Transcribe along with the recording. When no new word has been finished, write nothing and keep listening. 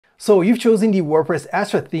So you've chosen the WordPress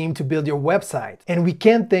Astra theme to build your website, and we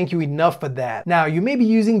can't thank you enough for that. Now, you may be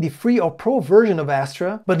using the free or pro version of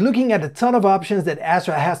Astra, but looking at a ton of options that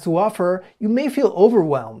Astra has to offer, you may feel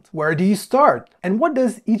overwhelmed. Where do you start? And what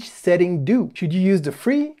does each setting do? Should you use the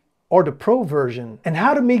free or the pro version? And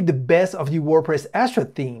how to make the best of the WordPress Astra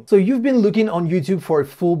theme. So you've been looking on YouTube for a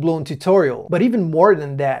full-blown tutorial, but even more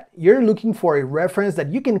than that, you're looking for a reference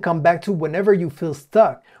that you can come back to whenever you feel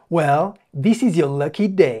stuck. Well, this is your lucky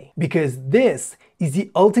day, because this is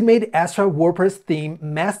the ultimate Astra WordPress theme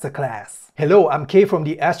masterclass. Hello, I'm Kay from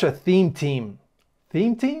the Astra theme team.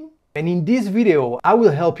 Theme team? And in this video, I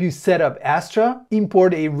will help you set up Astra,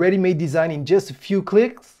 import a ready-made design in just a few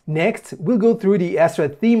clicks. Next, we'll go through the Astra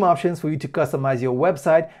theme options for you to customize your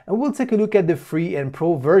website, and we'll take a look at the free and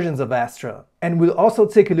pro versions of Astra. And we'll also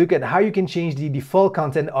take a look at how you can change the default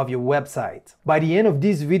content of your website. By the end of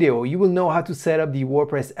this video, you will know how to set up the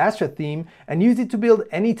WordPress Astra theme and use it to build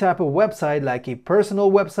any type of website, like a personal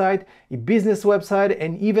website, a business website,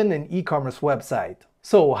 and even an e-commerce website.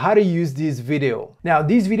 So how to use this video. Now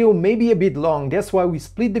this video may be a bit long, that's why we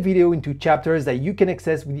split the video into chapters that you can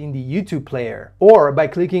access within the YouTube player, or by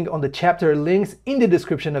clicking on the chapter links in the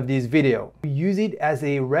description of this video. We use it as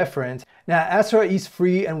a reference. Now Astra is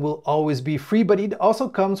free and will always be free, but it also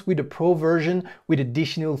comes with a pro version with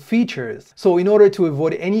additional features. So in order to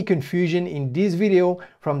avoid any confusion in this video,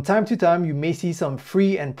 from time to time you may see some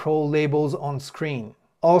free and pro labels on screen.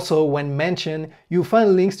 Also, when mentioned, you'll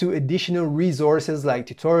find links to additional resources like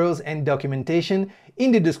tutorials and documentation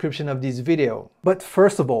in the description of this video. But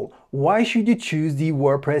first of all, why should you choose the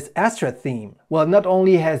WordPress Astra theme? Well, not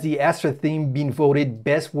only has the Astra theme been voted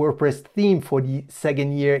best WordPress theme for the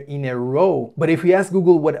second year in a row, but if we ask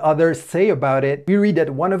Google what others say about it, we read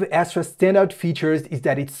that one of Astra's standout features is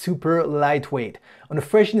that it's super lightweight. On a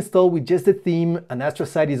fresh install with just the theme, an Astra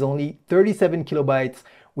site is only 37 kilobytes,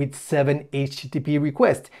 with 7 HTTP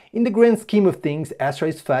requests. In the grand scheme of things, Astra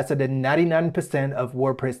is faster than 99% of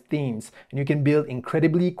WordPress themes, and you can build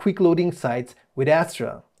incredibly quick loading sites with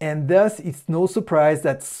Astra. And thus, it's no surprise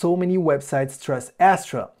that so many websites trust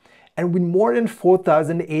Astra. And with more than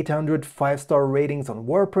 4,800 5-star ratings on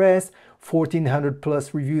WordPress, 1,400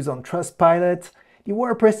 plus reviews on Trustpilot, the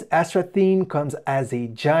WordPress Astra theme comes as a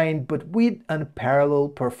giant but with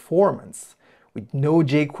unparalleled performance. With no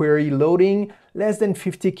jQuery loading, less than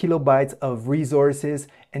 50 kilobytes of resources,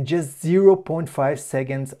 and just 0.5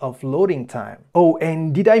 seconds of loading time. Oh,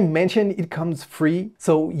 and did I mention it comes free?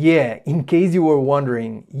 So yeah, in case you were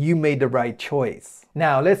wondering, you made the right choice.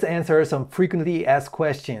 Now let's answer some frequently asked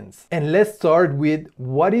questions. And let's start with,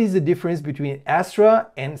 what is the difference between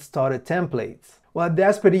Astra and starter templates? Well,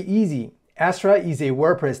 that's pretty easy. Astra is a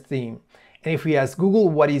WordPress theme. And if we ask Google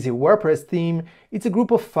what is a WordPress theme, it's a group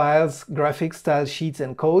of files, graphics, style sheets,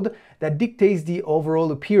 and code that dictates the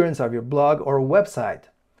overall appearance of your blog or website.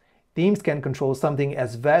 Themes can control something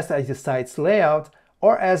as vast as your site's layout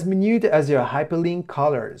or as minute as your hyperlink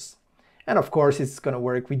colors. And of course, it's going to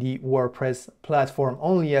work with the WordPress platform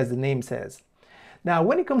only, as the name says. Now,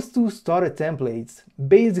 when it comes to starter templates,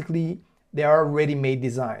 basically, they are ready-made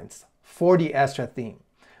designs for the Astra theme.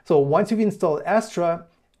 So once you've installed Astra,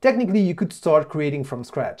 technically, you could start creating from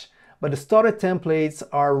scratch, but the starter templates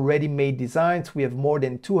are ready-made designs. We have more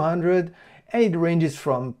than 200, and it ranges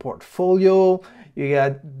from portfolio, you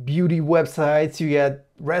got beauty websites, you got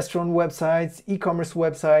restaurant websites, e-commerce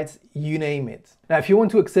websites, you name it. Now, if you want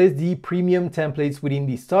to access the premium templates within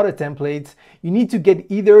the starter templates, you need to get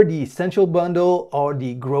either the Essential Bundle or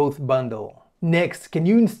the Growth Bundle. Next, can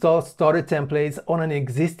you install starter templates on an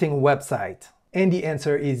existing website? And the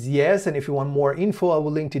answer is yes, and if you want more info, I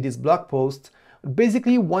will link to this blog post.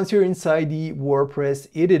 Basically, once you're inside the WordPress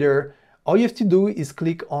editor, all you have to do is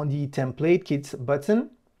click on the Template Kits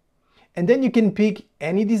button, and then you can pick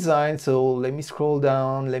any design. So let me scroll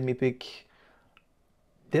down, let me pick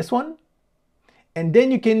this one, and then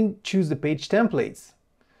you can choose the page templates.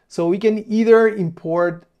 So we can either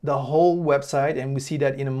import the whole website, and we see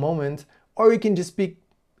that in a moment, or you can just pick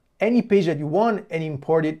any page that you want and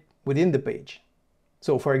import it within the page.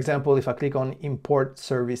 So for example, if I click on Import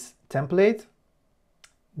Service Template,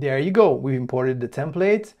 there you go, we've imported the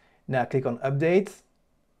template. Now click on Update,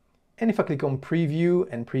 and if I click on Preview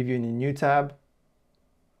and Preview in a new tab,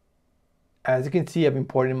 as you can see, I've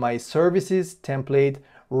imported my services template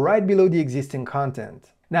right below the existing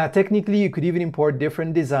content. Now, technically, you could even import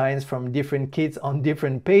different designs from different kits on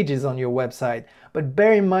different pages on your website, but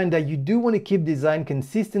bear in mind that you do want to keep design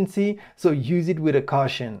consistency, so use it with a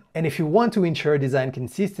caution. And if you want to ensure design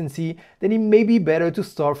consistency, then it may be better to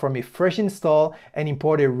start from a fresh install and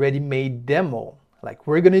import a ready-made demo, like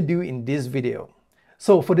we're going to do in this video.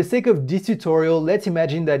 So for the sake of this tutorial, let's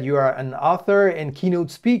imagine that you are an author and keynote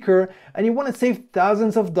speaker and you want to save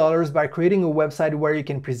thousands of dollars by creating a website where you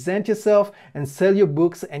can present yourself and sell your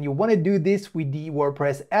books, and you want to do this with the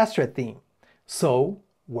WordPress Astra theme. So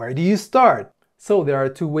where do you start? So there are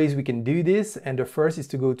two ways we can do this, and the first is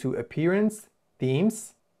to go to Appearance,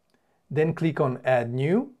 Themes, then click on Add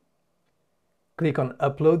New, click on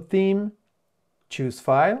Upload Theme, choose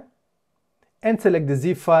File, and select the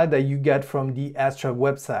zip file that you got from the Astra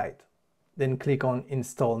website. Then click on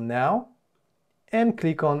Install Now and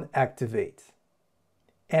click on Activate.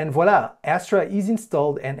 And voila, Astra is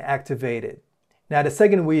installed and activated. Now the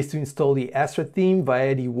second way is to install the Astra theme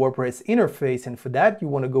via the WordPress interface, and for that you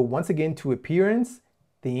want to go once again to Appearance,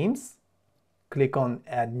 Themes, click on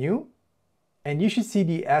Add New, and you should see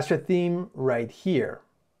the Astra theme right here.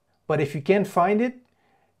 But if you can't find it,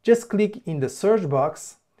 just click in the search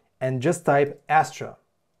box and just type Astra.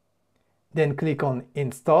 Then click on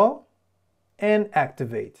Install and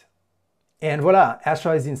Activate. And voila,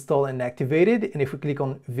 Astra is installed and activated. And if we click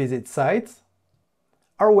on Visit Site,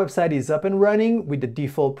 our website is up and running with the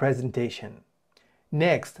default presentation.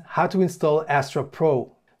 Next, how to install Astra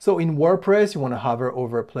Pro. So in WordPress, you want to hover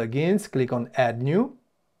over Plugins, click on Add New,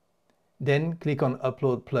 then click on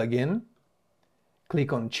Upload Plugin,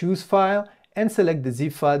 click on Choose File, and select the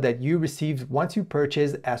zip file that you received once you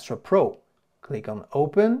purchased Astra Pro. Click on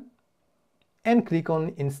Open and click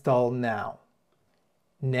on Install Now.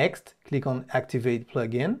 Next, click on Activate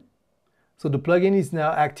Plugin. So the plugin is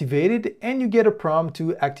now activated and you get a prompt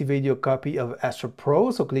to activate your copy of Astra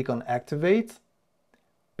Pro. So click on Activate,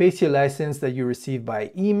 paste your license that you received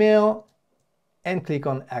by email and click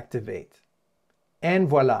on Activate. And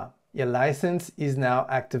voila, your license is now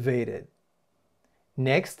activated.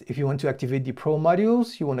 Next, if you want to activate the Pro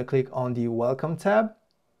modules, you want to click on the Welcome tab,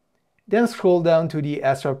 then scroll down to the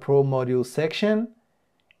Astra Pro module section,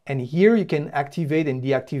 and here you can activate and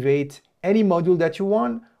deactivate any module that you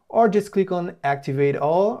want, or just click on Activate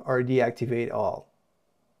All or Deactivate All.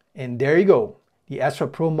 And there you go, the Astra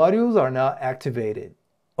Pro modules are now activated.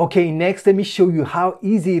 Okay, next let me show you how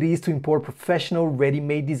easy it is to import professional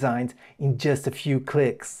ready-made designs in just a few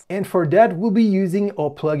clicks. And for that, we'll be using a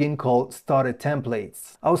plugin called Starter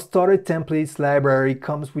Templates. Our Starter Templates library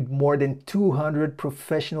comes with more than 200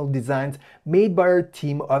 professional designs made by our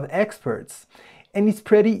team of experts. And it's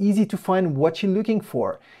pretty easy to find what you're looking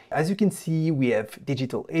for. As you can see, we have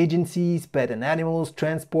digital agencies, pet and animals,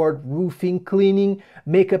 transport, roofing, cleaning,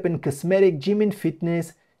 makeup and cosmetic, gym and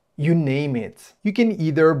fitness, you name it. You can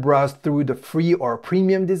either browse through the free or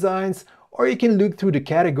premium designs, or you can look through the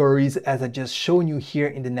categories as I just shown you here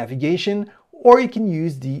in the navigation, or you can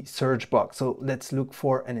use the search box. So let's look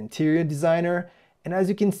for an interior designer. And as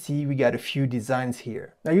you can see, we got a few designs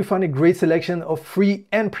here. Now you find a great selection of free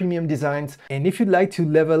and premium designs. And if you'd like to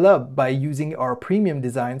level up by using our premium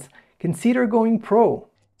designs, consider going pro.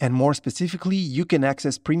 And more specifically, you can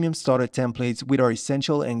access premium starter templates with our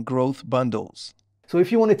essential and growth bundles. So if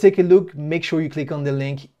you want to take a look, make sure you click on the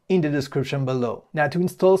link in the description below. Now to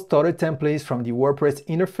install starter templates from the WordPress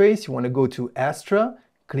interface, you want to go to Astra,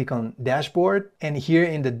 click on Dashboard, and here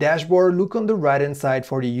in the dashboard, look on the right hand side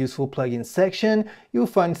for the useful plugins section. You'll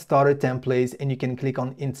find starter templates and you can click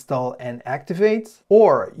on Install and Activate,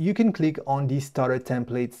 or you can click on the Starter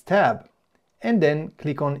Templates tab and then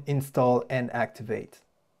click on Install and Activate.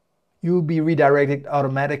 You will be redirected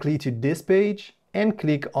automatically to this page and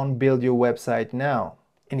click on Build Your Website Now.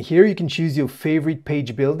 And here you can choose your favorite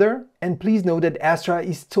page builder. And please note that Astra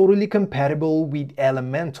is totally compatible with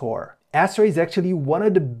Elementor. Astra is actually one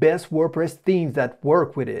of the best WordPress themes that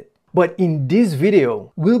work with it. But in this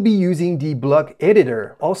video, we'll be using the block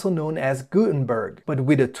editor, also known as Gutenberg, but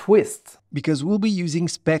with a twist. Because we'll be using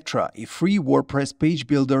Spectra, a free WordPress page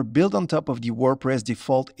builder built on top of the WordPress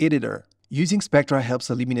default editor. Using Spectra helps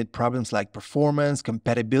eliminate problems like performance,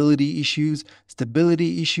 compatibility issues,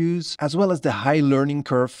 stability issues, as well as the high learning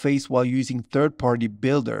curve faced while using third-party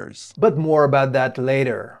builders. But more about that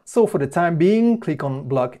later. So for the time being, click on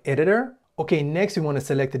Block Editor. Okay, next we want to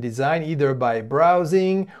select a design either by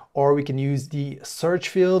browsing, or we can use the search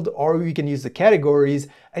field, or we can use the categories.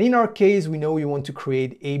 And in our case, we know we want to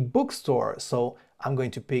create a bookstore. So I'm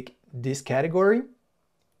going to pick this category.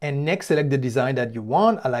 And next, select the design that you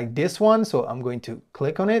want. I like this one, so I'm going to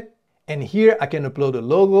click on it. And here I can upload a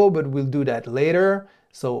logo, but we'll do that later.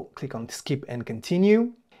 So click on Skip and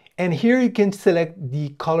Continue. And here you can select the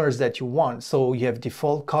colors that you want. So you have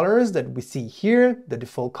default colors that we see here, the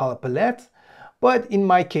default color palette. But in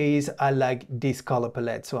my case, I like this color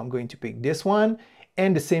palette. So I'm going to pick this one.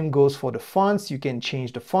 And the same goes for the fonts. You can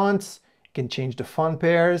change the fonts, you can change the font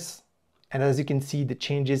pairs. And as you can see, the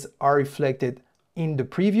changes are reflected in the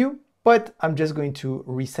preview, but I'm just going to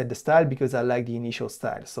reset the style because I like the initial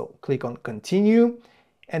style. So click on continue,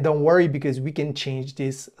 and don't worry because we can change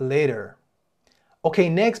this later. Okay,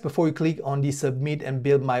 next, before you click on the submit and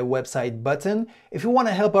build my website button, if you want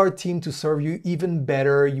to help our team to serve you even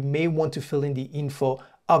better, you may want to fill in the info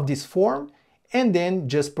of this form and then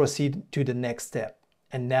just proceed to the next step.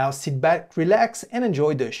 And now sit back, relax, and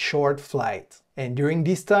enjoy the short flight. And during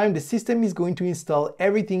this time, the system is going to install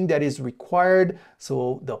everything that is required,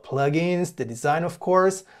 so the plugins, the design of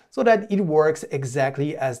course, so that it works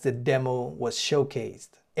exactly as the demo was showcased.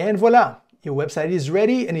 And voila! Your website is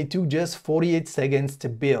ready and it took just 48 seconds to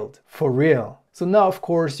build. For real. So now of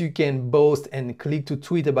course you can boast and click to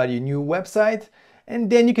tweet about your new website, and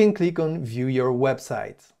then you can click on view your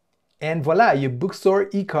website. And voila, your bookstore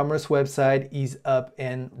e-commerce website is up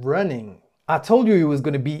and running. I told you it was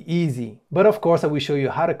going to be easy, but of course I will show you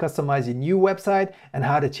how to customize your new website and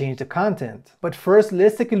how to change the content. But first,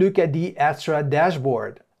 let's take a look at the Astra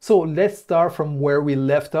dashboard. So let's start from where we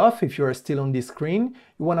left off. If you are still on this screen,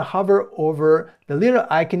 you want to hover over the little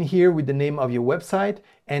icon here with the name of your website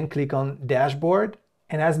and click on Dashboard.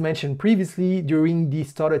 And as mentioned previously, during the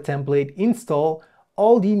starter template install,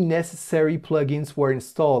 all the necessary plugins were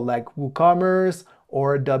installed, like WooCommerce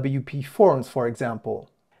or WP Forms, for example.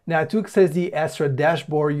 Now to access the Astra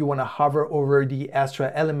dashboard, you want to hover over the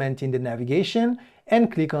Astra element in the navigation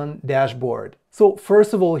and click on Dashboard. So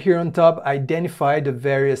first of all, here on top, identify the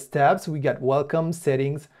various tabs. We got Welcome,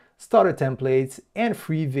 Settings, Starter Templates, and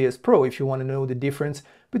Free vs Pro if you want to know the difference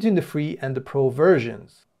between the free and the pro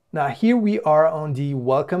versions. Now here we are on the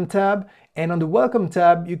Welcome tab, and on the Welcome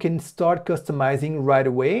tab, you can start customizing right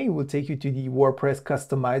away. It will take you to the WordPress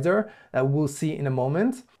customizer that we'll see in a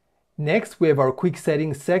moment. Next, we have our quick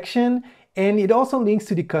settings section, and it also links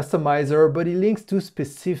to the customizer, but it links to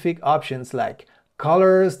specific options like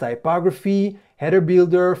colors, typography, header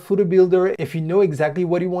builder, footer builder. If you know exactly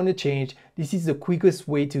what you want to change, this is the quickest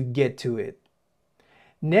way to get to it.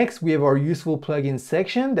 Next, we have our useful plugins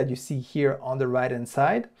section that you see here on the right hand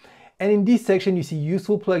side. And in this section, you see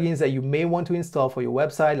useful plugins that you may want to install for your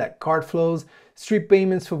website, like cart flows, strip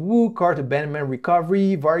payments for Woo, cart abandonment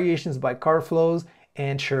recovery, variations by cart flows,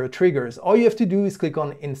 and share triggers. All you have to do is click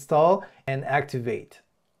on install and activate.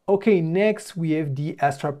 Okay, next we have the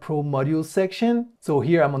Astra Pro modules section. So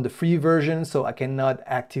here I'm on the free version, so I cannot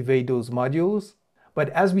activate those modules. But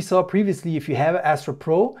as we saw previously, if you have Astra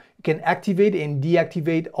Pro, you can activate and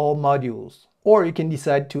deactivate all modules. Or you can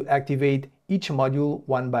decide to activate each module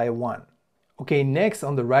one by one. Okay, next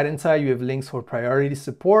on the right hand side, you have links for priority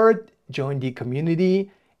support, join the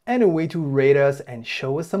community, and a way to rate us and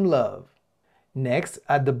show us some love. Next,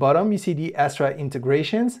 at the bottom, you see the Astra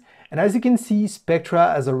integrations. And as you can see,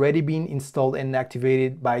 Spectra has already been installed and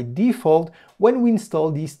activated by default when we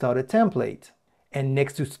install the starter template. And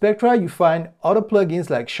next to Spectra, you find other plugins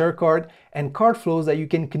like ShareCart and cart flows that you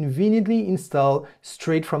can conveniently install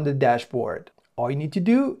straight from the dashboard. All you need to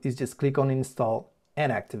do is just click on install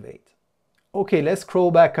and activate. Okay, let's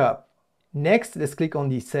scroll back up. Next, let's click on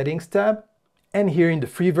the settings tab. And here in the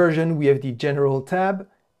free version, we have the general tab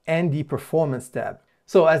and the performance tab.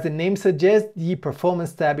 So as the name suggests, the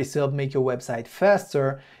performance tab is to help make your website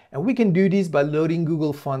faster, and we can do this by loading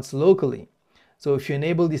Google Fonts locally. So if you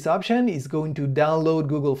enable this option, it's going to download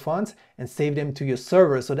Google Fonts and save them to your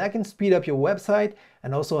server, so that can speed up your website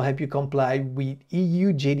and also help you comply with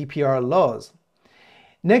EU GDPR laws.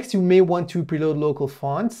 Next, you may want to preload local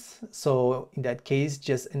fonts. So in that case,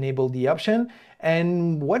 just enable the option.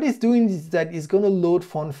 And what it's doing is that it's going to load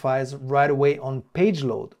font files right away on page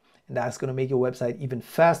load. And that's going to make your website even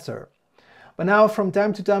faster. But now from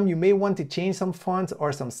time to time, you may want to change some fonts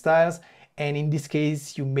or some styles. And in this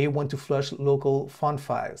case, you may want to flush local font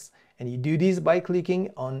files. And you do this by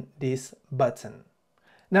clicking on this button.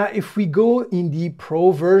 Now, if we go in the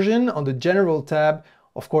Pro version on the General tab,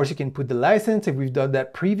 of course, you can put the license if we've done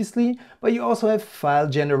that previously, but you also have file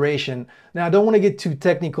generation. Now, I don't want to get too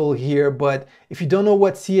technical here, but if you don't know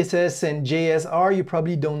what CSS and JS are, you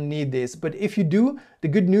probably don't need this. But if you do, the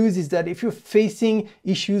good news is that if you're facing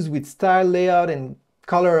issues with style, layout, and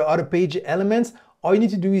color or other page elements, all you need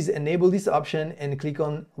to do is enable this option and click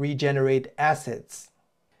on Regenerate Assets.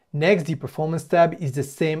 Next, the Performance tab is the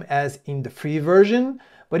same as in the free version.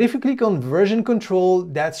 But if you click on version control,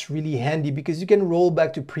 that's really handy because you can roll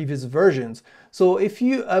back to previous versions. So if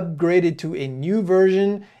you upgraded to a new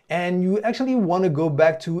version and you actually want to go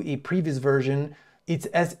back to a previous version, it's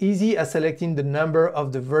as easy as selecting the number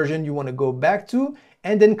of the version you want to go back to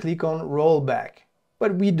and then click on rollback.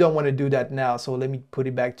 But we don't want to do that now, so let me put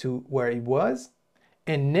it back to where it was.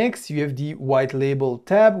 And next you have the white label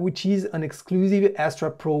tab, which is an exclusive Astra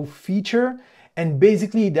Pro feature. And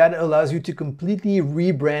basically that allows you to completely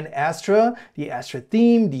rebrand Astra, the Astra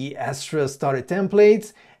theme, the Astra starter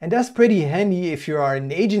templates, and that's pretty handy if you are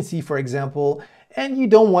an agency, for example, and you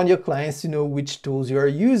don't want your clients to know which tools you are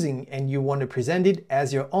using and you want to present it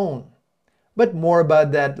as your own. But more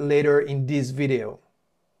about that later in this video.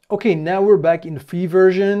 Okay, now we're back in the free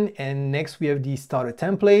version, and next we have the starter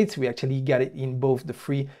templates. We actually got it in both the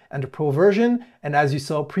free and the pro version, and as you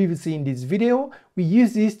saw previously in this video, we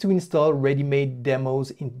use these to install ready-made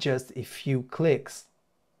demos in just a few clicks.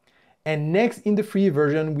 And next in the free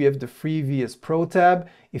version, we have the free vs Pro tab.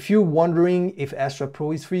 If you're wondering if Astra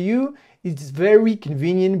Pro is for you, it's very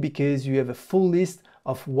convenient because you have a full list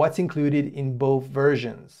of what's included in both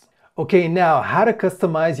versions. Okay, now how to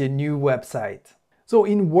customize your new website. So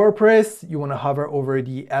in WordPress, you want to hover over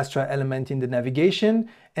the Astra element in the navigation,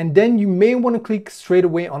 and then you may want to click straight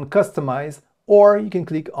away on Customize, or you can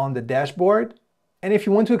click on the dashboard. And if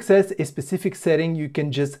you want to access a specific setting, you can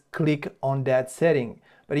just click on that setting.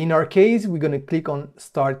 But in our case, we're going to click on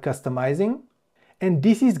Start Customizing, and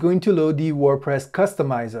this is going to load the WordPress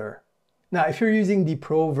Customizer. Now, if you're using the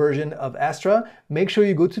Pro version of Astra, make sure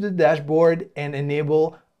you go to the dashboard and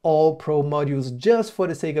enable all Pro modules just for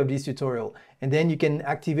the sake of this tutorial. And then you can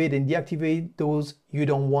activate and deactivate those you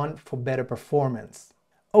don't want for better performance.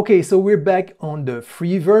 Okay, so we're back on the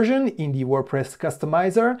free version in the WordPress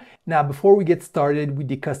Customizer. Now, before we get started with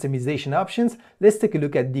the customization options, let's take a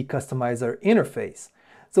look at the Customizer interface.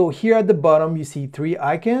 So here at the bottom, you see three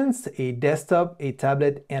icons, a desktop, a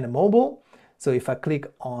tablet, and a mobile. So if I click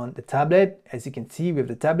on the tablet, as you can see, we have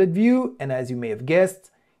the tablet view, and as you may have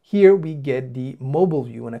guessed, here we get the mobile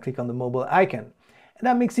view when I click on the mobile icon. And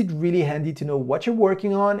that makes it really handy to know what you're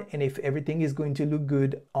working on and if everything is going to look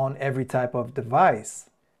good on every type of device.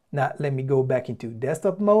 Now let me go back into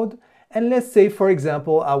desktop mode, and let's say, for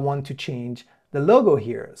example, I want to change the logo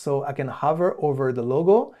here. So I can hover over the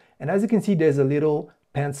logo, and as you can see, there's a little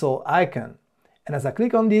pencil icon. And as I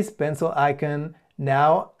click on this pencil icon,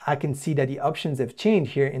 now I can see that the options have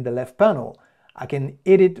changed here in the left panel. I can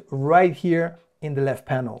edit right here in the left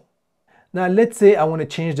panel. Now let's say I want to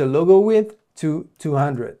change the logo width to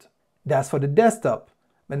 200. That's for the desktop.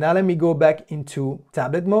 But now let me go back into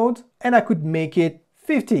tablet mode, and I could make it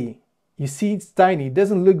 50. You see, it's tiny, it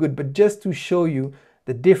doesn't look good, but just to show you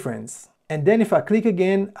the difference. And then if I click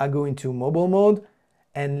again, I go into mobile mode,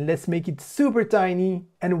 and let's make it super tiny.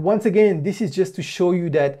 And once again, this is just to show you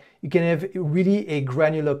that you can have really a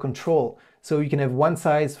granular control. So you can have one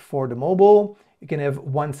size for the mobile, you can have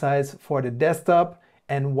one size for the desktop,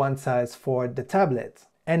 and one size for the tablet.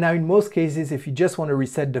 And now in most cases, if you just want to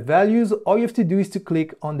reset the values, all you have to do is to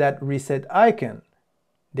click on that reset icon.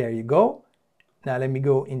 There you go. Now let me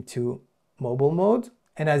go into mobile mode.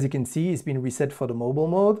 And as you can see, it's been reset for the mobile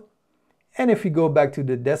mode. And if we go back to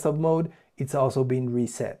the desktop mode, it's also been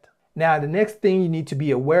reset. Now, the next thing you need to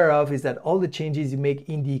be aware of is that all the changes you make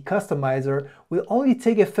in the customizer will only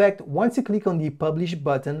take effect once you click on the Publish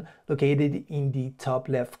button located in the top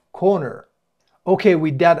left corner. Okay,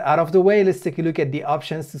 with that out of the way, let's take a look at the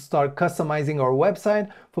options to start customizing our website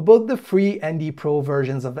for both the free and the pro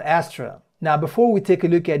versions of Astra. Now, before we take a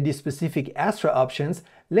look at the specific Astra options,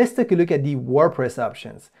 let's take a look at the WordPress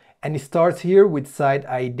options. And it starts here with site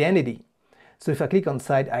identity. So if I click on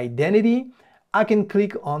site identity, I can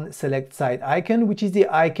click on select site icon, which is the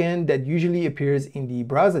icon that usually appears in the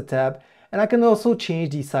browser tab. And I can also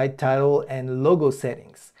change the site title and logo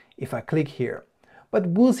settings if I click here. But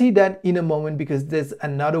we'll see that in a moment because there's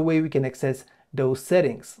another way we can access those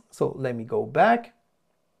settings. So let me go back.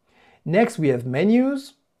 Next, we have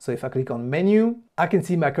menus. So if I click on menu, I can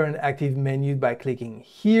see my current active menu by clicking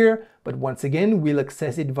here. But once again, we'll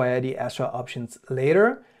access it via the Astra options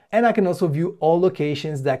later. And I can also view all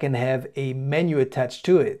locations that can have a menu attached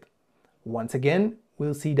to it. Once again,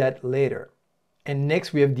 we'll see that later. And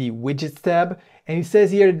next we have the widgets tab, and it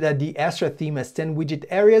says here that the Astra theme has 10 widget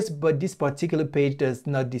areas, but this particular page does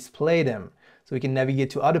not display them. So we can navigate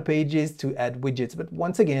to other pages to add widgets, but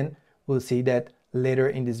once again, we'll see that later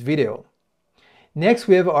in this video. Next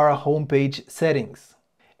we have our homepage settings.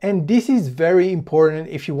 And this is very important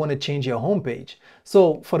if you want to change your homepage.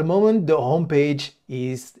 So for the moment, the homepage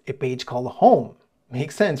is a page called Home.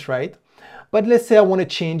 Makes sense, right? But let's say I want to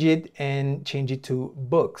change it and change it to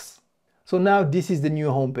Books. So now this is the new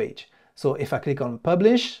homepage. So if I click on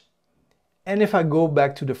Publish, and if I go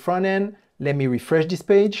back to the front end, let me refresh this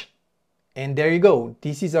page. And there you go.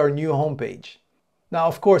 This is our new homepage. Now,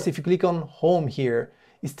 of course, if you click on Home here,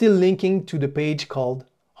 it's still linking to the page called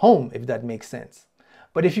Home, if that makes sense.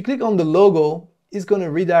 But if you click on the logo, it's going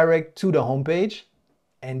to redirect to the home page,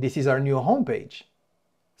 and this is our new home page.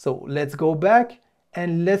 So let's go back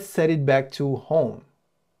and let's set it back to home.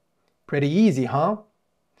 Pretty easy, huh?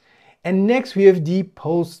 And next we have the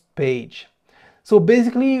post page. So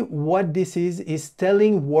basically what this is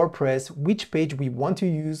telling WordPress which page we want to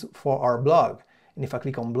use for our blog. And if I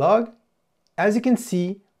click on blog, as you can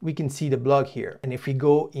see, we can see the blog here. And if we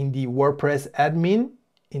go in the WordPress admin,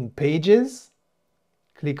 in pages,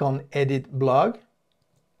 click on edit blog,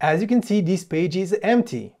 as you can see, this page is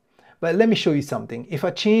empty. But let me show you something. If I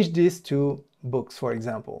change this to books, for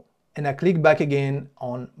example, and I click back again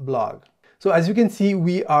on blog. So as you can see,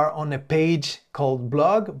 we are on a page called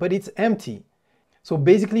blog, but it's empty. So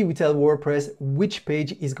basically we tell WordPress which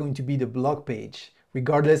page is going to be the blog page,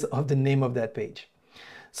 regardless of the name of that page.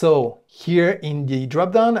 So here in the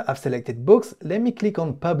dropdown, I've selected books. Let me click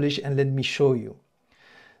on publish and let me show you.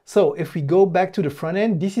 So if we go back to the front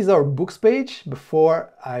end, this is our books page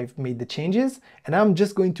before I've made the changes, and I'm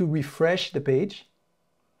just going to refresh the page.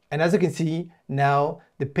 And as you can see, now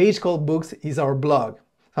the page called books is our blog.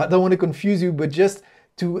 I don't want to confuse you, but just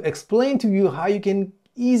to explain to you how you can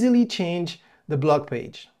easily change the blog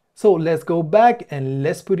page. So let's go back and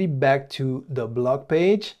let's put it back to the blog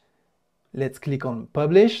page. Let's click on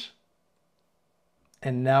publish.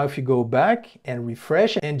 And now if you go back and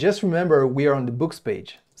refresh, and just remember we are on the books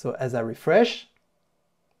page. So as I refresh,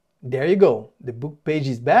 there you go. The book page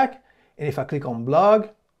is back. And if I click on blog,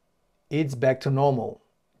 it's back to normal.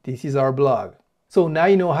 This is our blog. So now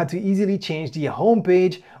you know how to easily change the home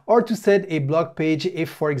page or to set a blog page if,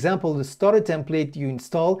 for example, the starter template you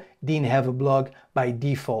install didn't have a blog by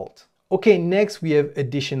default. Okay, next we have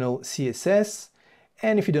additional CSS.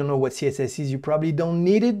 And if you don't know what CSS is, you probably don't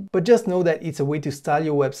need it, but just know that it's a way to style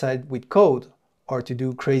your website with code or to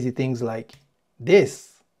do crazy things like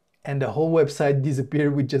this. And the whole website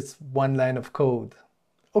disappeared with just one line of code.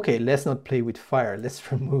 Okay, let's not play with fire.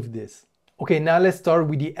 Let's remove this. Okay, now let's start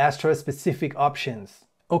with the Astra specific options.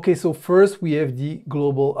 Okay, so first we have the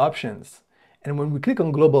global options. And when we click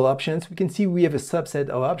on global options, we can see we have a subset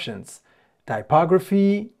of options.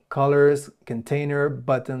 Typography, colors, container,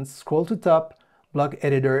 buttons, scroll to top, block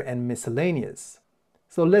editor, and miscellaneous.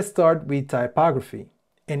 So let's start with typography.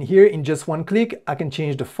 And here in just one click, I can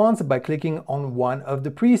change the fonts by clicking on one of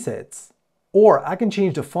the presets. Or I can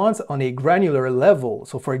change the fonts on a granular level.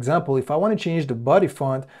 So for example, if I want to change the body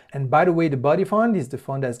font, and by the way, the body font is the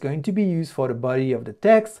font that's going to be used for the body of the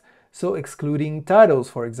text, so excluding titles,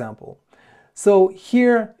 for example. So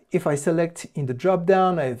here, if I select in the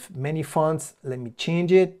drop-down, I have many fonts. Let me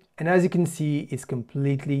change it. And as you can see, it's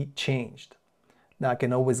completely changed. Now I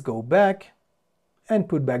can always go back and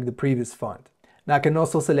put back the previous font. Now I can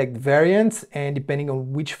also select variants, and depending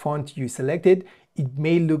on which font you selected, it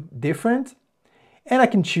may look different. And I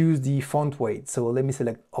can choose the font weight. So let me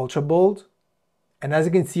select ultra bold. And as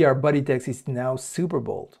you can see, our body text is now super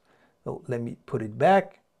bold. So let me put it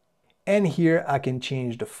back. And here I can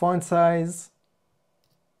change the font size,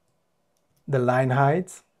 the line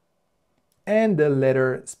height, and the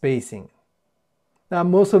letter spacing. Now,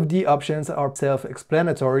 most of the options are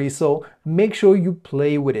self-explanatory, so make sure you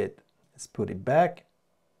play with it. Let's put it back.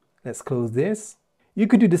 Let's close this. You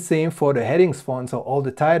could do the same for the headings font, so all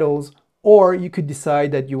the titles, or you could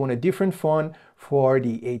decide that you want a different font for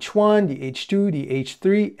the H1, the H2, the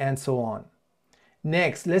H3, and so on.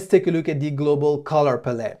 Next, let's take a look at the global color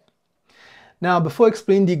palette. Now, before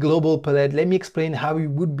explaining the global palette, let me explain how it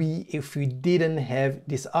would be if we didn't have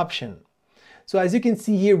this option. So as you can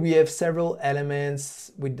see here, we have several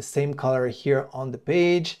elements with the same color here on the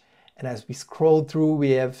page. And as we scroll through,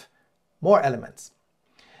 we have more elements.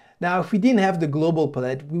 Now, if we didn't have the global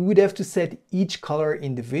palette, we would have to set each color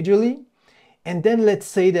individually. And then let's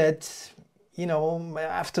say that,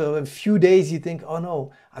 after a few days, you think, oh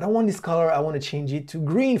no, I don't want this color. I want to change it to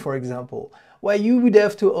green, for example. Well, you would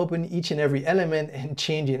have to open each and every element and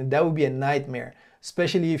change it. And that would be a nightmare,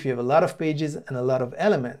 especially if you have a lot of pages and a lot of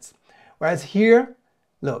elements. Whereas here,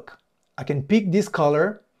 look, I can pick this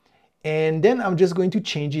color and then I'm just going to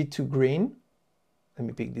change it to green. Let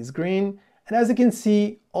me pick this green. And as you can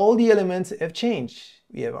see, all the elements have changed.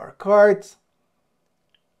 We have our cart,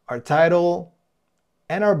 our title,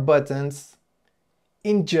 and our buttons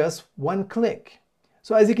in just one click.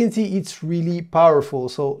 So as you can see, it's really powerful.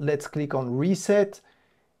 So let's click on reset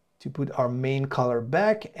to put our main color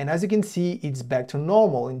back. And as you can see, it's back to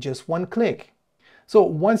normal in just one click. So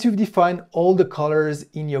once you've defined all the colors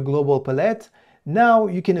in your global palette, now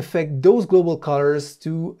you can affect those global colors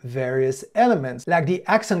to various elements, like the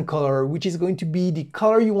accent color, which is going to be the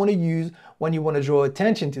color you want to use when you want to draw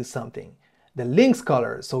attention to something. The links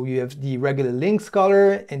color, so you have the regular links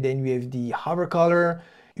color, and then you have the hover color.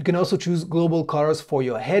 You can also choose global colors for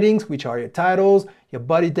your headings, which are your titles, your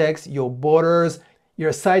body text, your borders,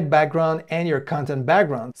 your site background and your content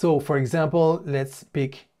background. So for example, let's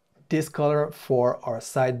pick this color for our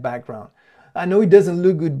site background. I know it doesn't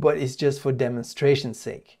look good, but it's just for demonstration's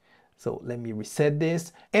sake. So let me reset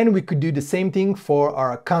this, and we could do the same thing for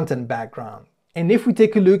our content background. And if we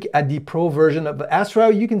take a look at the Pro version of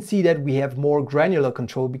Astra, you can see that we have more granular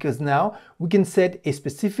control because now we can set a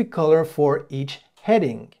specific color for each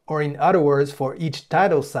heading, or in other words, for each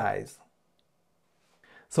title size.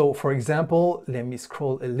 So for example, let me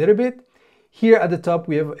scroll a little bit. Here at the top,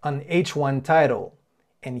 we have an H1 title.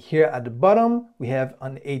 And here at the bottom, we have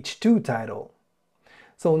an H2 title.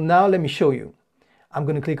 So now let me show you. I'm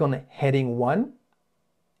going to click on heading 1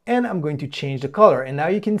 and I'm going to change the color. And now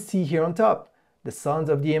you can see here on top, the Sons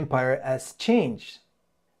of the Empire has changed.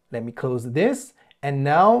 Let me close this. And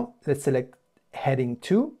now let's select heading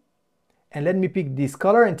 2. And let me pick this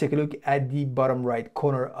color and take a look at the bottom right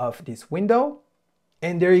corner of this window.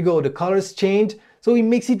 And there you go, the colors changed. So it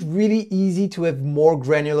makes it really easy to have more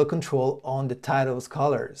granular control on the title's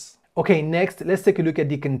colors. Okay, next, let's take a look at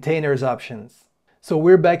the containers options. So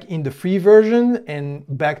we're back in the free version and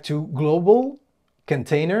back to global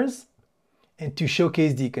containers. And to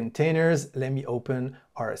showcase the containers, let me open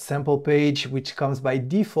our sample page, which comes by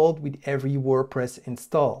default with every WordPress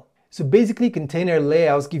install. So basically, container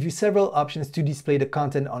layouts give you several options to display the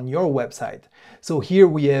content on your website. So here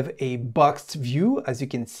we have a boxed view, as you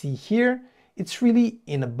can see here. It's really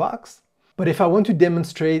in a box. But if I want to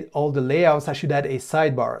demonstrate all the layouts, I should add a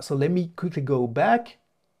sidebar. So let me quickly go back,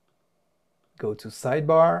 go to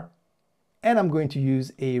sidebar, and I'm going to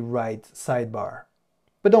use a right sidebar.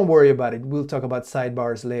 But don't worry about it, we'll talk about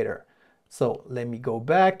sidebars later. So let me go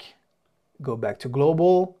back to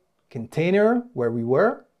global, container, where we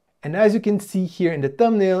were. And as you can see here in the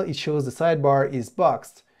thumbnail, it shows the sidebar is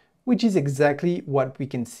boxed, which is exactly what we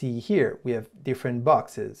can see here. We have different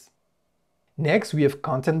boxes. Next, we have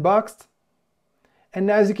content boxed.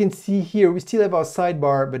 And as you can see here, we still have our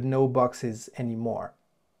sidebar, but no boxes anymore.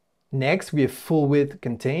 Next, we have full width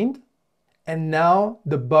contained. And now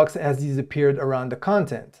the box has disappeared around the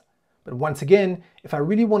content. But once again, if I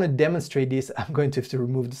really want to demonstrate this, I'm going to have to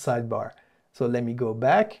remove the sidebar. So let me go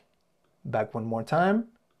back one more time.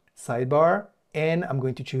 Sidebar, and I'm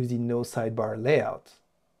going to choose the no sidebar layout.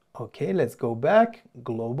 Okay, let's go back,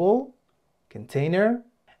 global, container,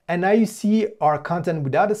 and now you see our content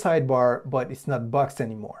without a sidebar, but it's not boxed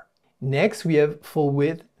anymore. Next, we have full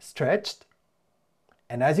width stretched,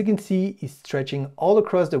 and as you can see, it's stretching all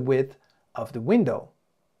across the width of the window.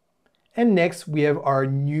 And next, we have our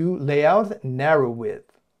new layout, narrow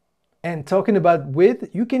width. And talking about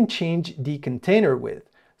width, you can change the container width.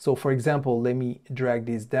 So for example, let me drag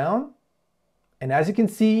this down. And as you can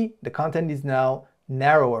see, the content is now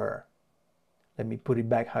narrower. Let me put it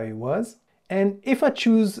back how it was. And if I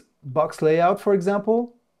choose box layout, for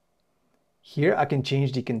example, here I can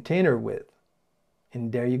change the container width.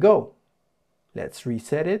 And there you go. Let's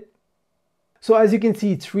reset it. So as you can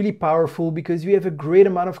see, it's really powerful because you have a great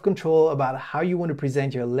amount of control about how you want to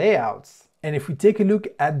present your layouts. And if we take a look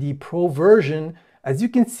at the Pro version, as you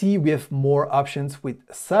can see, we have more options with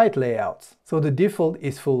site layouts. So the default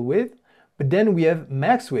is full width, but then we have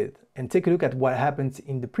max width. And take a look at what happens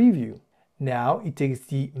in the preview. Now it takes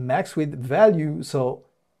the max width value, so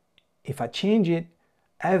if I change it,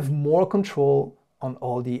 I have more control on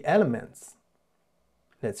all the elements.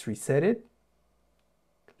 Let's reset it.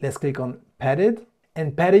 Let's click on padded.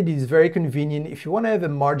 And padded is very convenient if you want to have a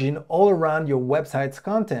margin all around your website's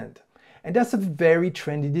content. And that's a very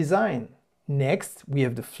trendy design. Next, we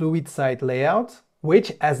have the fluid site layout,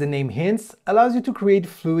 which, as the name hints, allows you to create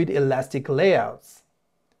fluid elastic layouts.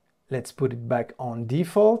 Let's put it back on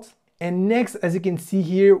default. And next, as you can see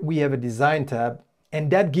here, we have a design tab,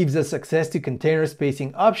 and that gives us access to container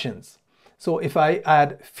spacing options. So if I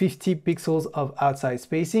add 50 pixels of outside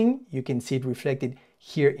spacing, you can see it reflected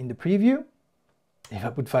here in the preview. If I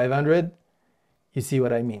put 500, you see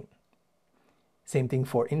what I mean. Same thing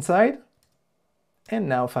for inside, and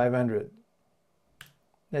now 500.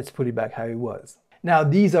 Let's put it back how it was. Now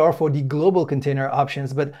these are for the global container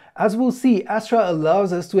options, but as we'll see, Astra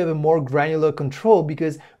allows us to have a more granular control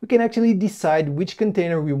because we can actually decide which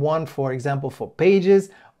container we want, for example, for pages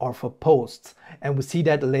or for posts. And we'll see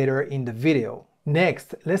that later in the video.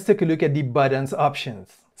 Next, let's take a look at the buttons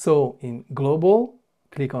options. So in global,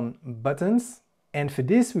 click on buttons. And for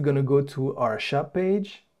this, we're going to go to our shop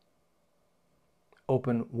page,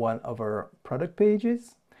 open one of our product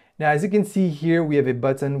pages. Now, as you can see here, we have a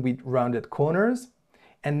button with rounded corners.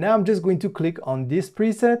 And now I'm just going to click on this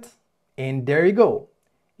preset, and there you go.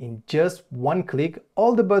 In just one click,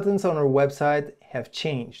 all the buttons on our website have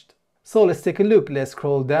changed. So let's take a look. Let's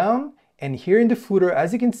scroll down, And here in the footer,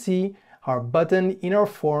 as you can see, our button in our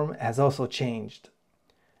form has also changed.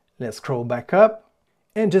 Let's scroll back up.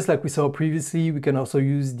 And just like we saw previously, we can also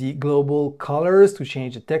use the global colors to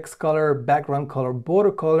change the text color, background color,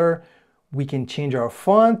 border color. We can change our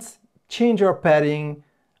font, change our padding,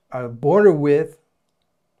 our border width,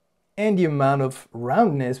 and the amount of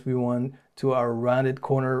roundness we want to our rounded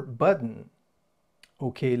corner button.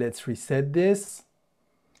 Okay, let's reset this.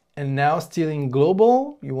 And now still in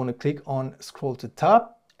global, you want to click on scroll to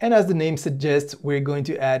top. And as the name suggests, we're going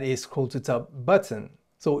to add a scroll to top button.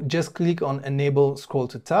 So just click on enable scroll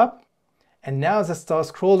to top. And now as I start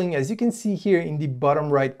scrolling, as you can see here in the bottom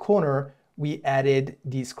right corner, we added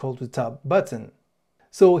the scroll to top button.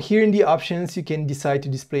 So here in the options, you can decide to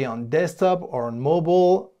display on desktop or on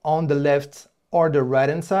mobile, on the left or the right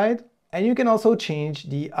hand side. And you can also change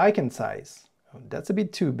the icon size. That's a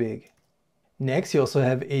bit too big. Next, you also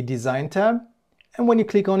have a design tab. And when you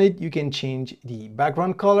click on it, you can change the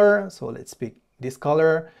background color. So let's pick this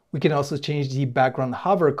color. We can also change the background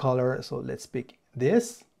hover color. So let's pick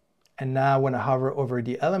this. And now when I hover over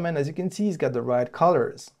the element, as you can see, it's got the right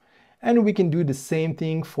colors. And we can do the same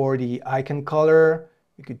thing for the icon color.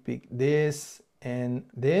 We could pick this and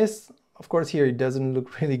this. Of course, here it doesn't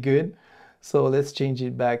look really good. So let's change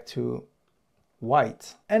it back to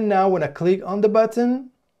white. And now when I click on the button,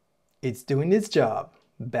 it's doing its job.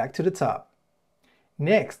 Back to the top.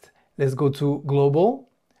 Next, let's go to Global,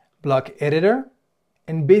 Block Editor.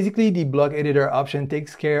 And basically the Block Editor option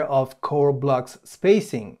takes care of core blocks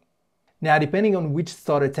spacing. Now, depending on which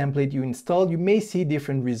starter template you install, you may see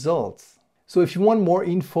different results. So if you want more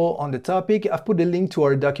info on the topic, I've put a link to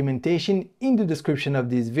our documentation in the description of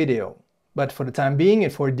this video. But for the time being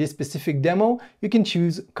and for this specific demo, you can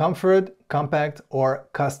choose Comfort, Compact, or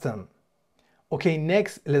Custom. Okay,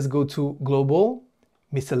 next, let's go to Global,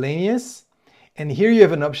 Miscellaneous. And here you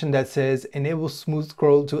have an option that says Enable Smooth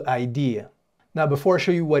Scroll to ID. Now, before I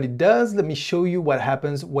show you what it does, let me show you what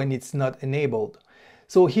happens when it's not enabled.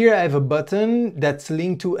 So here I have a button that's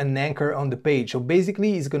linked to an anchor on the page. So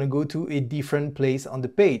basically, it's going to go to a different place on the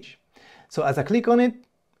page. So as I click on it,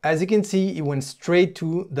 as you can see, it went straight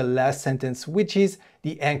to the last sentence, which is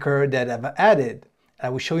the anchor that I've added. I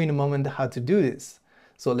will show you in a moment how to do this.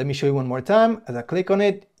 So let me show you one more time. As I click on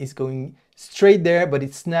it, it's going straight there, but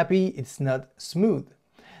it's snappy, it's not smooth.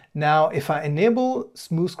 Now, if I enable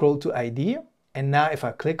Smooth Scroll to ID, and now if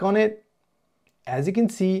I click on it, as you can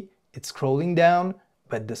see, it's scrolling down,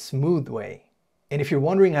 but the smooth way. And if you're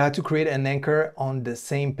wondering how to create an anchor on the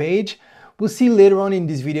same page, we'll see later on in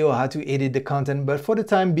this video how to edit the content, but for the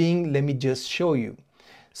time being, let me just show you.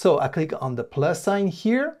 So I click on the plus sign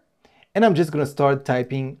here, and I'm just gonna start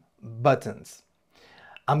typing buttons.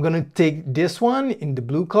 I'm gonna take this one in the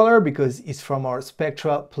blue color because it's from our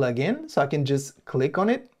Spectra plugin, so I can just click on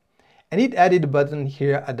it, and it added a button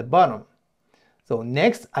here at the bottom. So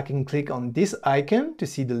next, I can click on this icon to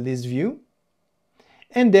see the list view.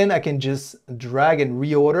 And then I can just drag and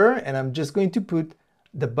reorder, and I'm just going to put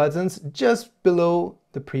the buttons just below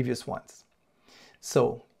the previous ones.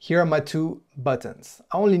 So here are my two buttons.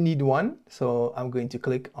 I only need one, so I'm going to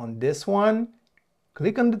click on this one,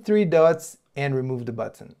 click on the three dots, and remove the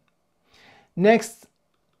button. Next,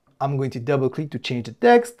 I'm going to double click to change the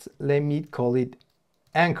text. Let me call it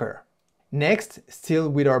Anchor. Next, still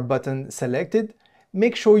with our button selected,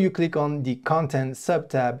 make sure you click on the Content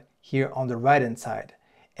subtab here on the right hand side.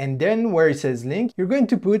 And then where it says link, you're going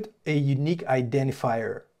to put a unique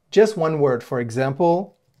identifier. Just one word, for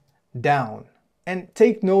example, down. And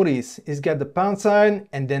take notice, it's got the pound sign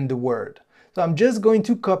and then the word. So I'm just going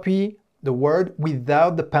to copy the word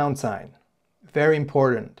without the pound sign. Very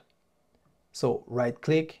important. So right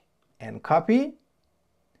click and copy.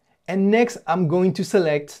 And next I'm going to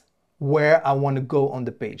select where I want to go on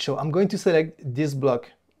the page. So I'm going to select this block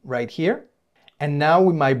right here. And now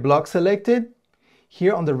with my block selected,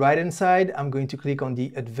 here on the right hand side, I'm going to click on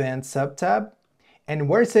the Advanced subtab. And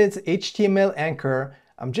where it says HTML anchor,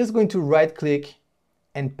 I'm just going to right click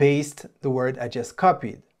and paste the word I just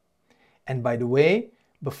copied. And by the way,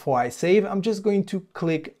 before I save, I'm just going to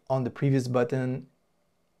click on the previous button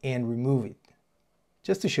and remove it,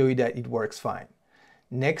 just to show you that it works fine.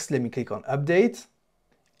 Next, let me click on Update.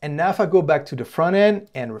 And now if I go back to the front end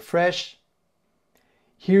and refresh,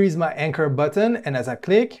 here is my anchor button, and as I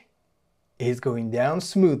click, it's going down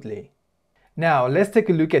smoothly. Now let's take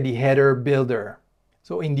a look at the header builder.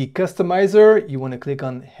 So in the customizer, you want to click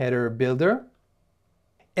on Header Builder.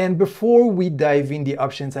 And before we dive in the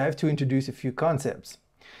options, I have to introduce a few concepts.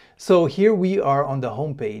 So here we are on the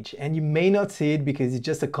home page, and you may not see it because it's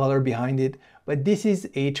just a color behind it, but this is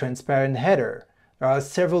a transparent header. There are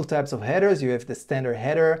several types of headers. You have the standard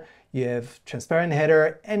header, you have transparent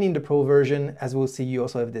header, and in the Pro version, as we'll see, you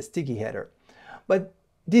also have the sticky header. But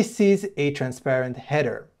this is a transparent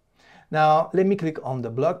header. Now, let me click on the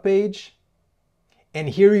blog page. And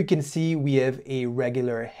here you can see we have a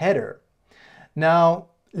regular header. Now,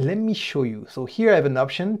 let me show you. So here I have an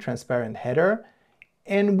option, transparent header,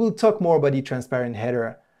 and we'll talk more about the transparent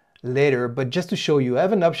header later, but just to show you, I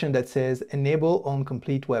have an option that says enable on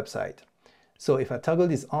complete website. So if I toggle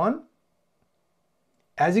this on,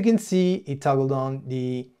 as you can see, it toggled on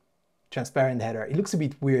the transparent header. It looks a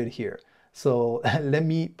bit weird here. So let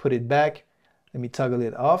me put it back. Let me toggle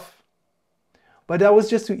it off. But that was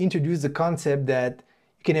just to introduce the concept that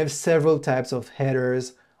you can have several types of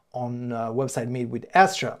headers on a website made with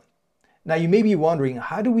Astra. Now you may be wondering,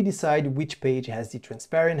 how do we decide which page has the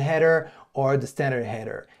transparent header or the standard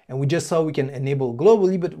header? And we just saw we can enable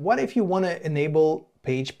globally, but what if you want to enable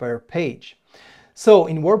page per page? So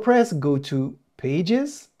in WordPress, go to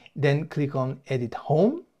Pages, then click on Edit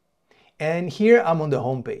Home. And here I'm on the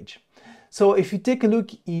home page. So if you take a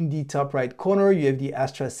look in the top right corner, you have the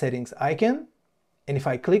Astra settings icon. And if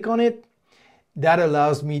I click on it, that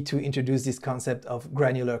allows me to introduce this concept of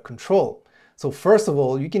granular control. So first of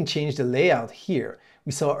all, you can change the layout here.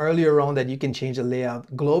 We saw earlier on that you can change the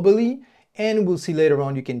layout globally, and we'll see later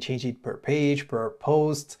on you can change it per page, per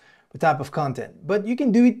post, the type of content. But you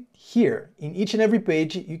can do it here. In each and every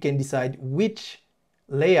page, you can decide which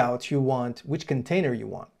layout you want, which container you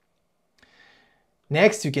want.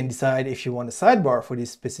 Next, you can decide if you want a sidebar for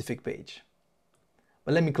this specific page.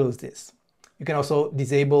 But let me close this. You can also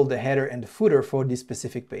disable the header and the footer for this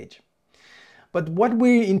specific page. But what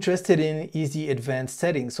we're interested in is the advanced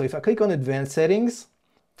settings. So if I click on advanced settings,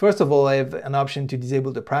 first of all, I have an option to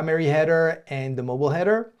disable the primary header and the mobile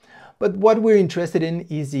header. But what we're interested in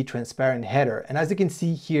is the transparent header. And as you can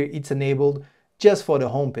see here, it's enabled just for the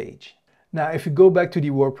home page. Now, if you go back to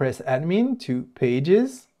the WordPress admin to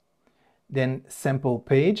Pages, then Sample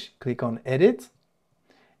Page, click on Edit.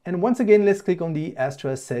 And once again, let's click on the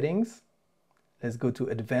Astra settings. Let's go to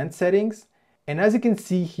Advanced Settings. And as you can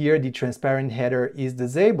see here, the transparent header is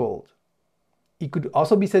disabled. It could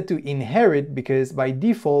also be set to inherit because by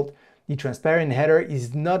default, the transparent header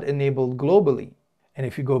is not enabled globally. And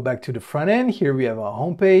if you go back to the front end, here we have our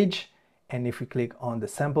home page. And if we click on the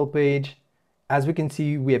sample page, as we can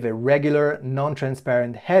see, we have a regular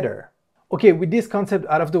non-transparent header. Okay, with this concept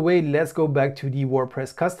out of the way, let's go back to the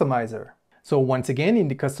WordPress customizer. So once again, in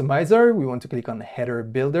the customizer, we want to click on the Header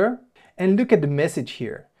Builder. And look at the message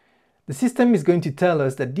here. The system is going to tell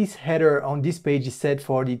us that this header on this page is set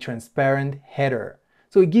for the transparent header.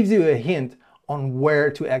 So it gives you a hint on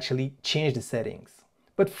where to actually change the settings.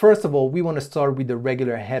 But first of all, we want to start with the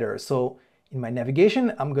regular header. So in my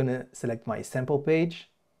navigation, I'm going to select my sample page.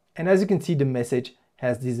 And as you can see, the message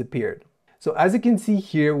has disappeared. So as you can see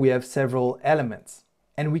here, we have several elements.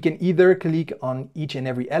 And we can either click on each and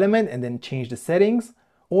every element and then change the settings.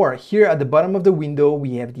 Or here at the bottom of the window,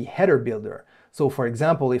 we have the header builder. So for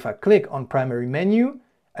example, if I click on primary menu,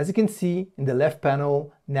 as you can see in the left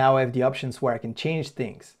panel, now I have the options where I can change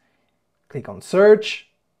things. Click on search,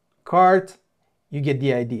 cart, you get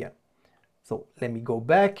the idea. So let me go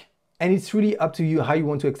back, and it's really up to you how you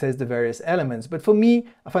want to access the various elements. But for me,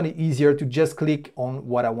 I find it easier to just click on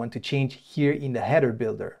what I want to change here in the header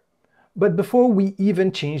builder. But before we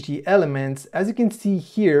even change the elements, as you can see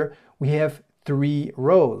here, we have 3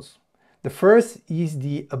 rows. The first is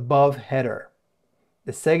the above header.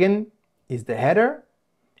 The second is the header.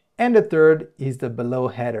 And the third is the below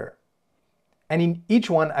header. And in each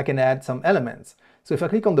one, I can add some elements. So if I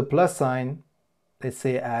click on the plus sign, let's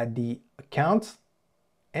say add the account,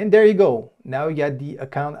 and there you go. Now you got the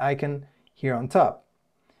account icon here on top.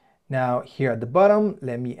 Now here at the bottom,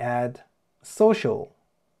 let me add social.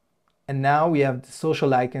 And now we have the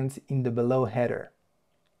social icons in the below header.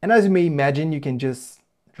 And as you may imagine, you can just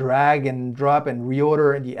drag and drop and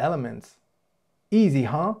reorder the elements. Easy,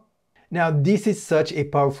 huh? Now this is such a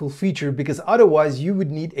powerful feature because otherwise you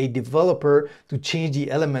would need a developer to change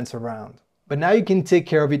the elements around. But now you can take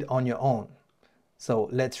care of it on your own. So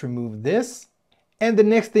let's remove this. And the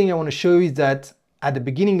next thing I want to show you is that at the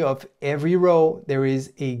beginning of every row, there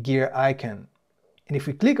is a gear icon. And if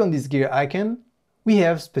we click on this gear icon, we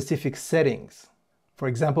have specific settings. For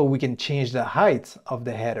example, we can change the height of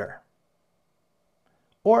the header.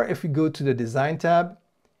 Or if we go to the Design tab,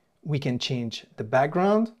 we can change the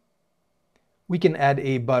background. We can add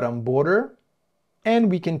a bottom border, and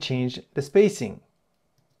we can change the spacing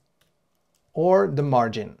or the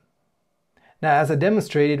margin. Now, as I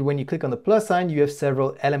demonstrated, when you click on the plus sign, you have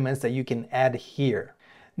several elements that you can add here.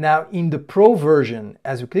 Now, in the Pro version,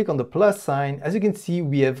 as we click on the plus sign, as you can see,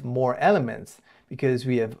 we have more elements because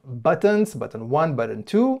we have buttons, button 1, button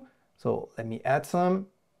 2. So let me add some.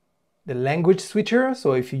 The language switcher,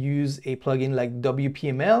 so if you use a plugin like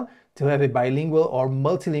WPML to have a bilingual or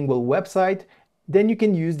multilingual website, then you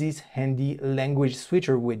can use this handy language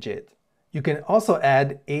switcher widget. You can also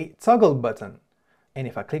add a toggle button. And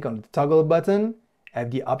if I click on the toggle button, I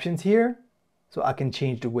have the options here. So I can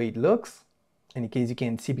change the way it looks. And in case you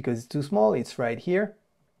can't see because it's too small, it's right here.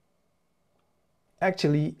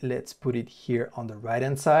 Actually, let's put it here on the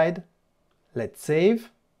right-hand side. Let's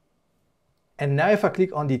save. And now if I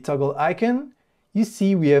click on the toggle icon, you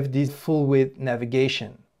see we have this full width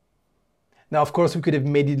navigation. Now, of course, we could have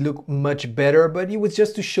made it look much better, but it was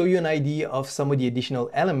just to show you an idea of some of the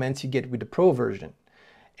additional elements you get with the Pro version.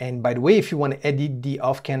 And by the way, if you want to edit the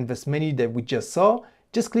off-canvas menu that we just saw,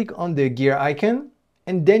 just click on the gear icon,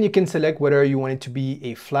 and then you can select whether you want it to be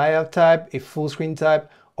a flyout type, a full screen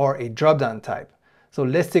type, or a drop-down type. So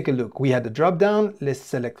let's take a look. We had the drop-down, let's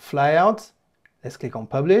select flyout, let's click on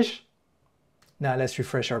publish. Now let's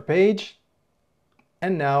refresh our page.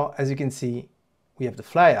 And now, as you can see, we have the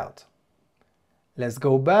flyout. Let's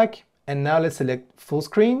go back, and now let's select full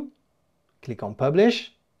screen, click on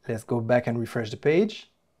publish. Let's go back and refresh the page.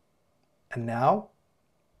 And now,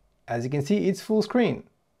 as you can see, it's full screen.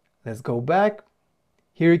 Let's go back.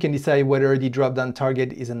 Here you can decide whether the drop-down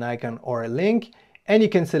target is an icon or a link, and you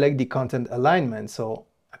can select the content alignment. So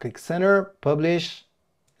I click center, publish,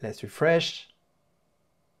 let's refresh.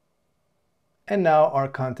 And now our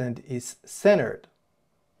content is centered.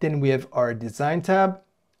 Then we have our design tab,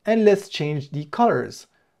 and let's change the colors.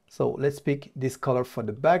 So let's pick this color for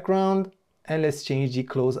the background, and let's change the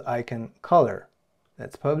close icon color.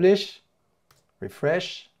 Let's publish,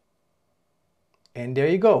 refresh, and there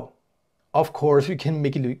you go. Of course, we can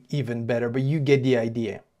make it look even better, but you get the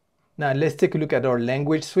idea. Now let's take a look at our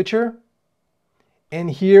language switcher. And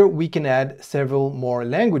here we can add several more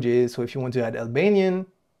languages. So if you want to add Albanian,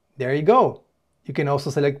 there you go. You can also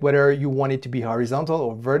select whether you want it to be horizontal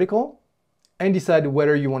or vertical, and decide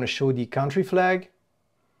whether you want to show the country flag,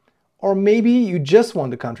 or maybe you just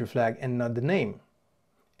want the country flag and not the name.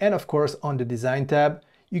 And of course, on the design tab,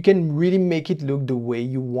 you can really make it look the way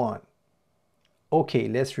you want. Okay,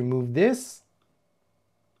 let's remove this,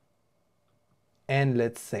 and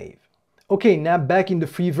let's save. Okay, now back in the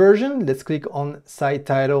free version, let's click on site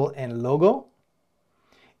title and logo.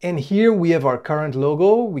 And here we have our current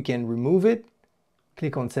logo. We can remove it.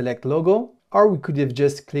 Click on select logo, or we could have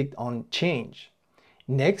just clicked on change.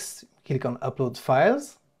 Next, click on upload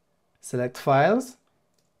files, select files,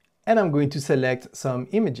 and I'm going to select some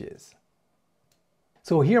images.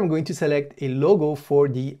 So here I'm going to select a logo for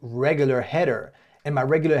the regular header, and my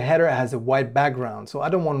regular header has a white background, so I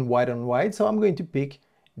don't want white on white, so I'm going to pick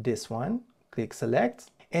this one. Click select,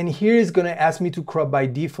 and here it's going to ask me to crop by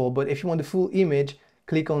default, but if you want the full image,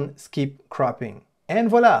 click on skip cropping, and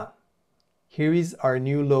voila! Here is our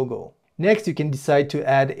new logo. Next, you can decide to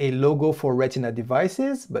add a logo for Retina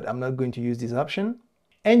devices, but I'm not going to use this option.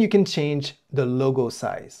 And you can change the logo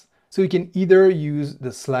size. So you can either use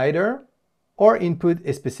the slider or input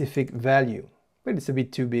a specific value, but it's a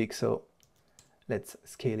bit too big, so let's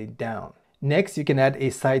scale it down. Next, you can add a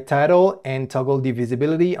site title and toggle the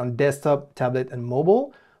visibility on desktop, tablet, and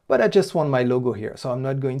mobile, but I just want my logo here, so I'm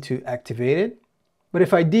not going to activate it. But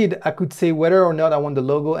if I did, I could say whether or not I want the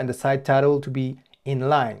logo and the site title to be in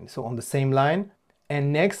line, so on the same line.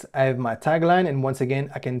 And next, I have my tagline, and once again,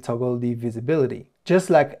 I can toggle the visibility. Just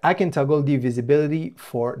like I can toggle the visibility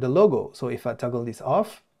for the logo. So if I toggle this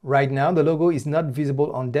off, right now the logo is not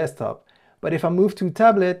visible on desktop. But if I move to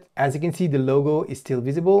tablet, as you can see, the logo is still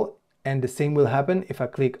visible, and the same will happen if I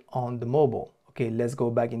click on the mobile. Okay, let's go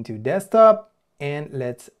back into desktop, and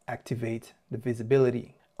let's activate the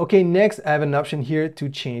visibility. Okay, next I have an option here to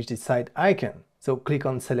change the site icon. So click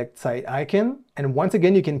on select site icon, and once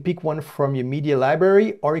again you can pick one from your media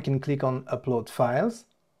library, or you can click on upload files,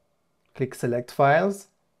 click select files,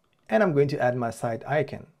 and I'm going to add my site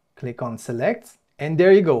icon. Click on select, and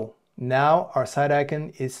there you go. Now our site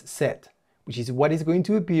icon is set, which is what is going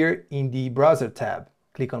to appear in the browser tab.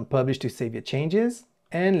 Click on publish to save your changes,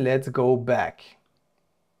 and let's go back.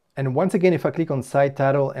 And once again, if I click on site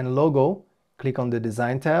title and logo, click on the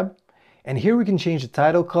design tab, and here we can change the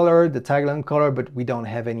title color, the tagline color, but we don't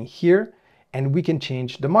have any here, and we can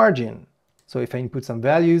change the margin. So if I input some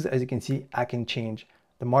values, as you can see, I can change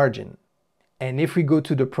the margin. And if we go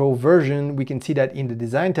to the Pro version, we can see that in the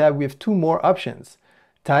design tab, we have two more options,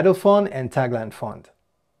 title font and tagline font.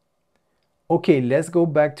 Okay, let's go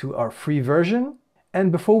back to our free version.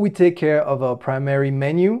 And before we take care of our primary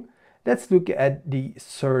menu, let's look at the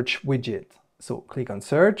search widget. So click on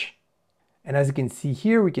search. And as you can see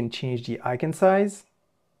here, we can change the icon size.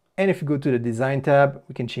 And if you go to the design tab,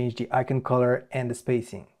 we can change the icon color and the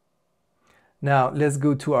spacing. Now let's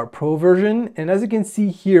go to our Pro version. And as you can see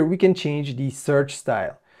here, we can change the search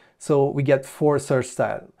style. So we get 4 search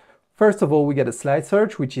styles. First of all, we get a slide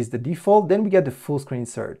search, which is the default. Then we get the full screen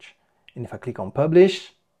search. And if I click on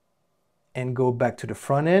publish and go back to the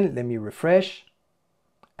front end, let me refresh.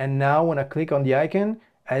 And now when I click on the icon,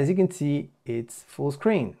 as you can see, it's full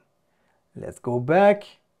screen. Let's go back.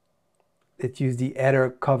 Let's use the header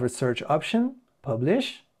cover search option,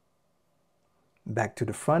 publish. Back to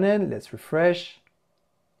the front end, let's refresh.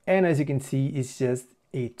 And as you can see, it's just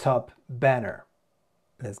a top banner.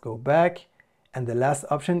 Let's go back. And the last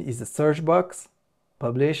option is the search box,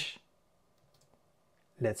 publish.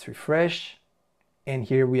 Let's refresh. And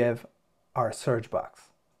here we have our search box.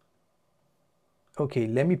 Okay,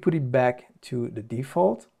 let me put it back to the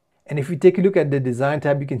default. And if we take a look at the design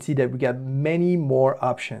tab, you can see that we got many more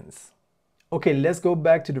options. Okay, let's go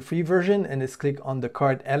back to the free version and let's click on the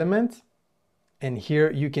cart element. And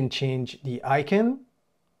here you can change the icon,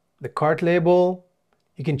 the cart label.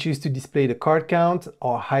 You can choose to display the cart count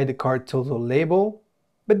or hide the cart total label.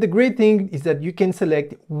 But the great thing is that you can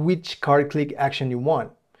select which cart click action you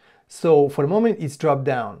want. So for the moment, it's dropped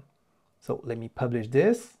down. So let me publish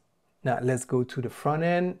this. Now let's go to the front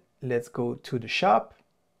end. Let's go to the shop.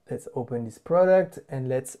 Let's open this product and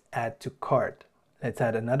let's add to cart. Let's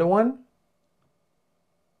add another one.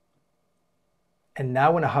 And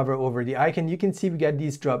now when I hover over the icon, you can see we got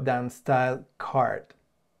this drop-down style cart.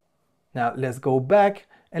 Now let's go back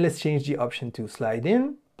and let's change the option to slide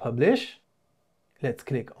in, publish. Let's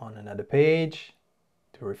click on another page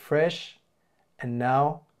to refresh. And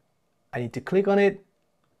now I need to click on it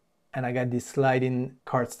and I got this slide in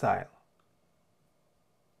cart style.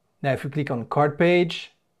 Now if we click on cart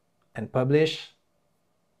page and publish,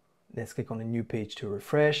 let's click on a new page to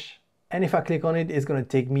refresh. And if I click on it, it's going to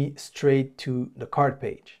take me straight to the cart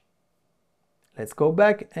page. Let's go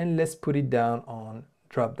back and let's put it down on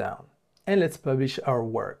drop down. And let's publish our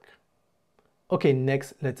work. Okay,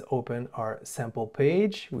 next let's open our sample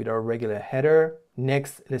page with our regular header.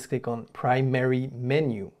 Next, let's click on primary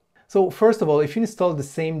menu. So first of all, if you install the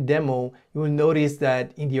same demo, you will notice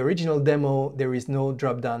that in the original demo, there is no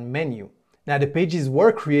drop-down menu. Now the pages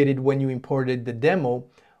were created when you imported the demo,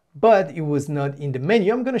 but it was not in the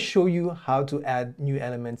menu. I'm going to show you how to add new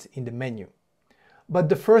elements in the menu. But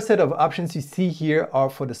the first set of options you see here are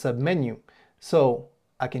for the submenu. So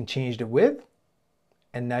I can change the width,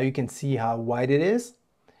 and now you can see how wide it is.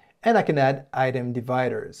 And I can add item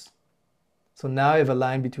dividers. So now I have a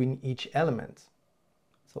line between each element.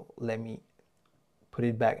 So let me put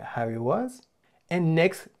it back how it was. And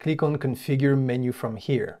next, click on Configure menu from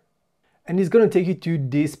here. And it's going to take you to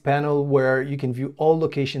this panel where you can view all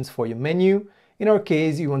locations for your menu. In our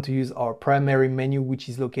case, you want to use our primary menu, which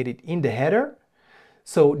is located in the header.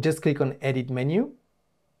 So just click on Edit Menu.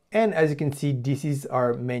 And as you can see, this is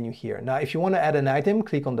our menu here. Now, if you want to add an item,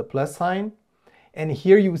 click on the plus sign. And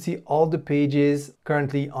here you will see all the pages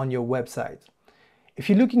currently on your website. If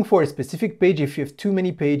you're looking for a specific page, if you have too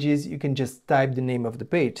many pages, you can just type the name of the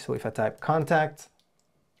page. So if I type contact,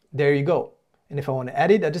 there you go. And if I want to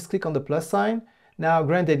add it, I just click on the plus sign. Now,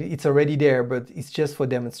 granted, it's already there, but it's just for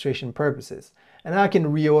demonstration purposes. And I can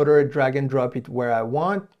reorder it, drag and drop it where I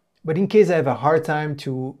want. But in case I have a hard time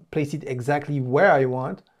to place it exactly where I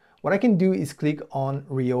want, what I can do is click on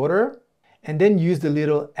reorder and then use the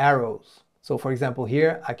little arrows. So for example,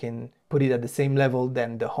 here, I can put it at the same level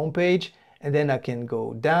than the home page, and then I can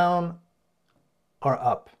go down or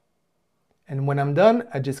up. And when I'm done,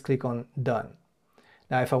 I just click on done.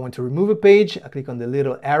 Now, if I want to remove a page, I click on the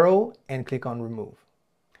little arrow and click on remove.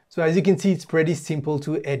 So as you can see, it's pretty simple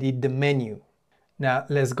to edit the menu. Now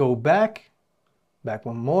let's go back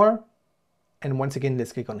one more. And once again,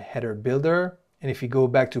 let's click on header builder. And if you go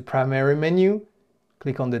back to primary menu,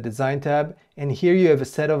 click on the design tab. And here you have a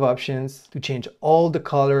set of options to change all the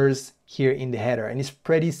colors here in the header. And it's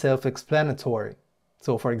pretty self-explanatory.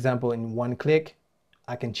 So for example, in one click,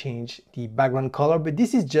 I can change the background color, but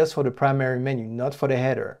this is just for the primary menu, not for the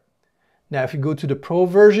header. Now, if you go to the Pro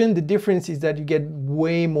version, the difference is that you get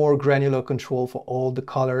way more granular control for all the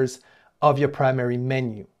colors of your primary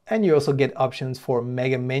menu. And you also get options for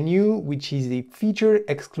Mega Menu, which is a feature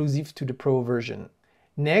exclusive to the Pro version.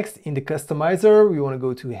 Next, in the customizer, we want to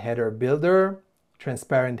go to Header Builder,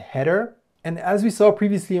 Transparent Header. And as we saw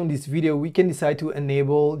previously on this video, we can decide to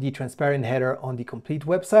enable the transparent header on the complete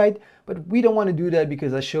website, but we don't want to do that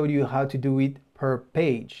because I showed you how to do it per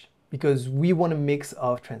page, because we want a mix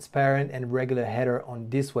of transparent and regular header on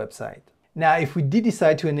this website. Now, if we did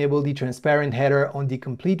decide to enable the transparent header on the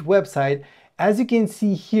complete website, as you can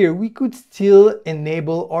see here, we could still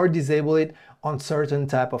enable or disable it on certain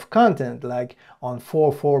type of content, like on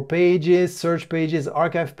 404 pages, search pages,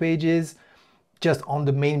 archive pages, just on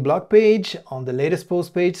the main blog page, on the latest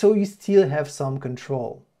post page, so you still have some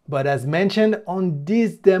control. But as mentioned, on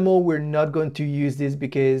this demo, we're not going to use this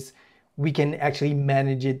because we can actually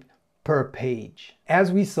manage it per page,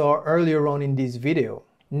 as we saw earlier on in this video.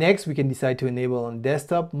 Next, we can decide to enable on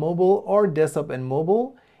desktop, mobile, or desktop and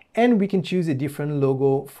mobile, and we can choose a different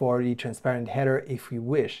logo for the transparent header if we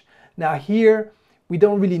wish. Now here, we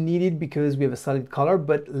don't really need it because we have a solid color,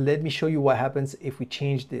 but let me show you what happens if we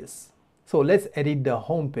change this. So let's edit the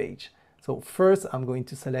home page. So first, I'm going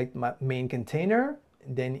to select my main container.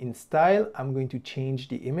 Then in style, I'm going to change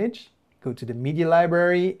the image. Go to the media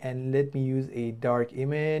library and let me use a dark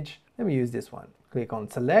image. Let me use this one. Click on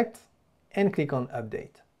select and click on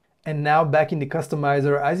update. And now back in the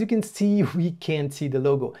customizer, as you can see, we can't see the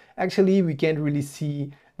logo. Actually, we can't really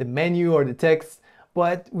see the menu or the text,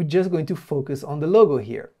 but we're just going to focus on the logo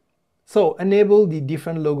here. So enable the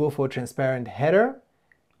different logo for transparent header.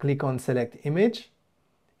 Click on select image.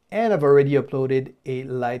 And I've already uploaded a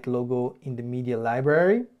light logo in the media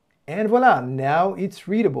library. And voila, now it's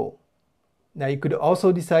readable. Now you could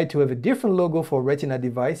also decide to have a different logo for Retina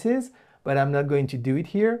devices, but I'm not going to do it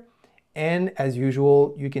here. And as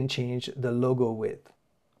usual, you can change the logo width.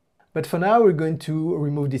 But for now, we're going to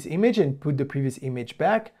remove this image and put the previous image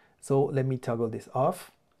back. So let me toggle this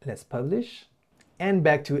off. Let's publish. And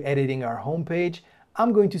back to editing our homepage,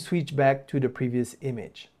 I'm going to switch back to the previous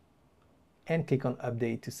image and click on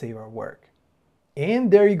update to save our work.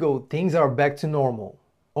 And there you go, things are back to normal.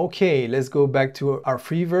 Okay, let's go back to our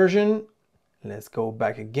free version. Let's go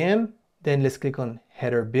back again. Then let's click on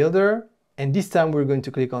header builder. And this time we're going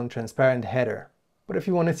to click on transparent header. But if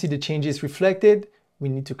you want to see the changes reflected, we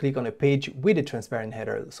need to click on a page with a transparent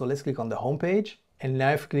header. So let's click on the home page. And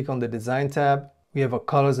now if we click on the design tab, we have our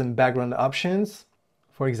colors and background options.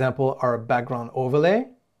 For example, our background overlay.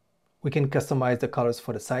 We can customize the colors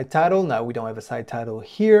for the site title. Now we don't have a site title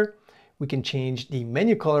here. We can change the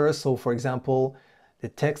menu colors. So for example, the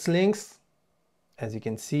text links, as you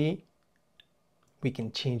can see, we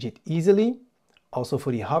can change it easily. Also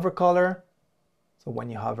for the hover color. So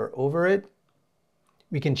when you hover over it,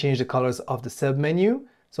 we can change the colors of the submenu.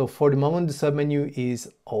 So for the moment, the submenu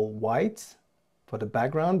is all white for the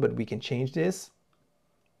background, but we can change this.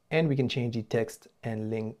 And we can change the text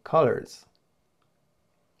and link colors.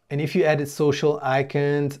 And if you added social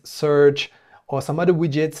icons, search, or some other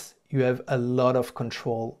widgets, you have a lot of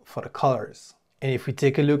control for the colors. And if we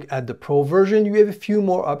take a look at the Pro version, you have a few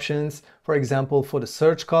more options. For example, for the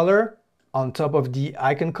search color, on top of the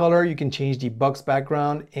icon color, you can change the box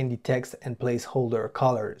background and the text and placeholder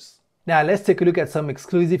colors. Now let's take a look at some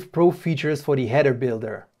exclusive Pro features for the header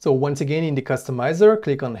builder. So once again, in the customizer,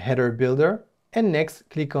 click on header builder, and next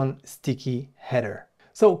click on sticky header.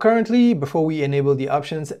 So currently, before we enable the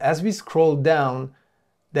options, as we scroll down,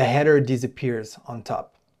 the header disappears on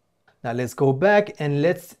top. Now let's go back and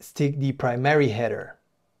let's stick the primary header.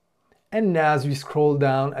 And now as we scroll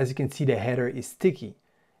down, as you can see, the header is sticky.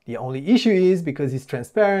 The only issue is because it's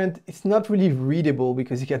transparent, it's not really readable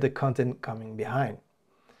because you get the content coming behind.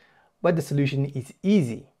 But the solution is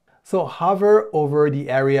easy. So hover over the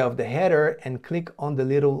area of the header and click on the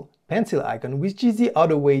little pencil icon, which is the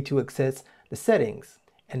other way to access the settings.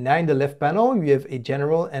 And now in the left panel, you have a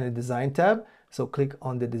general and a design tab. So click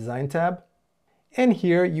on the design tab. And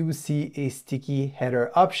here you will see a sticky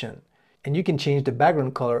header option. And you can change the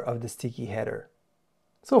background color of the sticky header.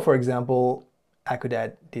 So for example, I could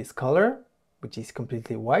add this color, which is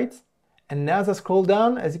completely white. And now as I scroll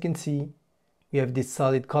down, as you can see, we have this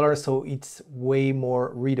solid color, so it's way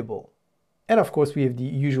more readable. And of course, we have the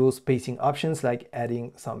usual spacing options like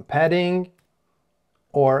adding some padding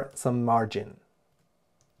or some margin.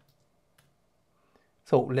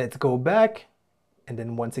 So let's go back and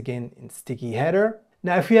then once again in sticky header.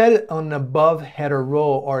 Now, if we had it on above header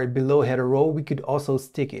row or below header row, we could also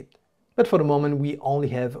stick it. But for the moment, we only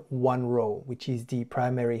have one row, which is the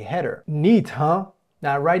primary header. Neat, huh?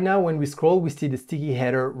 Now, right now, when we scroll, we see the sticky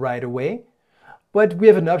header right away. But we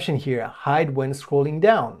have an option here, hide when scrolling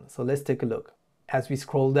down. So let's take a look. As we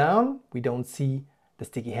scroll down, we don't see the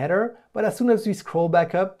sticky header, but as soon as we scroll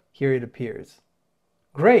back up, here it appears.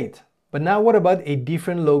 Great. But now what about a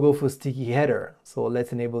different logo for sticky header? So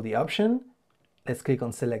let's enable the option. Let's click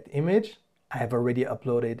on select image. I have already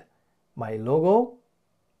uploaded my logo.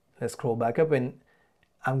 Let's scroll back up and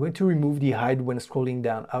I'm going to remove the hide when scrolling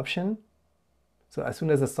down option. So as soon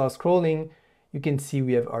as I start scrolling, you can see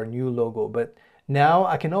we have our new logo. But Now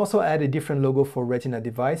I can also add a different logo for Retina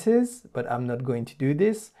devices, but I'm not going to do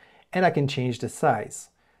this. And I can change the size.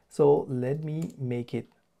 So let me make it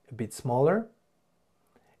a bit smaller.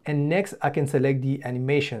 And next I can select the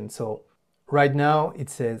animation. So right now it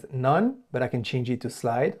says none, but I can change it to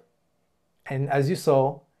slide. And as you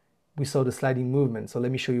saw, we saw the sliding movement. So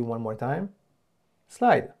let me show you one more time.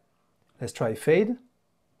 Slide. Let's try fade.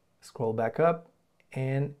 Scroll back up.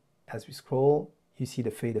 And as we scroll, you see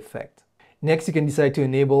the fade effect. Next, you can decide to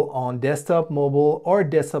enable on desktop, mobile, or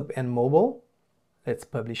desktop and mobile. Let's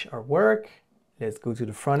publish our work. Let's go to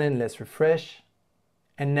the front end. Let's refresh.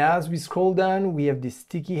 And now as we scroll down, we have this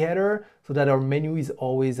sticky header so that our menu is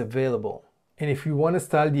always available. And if we want to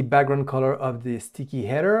style the background color of the sticky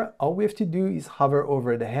header, all we have to do is hover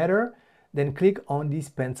over the header, then click on this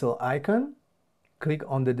pencil icon, click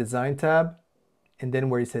on the design tab, and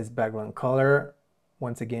then where it says background color,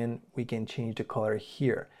 once again, we can change the color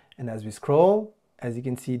here. And as we scroll, as you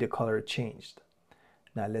can see, the color changed.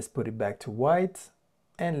 Now let's put it back to white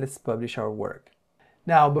and let's publish our work.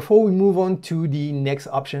 Now, before we move on to the next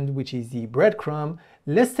option, which is the breadcrumb,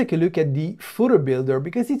 let's take a look at the footer builder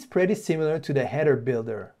because it's pretty similar to the header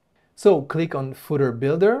builder. So click on footer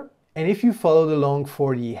builder. And if you followed along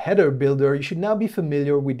for the header builder, you should now be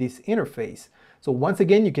familiar with this interface. So once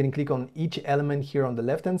again, you can click on each element here on the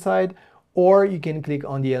left-hand side, or you can click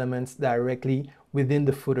on the elements directly within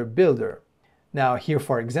the footer builder. Now here,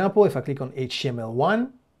 for example, if I click on HTML1,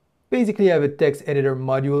 basically I have a text editor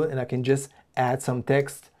module and I can just add some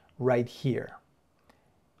text right here.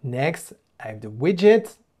 Next, I have the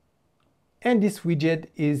widget, and this widget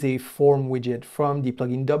is a form widget from the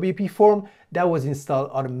plugin WP Form that was installed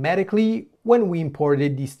automatically when we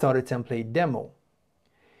imported the starter template demo.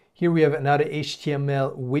 Here we have another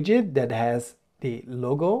HTML widget that has the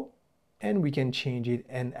logo, and we can change it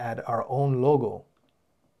and add our own logo,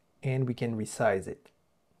 and we can resize it.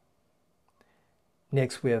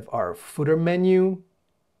 Next, we have our footer menu,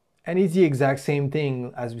 and it's the exact same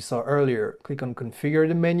thing as we saw earlier. Click on configure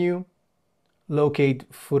the menu, locate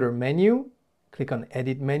footer menu, click on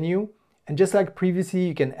edit menu, and just like previously,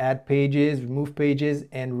 you can add pages, remove pages,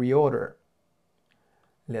 and reorder.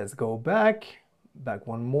 Let's go back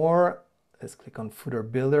one more. Let's click on footer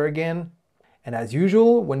builder again. And as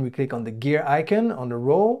usual, when we click on the gear icon on the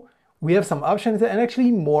row, we have some options and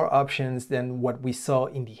actually more options than what we saw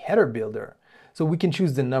in the header builder. So we can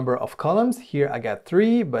choose the number of columns. Here I got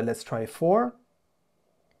 3, but let's try 4.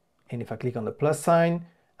 And if I click on the plus sign,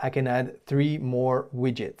 I can add 3 more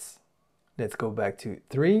widgets. Let's go back to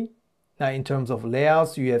 3. Now in terms of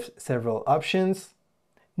layouts, you have several options.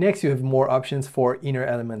 Next, you have more options for inner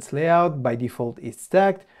elements layout. By default, it's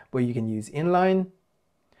stacked, but you can use inline.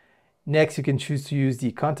 Next, you can choose to use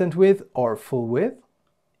the content width or full width,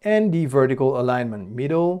 and the vertical alignment,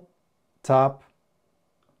 middle, top,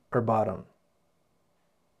 or bottom.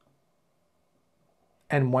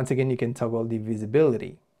 And once again, you can toggle the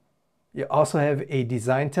visibility. You also have a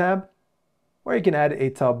design tab where you can add a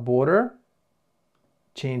top border,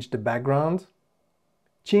 change the background,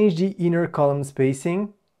 change the inner column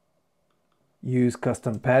spacing, use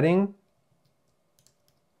custom padding,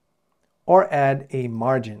 or add a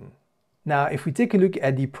margin. Now, if we take a look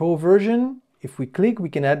at the Pro version, if we click, we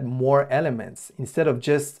can add more elements. Instead of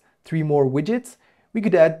just 3 more widgets, we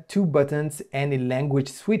could add 2 buttons and a language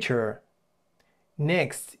switcher.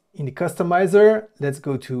 Next, in the customizer, let's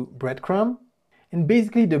go to breadcrumb. And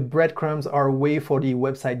basically the breadcrumbs are a way for the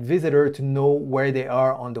website visitor to know where they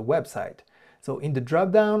are on the website. So in the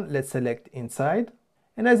dropdown, let's select inside.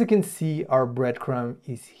 And as you can see, our breadcrumb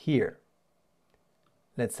is here.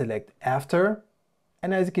 Let's select after.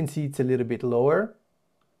 And as you can see, it's a little bit lower.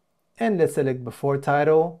 And let's select before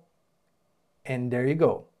title. And there you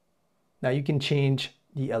go. Now you can change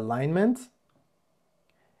the alignment.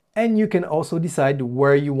 And you can also decide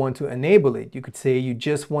where you want to enable it. You could say you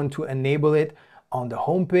just want to enable it on the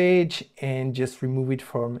home page and just remove it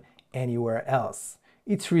from anywhere else.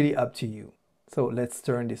 It's really up to you. So let's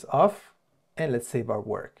turn this off and let's save our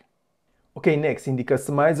work. Okay, next in the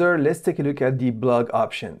customizer, let's take a look at the blog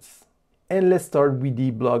options. And let's start with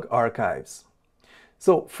the blog archives.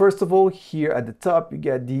 So first of all, here at the top, you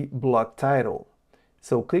get the blog title.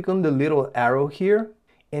 So click on the little arrow here,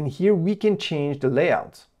 and here we can change the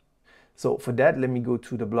layout. So for that, let me go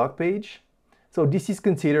to the blog page. So this is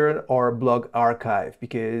considered our blog archive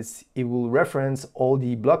because it will reference all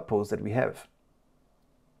the blog posts that we have.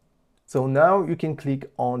 So now you can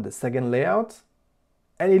click on the second layout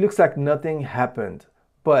and it looks like nothing happened.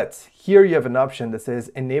 But here you have an option that says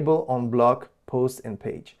enable on blog post and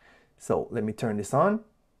page. So let me turn this on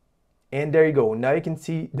and there you go. Now you can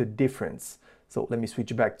see the difference. So let me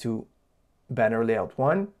switch back to banner layout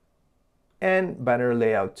 1 and banner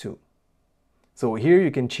layout 2. So here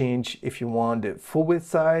you can change if you want the full width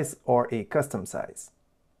size or a custom size.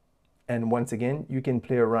 And once again, you can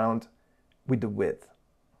play around with the width.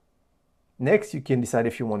 Next, you can decide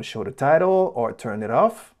if you want to show the title or turn it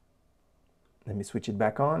off. Let me switch it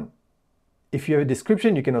back on. If you have a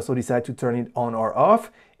description, you can also decide to turn it on or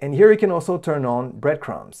off. And here you can also turn on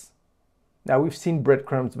breadcrumbs. Now we've seen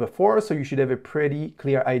breadcrumbs before, so you should have a pretty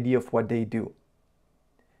clear idea of what they do.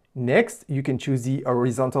 Next, you can choose the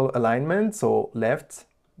horizontal alignment, so left,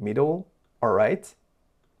 middle, or right.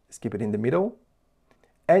 Let's keep it in the middle.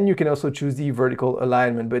 And you can also choose the vertical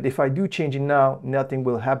alignment, but if I do change it now, nothing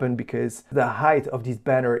will happen because the height of this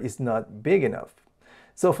banner is not big enough.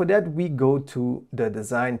 So for that, we go to the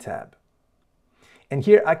Design tab. And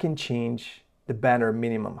here I can change the banner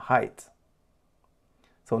minimum height.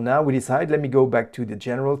 So now with this height, let me go back to the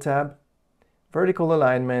General tab, vertical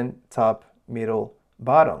alignment, top, middle,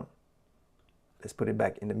 bottom. Let's put it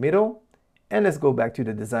back in the middle, and let's go back to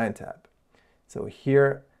the Design tab. So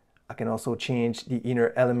here, I can also change the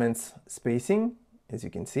inner elements spacing, as you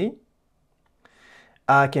can see.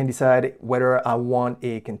 I can decide whether I want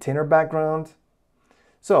a container background.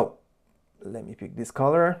 So let me pick this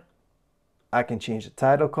color. I can change the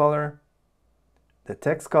title color, the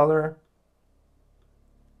text color,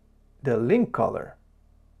 the link color,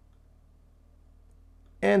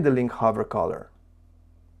 and the link hover color.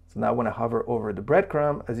 So now when I hover over the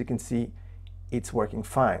breadcrumb, as you can see, it's working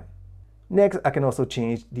fine. Next, I can also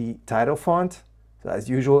change the title font. So as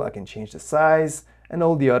usual, I can change the size and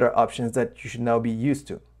all the other options that you should now be used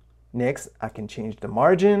to. Next, I can change the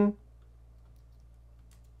margin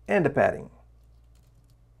and the padding.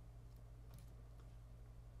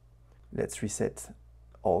 Let's reset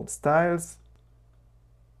all the styles.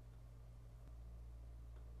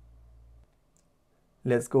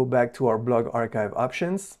 Let's go back to our blog archive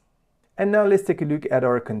options. And now let's take a look at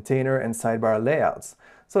our container and sidebar layouts.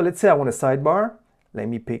 So let's say I want a sidebar. Let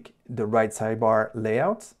me pick the right sidebar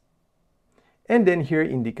layout. And then here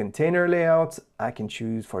in the container layout, I can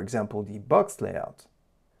choose, for example, the box layout.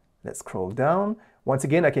 Let's scroll down. Once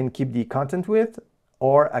again, I can keep the content width,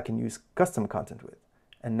 or I can use custom content width.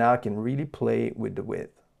 And now I can really play with the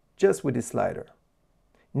width, just with this slider.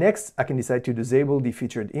 Next, I can decide to disable the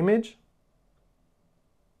featured image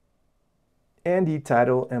and the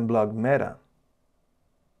title and blog meta.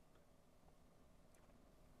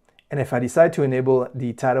 And if I decide to enable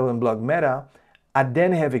the title and blog meta, I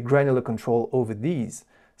then have a granular control over these.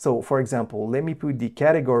 So for example, let me put the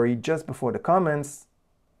category just before the comments,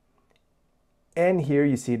 and here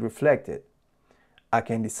you see it reflected. I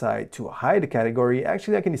can decide to hide the category.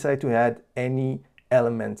 Actually, I can decide to add any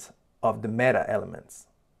element of the meta elements.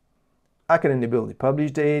 I can enable the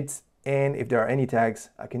publish dates, and if there are any tags,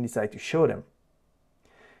 I can decide to show them.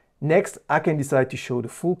 Next, I can decide to show the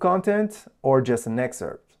full content or just an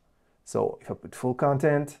excerpt. So if I put full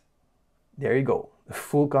content, there you go. The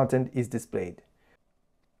full content is displayed.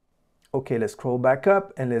 Okay, let's scroll back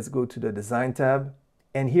up and let's go to the Design tab.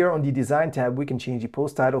 And here on the Design tab, we can change the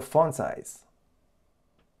post title font size.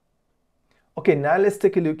 Okay, now let's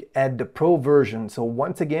take a look at the Pro version. So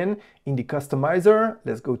once again, in the customizer,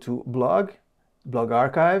 let's go to Blog, Blog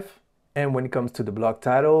Archive. And when it comes to the blog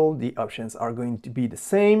title, the options are going to be the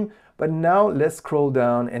same. But now let's scroll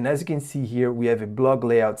down, and as you can see here, we have a blog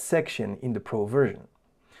layout section in the Pro version.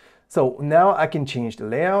 So now I can change the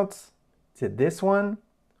layout to this one,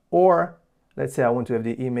 or let's say I want to have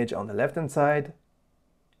the image on the left-hand side.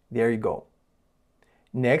 There you go.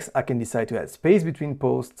 Next, I can decide to add space between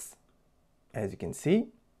posts, as you can see.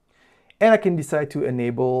 And I can decide to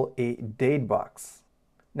enable a date box.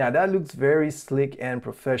 Now that looks very slick and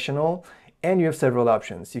professional, and you have several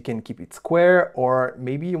options. You can keep it square, or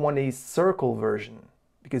maybe you want a circle version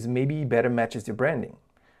because maybe it better matches your branding.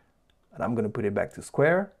 And I'm going to put it back to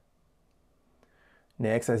square.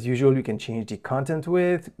 Next, as usual, you can change the content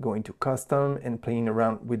width, going to custom and playing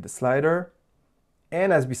around with the slider.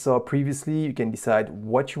 And as we saw previously, you can decide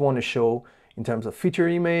what you want to show in terms of feature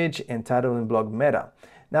image and title and blog meta.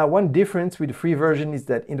 Now, one difference with the free version is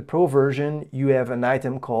that in the Pro version, you have an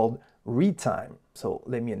item called read time. So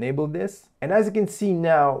let me enable this. And as you can see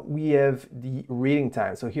now, we have the reading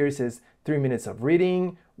time. So here it says 3 minutes of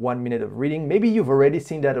reading, 1 minute of reading. Maybe you've already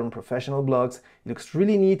seen that on professional blogs. It looks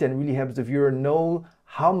really neat and really helps the viewer know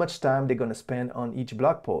how much time they're going to spend on each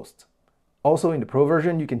blog post. Also in the Pro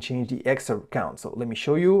version, you can change the excerpt count. So let me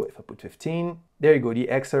show you. If I put 15, there you go. The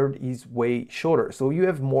excerpt is way shorter. So you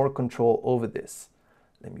have more control over this.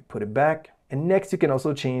 Let me put it back. And next, you can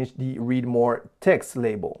also change the read more text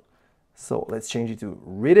label. So let's change it to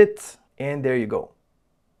read it. And there you go.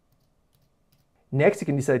 Next, you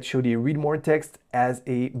can decide to show the read more text as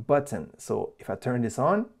a button. So if I turn this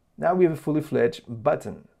on, now we have a fully fledged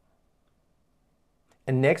button.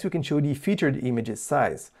 And next, we can show the featured images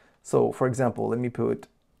size. So for example, let me put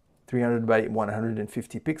 300 by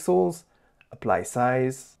 150 pixels, apply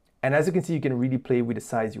size. And as you can see, you can really play with the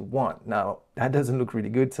size you want. Now, that doesn't look really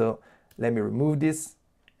good, so let me remove this.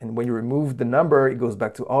 And when you remove the number, it goes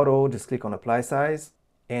back to auto. Just click on apply size,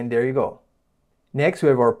 and there you go. Next, we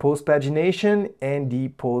have our post pagination and the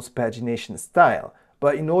post pagination style.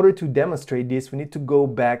 But in order to demonstrate this, we need to go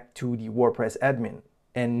back to the WordPress admin.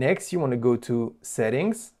 And next, you want to go to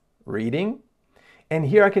Settings, Reading. And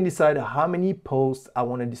here I can decide how many posts I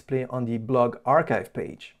want to display on the blog archive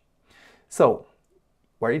page. So,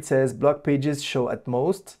 where it says blog pages show at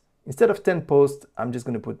most, instead of 10 posts, I'm just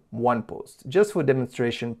going to put 1 post, just for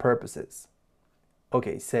demonstration purposes.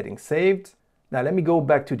 Okay, settings saved. Now let me go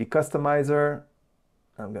back to the customizer.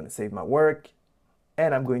 I'm going to save my work,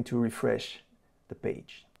 and I'm going to refresh the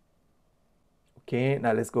page. Okay,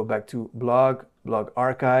 now let's go back to blog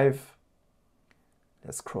archive.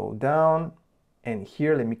 Let's scroll down, and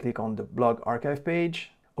here let me click on the blog archive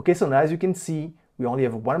page. Okay, so now as you can see, we only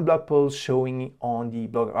have 1 blog post showing on the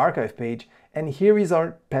blog archive page, and here is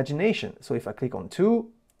our pagination. So if I click on 2,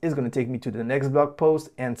 it's going to take me to the next blog post,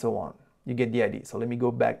 and so on. You get the idea. So let me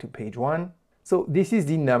go back to page 1. So this is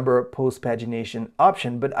the number post pagination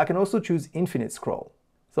option, but I can also choose infinite scroll.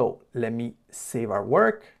 So let me save our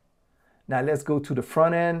work. Now let's go to the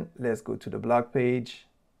front end. Let's go to the blog page.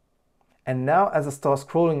 And now as I start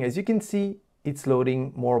scrolling, as you can see, it's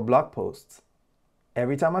loading more blog posts.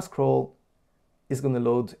 Every time I scroll, it's going to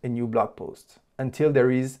load a new blog post until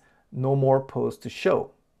there is no more posts to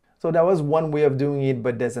show. So that was one way of doing it,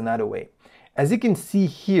 but there's another way. As you can see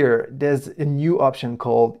here, there's a new option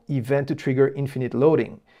called Event to Trigger Infinite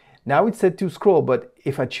Loading. Now it's set to scroll, but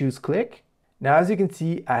if I choose click, now as you can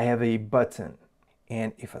see, I have a button.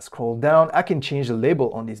 And if I scroll down, I can change the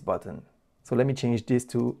label on this button. So let me change this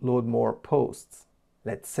to load more posts.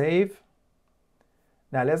 Let's save.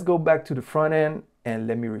 Now let's go back to the front end and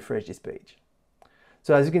let me refresh this page.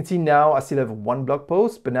 So as you can see now, I still have 1 blog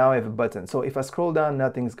post, but now I have a button. So if I scroll down,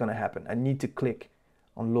 nothing's going to happen. I need to click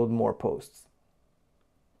on load more posts.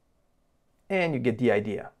 And you get the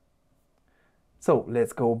idea. So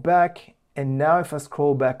let's go back. And now if I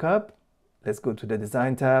scroll back up, let's go to the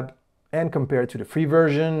design tab and compare to the free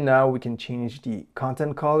version. Now we can change the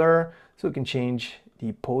content color. So we can change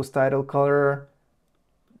the post title color,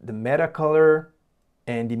 the meta color,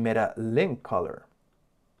 and the meta link color.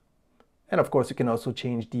 And of course, you can also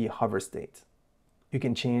change the hover state. You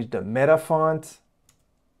can change the meta font,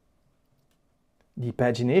 the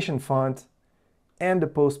pagination font, and the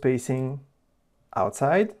post spacing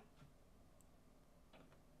outside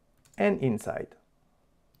and inside.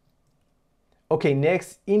 Okay,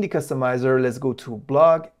 next in the customizer, let's go to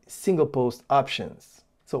blog single post options.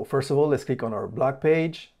 So first of all, let's click on our blog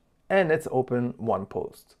page and let's open 1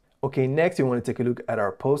 post. Okay, next you want to take a look at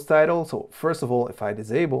our post title. So first of all, if I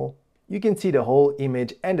disable, you can see the whole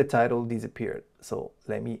image and the title disappeared. So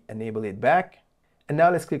let me enable it back. And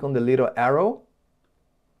now let's click on the little arrow.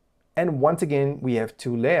 And once again, we have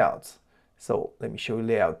 2 layouts. So let me show you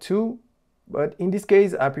layout 2, but in this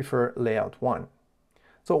case, I prefer layout 1.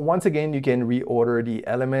 So once again, you can reorder the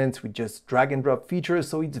elements with just drag and drop features.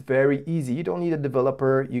 So it's very easy. You don't need a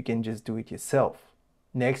developer. You can just do it yourself.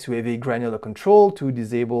 Next, we have a granular control to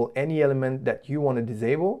disable any element that you want to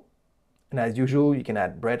disable. And as usual, you can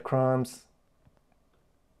add breadcrumbs.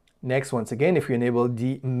 Next, once again, if you enable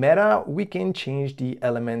the meta, we can change the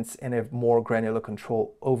elements and have more granular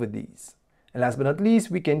control over these. And last but not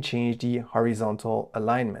least, we can change the horizontal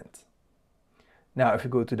alignment. Now, if you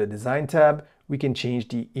go to the design tab, we can change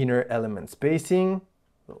the inner element spacing.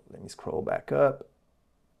 So let me scroll back up.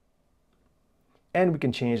 And we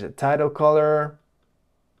can change the title color,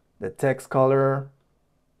 the text color,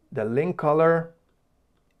 the link color,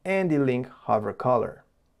 and the link hover color.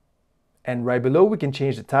 And right below, we can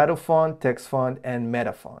change the title font, text font, and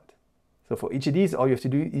meta font. So for each of these, all you have to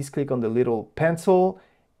do is click on the little pencil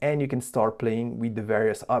and you can start playing with the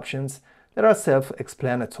various options that are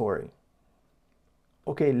self-explanatory.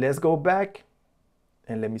 Okay, let's go back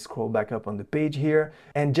and let me scroll back up on the page here.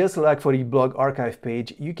 And just like for the blog archive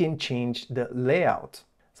page, you can change the layout.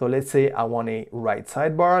 So let's say I want a right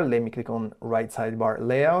sidebar. Let me click on right sidebar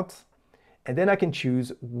layout. And then I can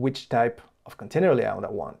choose which type of container layout I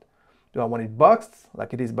want. Do I want it boxed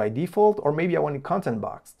like it is by default, or maybe I want it content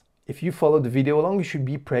boxed? If you followed the video along, you should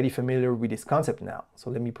be pretty familiar with this concept now. So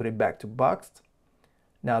let me put it back to boxed.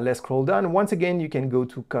 Now let's scroll down. Once again, you can go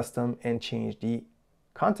to custom and change the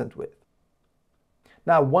content width.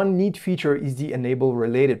 Now, one neat feature is the enable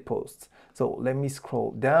related posts. So let me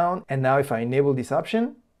scroll down, and now if I enable this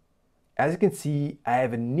option, as you can see, I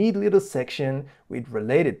have a neat little section with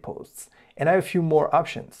related posts, and I have a few more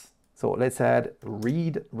options. So let's add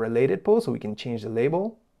read related posts, so we can change the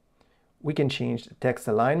label. We can change the text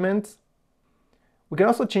alignment. We can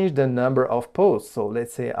also change the number of posts. So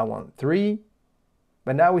let's say I want 3,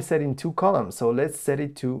 but now we set in 2 columns. So let's set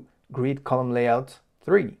it to grid column layout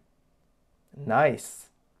 3. Nice.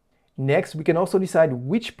 Next, we can also decide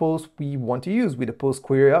which post we want to use with the post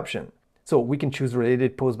query option. So we can choose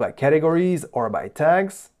related posts by categories or by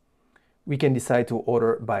tags. We can decide to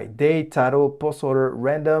order by date, title, post order,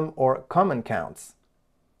 random, or comment counts.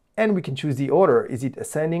 And we can choose the order. Is it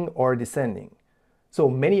ascending or descending? So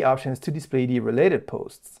many options to display the related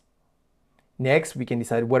posts. Next, we can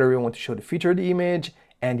decide whether we want to show the featured image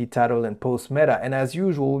and the title and post meta. And as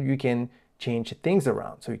usual, you can change things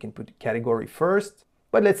around. So you can put the category first.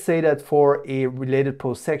 But let's say that for a related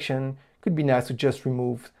post section, it could be nice to just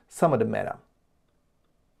remove some of the meta.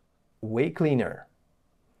 Way cleaner.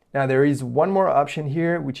 Now there is one more option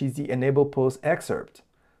here, which is the enable post excerpt.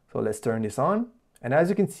 So let's turn this on. And as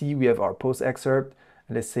you can see, we have our post excerpt.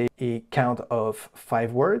 Let's say a count of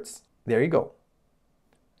 5 words. There you go.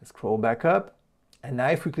 Let's scroll back up. And now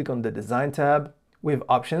if we click on the design tab, we have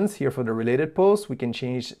options here for the related post. We can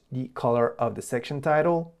change the color of the section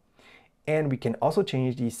title, and we can also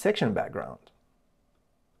change the section background.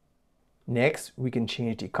 Next, we can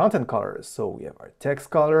change the content colors. So we have our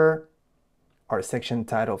text color, our section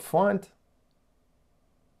title font,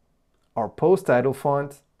 our post title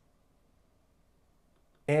font,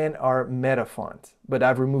 and our meta font. But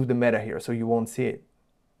I've removed the meta here, so you won't see it.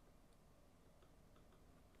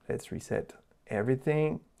 Let's reset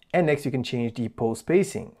everything. And next, you can change the post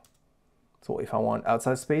spacing. So if I want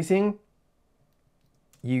outside spacing,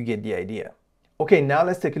 you get the idea. Okay, now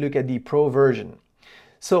let's take a look at the Pro version.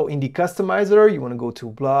 So in the customizer, you want to go to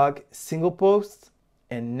blog, single post,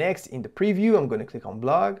 and next in the preview, I'm going to click on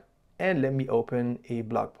blog, and let me open a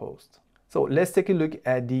blog post. So let's take a look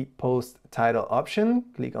at the post title option.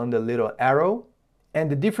 Click on the little arrow.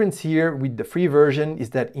 And the difference here with the free version is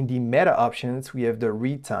that in the meta options, we have the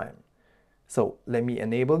read time. So let me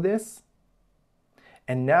enable this.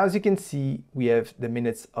 And now as you can see, we have the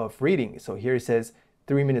minutes of reading. So here it says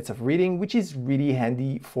 3 minutes of reading, which is really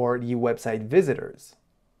handy for the website visitors.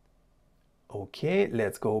 Okay,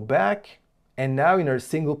 let's go back. And now in our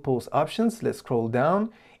single post options, let's scroll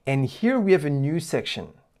down. And here we have a new section.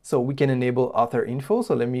 So we can enable author info.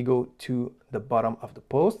 So let me go to the bottom of the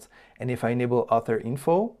post. And if I enable author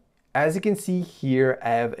info, as you can see here, I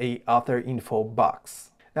have a author info box.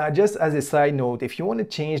 Now, just as a side note, if you want to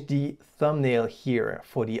change the thumbnail here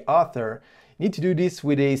for the author, you need to do this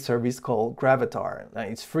with a service called Gravatar. Now,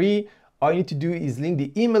 it's free. All you need to do is link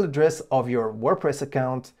the email address of your WordPress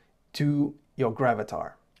account to your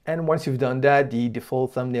Gravatar. And once you've done that, the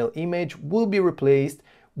default thumbnail image will be replaced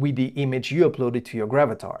with the image you uploaded to your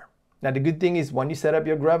Gravatar. Now, the good thing is when you set up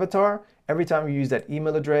your Gravatar, every time you use that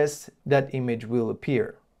email address, that image will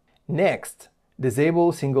appear. Next,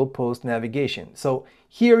 disable single post navigation. So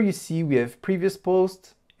here you see we have previous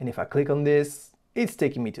post, and if I click on this, it's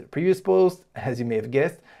taking me to the previous post, as you may have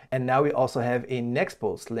guessed, and now we also have a next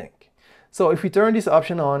post link. So if we turn this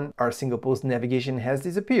option on, our single post navigation has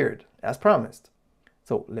disappeared, as promised.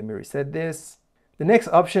 So let me reset this. The next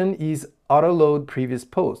option is auto load previous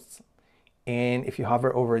posts. And if you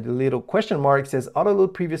hover over the little question mark, it says auto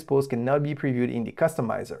load previous posts cannot be previewed in the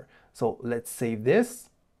customizer. So let's save this.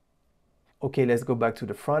 Okay, let's go back to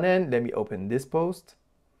the front end. Let me open this post.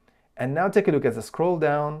 And now take a look as I scroll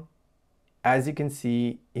down. As you can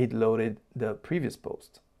see, it loaded the previous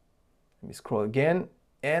post. Let me scroll again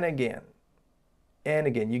and again and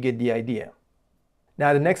again. You get the idea.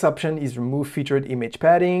 Now the next option is remove featured image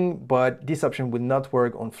padding, but this option would not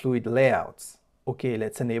work on fluid layouts. Okay,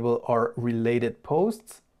 let's enable our related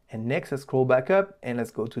posts. And next, let's scroll back up and let's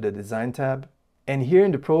go to the design tab. And here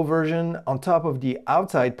in the Pro version, on top of the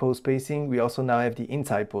outside post spacing, we also now have the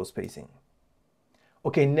inside post spacing.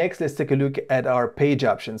 Okay, next let's take a look at our page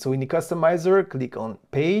option. So in the customizer, click on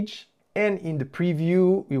page, and in the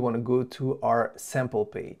preview, we want to go to our sample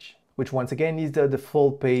page, which once again is the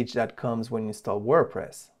default page that comes when you install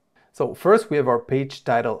WordPress. So first we have our page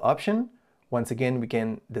title option. Once again, we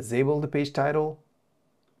can disable the page title,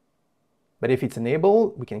 but if it's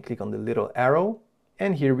enabled, we can click on the little arrow.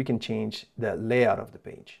 And here we can change the layout of the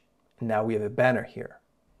page. And now we have a banner here.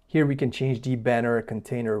 Here we can change the banner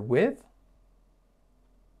container width.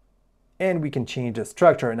 And we can change the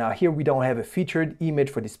structure. Now here we don't have a featured image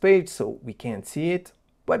for this page, so we can't see it,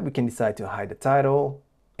 but we can decide to hide the title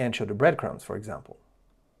and show the breadcrumbs, for example.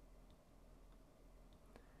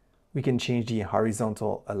 We can change the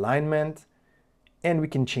horizontal alignment, and we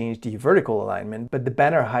can change the vertical alignment, but the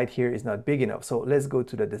banner height here is not big enough. So let's go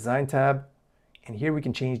to the Design tab, and here we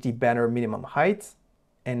can change the banner minimum height.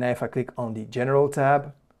 And now if I click on the General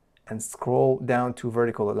tab and scroll down to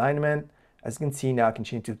vertical alignment, as you can see now I can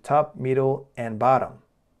change to top, middle, and bottom.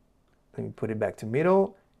 Let me put it back to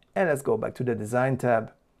middle, and let's go back to the Design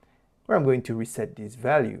tab, where I'm going to reset this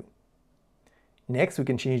value. Next, we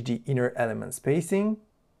can change the inner element spacing,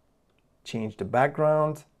 change the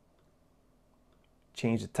background,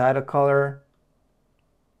 change the title color,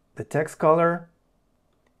 the text color,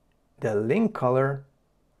 the link color,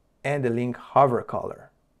 and the link hover color.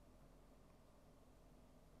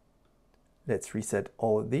 Let's reset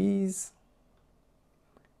all of these.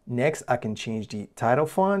 Next, I can change the title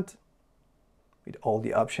font with all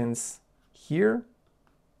the options here,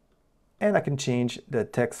 and I can change the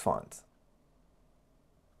text font.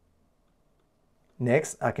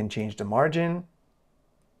 Next, I can change the margin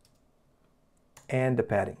and the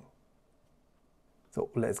padding. So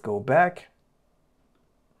let's go back.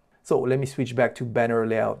 So let me switch back to banner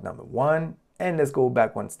layout number 1, and let's go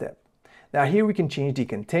back one step. Now here we can change the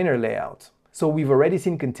container layout. So we've already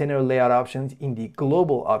seen container layout options in the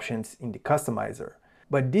global options in the customizer,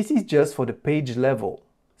 but this is just for the page level.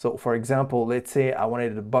 So for example, let's say I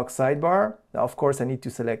wanted a box sidebar. Now of course I need to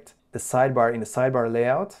select the sidebar in the sidebar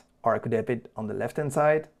layout, or I could have it on the left hand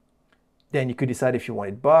side. Then you could decide if you want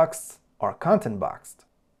it boxed or content boxed.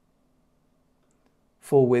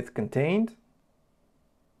 Full width contained,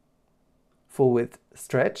 full width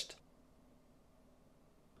stretched,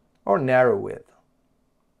 or narrow width.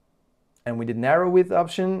 And with the narrow width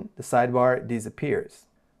option, the sidebar disappears.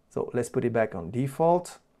 So let's put it back on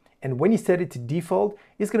default. And when you set it to default,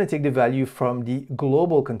 it's going to take the value from the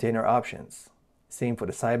global container options. Same for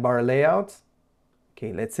the sidebar layout.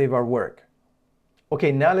 Okay, let's save our work.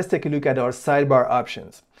 Okay, now let's take a look at our sidebar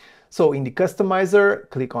options. So in the customizer,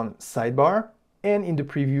 click on sidebar, and in the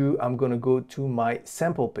preview, I'm going to go to my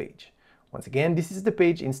sample page. Once again, this is the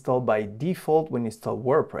page installed by default when you install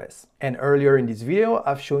WordPress. And earlier in this video,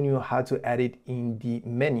 I've shown you how to add it in the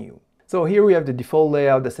menu. So here we have the default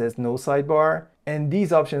layout that says no sidebar, and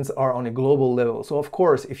these options are on a global level. So of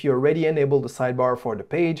course, if you already enabled the sidebar for the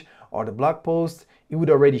page or the blog post, it would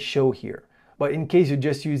already show here. But in case you're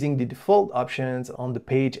just using the default options on the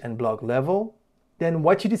page and blog level, then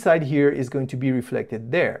what you decide here is going to be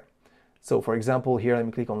reflected there. So for example, here, let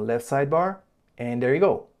me click on left sidebar, and there you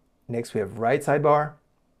go. Next, we have right sidebar.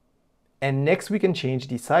 And next, we can change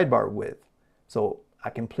the sidebar width. So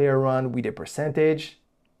I can play around with a percentage.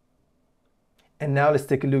 And now let's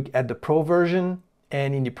take a look at the Pro version.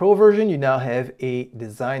 And in the Pro version, you now have a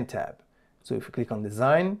Design tab. So if you click on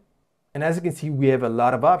Design, and as you can see, we have a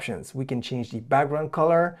lot of options. We can change the background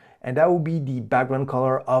color, and that will be the background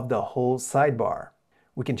color of the whole sidebar.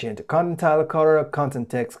 We can change the content title color, content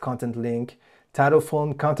text, content link, title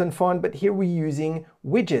font, content font, but here we're using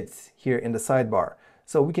widgets here in the sidebar.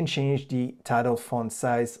 So we can change the title font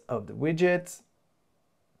size of the widgets.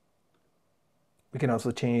 We can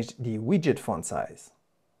also change the widget font size.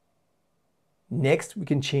 Next, we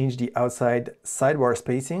can change the outside sidebar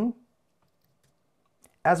spacing,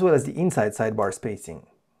 as well as the inside sidebar spacing.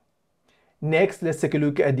 Next, let's take a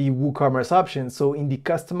look at the WooCommerce options. So in the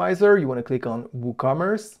customizer, you want to click on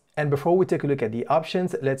WooCommerce. And before we take a look at the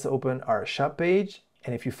options, let's open our shop page.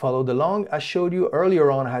 And if you followed along, I showed you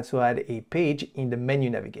earlier on how to add a page in the menu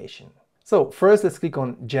navigation. So first, let's click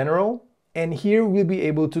on General. And here we'll be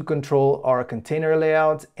able to control our container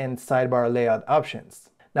layout and sidebar layout options.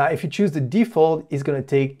 Now, if you choose the default, it's going to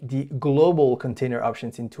take the global container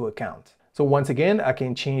options into account. So once again, I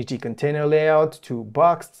can change the container layout to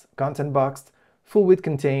boxed, content boxed, full width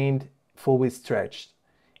contained, full width stretched.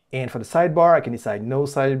 And for the sidebar, I can decide no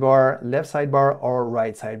sidebar, left sidebar, or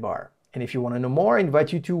right sidebar. And if you want to know more, I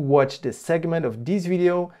invite you to watch the segment of this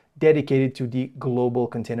video dedicated to the global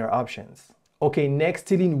container options. Okay, next,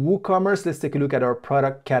 still in WooCommerce, let's take a look at our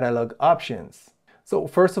product catalog options. So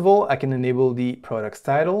first of all, I can enable the product's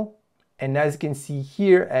title. And as you can see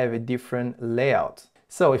here, I have a different layout.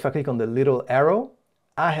 So if I click on the little arrow,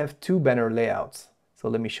 I have two banner layouts. So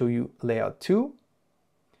let me show you layout 2.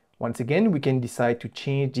 Once again, we can decide to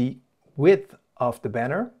change the width of the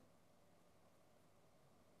banner.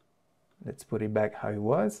 Let's put it back how it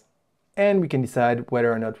was. And we can decide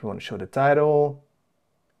whether or not we want to show the title,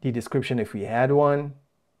 the description if we had one,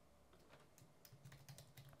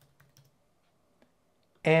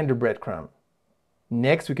 and the breadcrumb.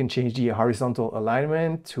 Next, we can change the horizontal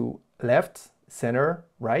alignment to left, center,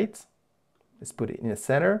 right. Let's put it in the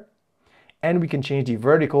center. And we can change the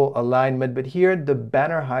vertical alignment, but here the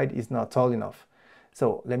banner height is not tall enough.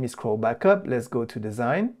 So let me scroll back up. Let's go to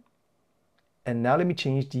design. And now let me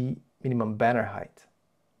change the minimum banner height.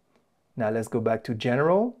 Now let's go back to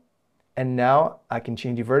general. And now I can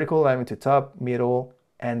change the vertical alignment to top, middle,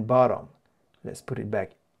 and bottom. Let's put it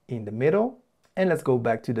back in the middle. And let's go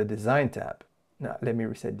back to the design tab. Now let me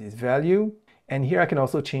reset this value. And here I can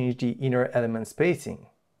also change the inner element spacing.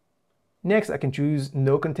 Next, I can choose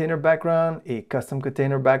no container background, a custom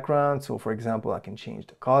container background. So for example, I can change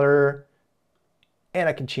the color, and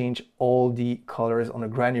I can change all the colors on a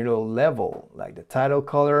granular level, like the title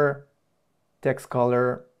color, text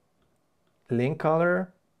color, link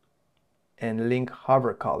color, and link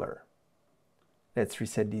hover color. Let's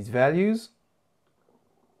reset these values.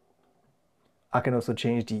 I can also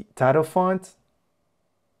change the title font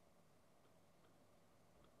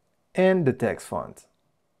and the text font.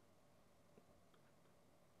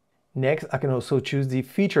 Next, I can also choose the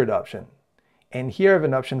featured option. And here I have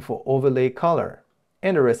an option for overlay color,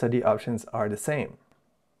 and the rest of the options are the same.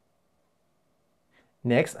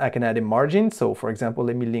 Next, I can add a margin. So for example,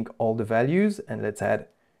 let me link all the values and let's add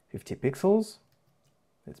 50 pixels.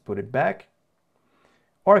 Let's put it back.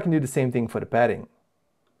 Or I can do the same thing for the padding.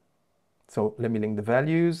 So let me link the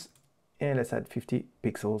values and let's add 50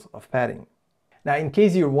 pixels of padding. Now, in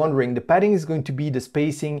case you're wondering, the padding is going to be the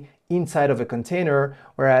spacing inside of a container,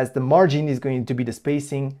 whereas the margin is going to be the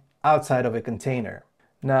spacing outside of a container.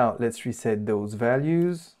 Now, let's reset those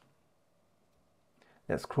values.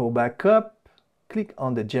 Let's scroll back up, click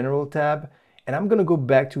on the General tab, and I'm going to go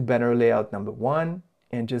back to banner layout number 1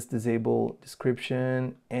 and just disable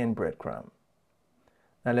description and breadcrumb.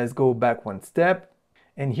 Now, let's go back one step.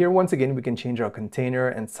 And here, once again, we can change our container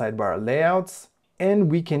and sidebar layouts,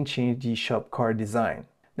 and we can change the shop cart design.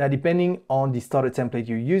 Now, depending on the starter template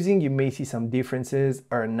you're using, you may see some differences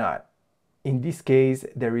or not. In this case,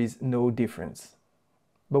 there is no difference.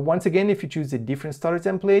 But once again, if you choose a different starter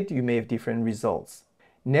template, you may have different results.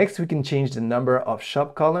 Next, we can change the number of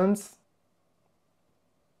shop columns.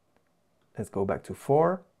 Let's go back to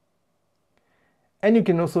 4. And you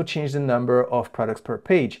can also change the number of products per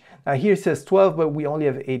page. Now here it says 12, but we only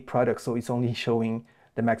have 8 products, so it's only showing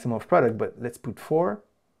the maximum of product, but let's put 4.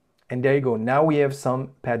 And there you go. Now we have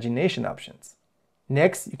some pagination options.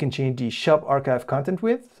 Next, you can change the shop archive content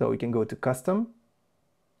width. So you can go to custom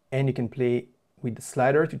and you can play with the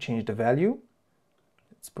slider to change the value.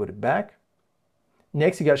 Let's put it back.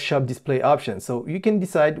 Next, you got shop display options. So you can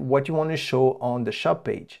decide what you want to show on the shop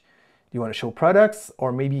page. Do you want to show products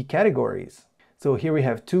or maybe categories? So here we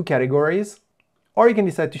have 2 categories, or you can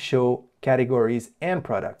decide to show categories and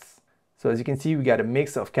products. So as you can see, we got a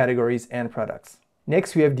mix of categories and products.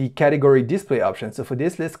 Next, we have the category display option. So for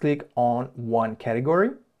this, let's click on one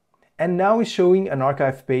category. And now it's showing an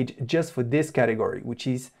archive page just for this category, which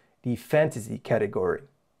is the fantasy category.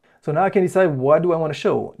 So now I can decide, what do I want to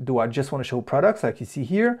show? Do I just want to show products like you see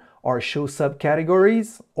here, or show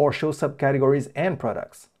subcategories, or show subcategories and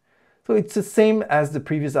products? So it's the same as the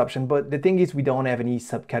previous option, but the thing is we don't have any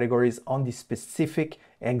subcategories on this specific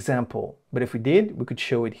example. But if we did, we could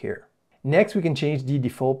show it here. Next, we can change the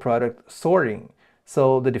default product sorting.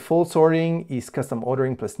 So the default sorting is custom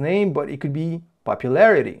ordering plus name, but it could be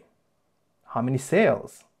popularity, how many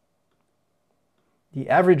sales, the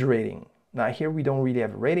average rating. Now here we don't really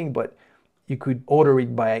have a rating, but you could order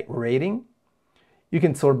it by rating. You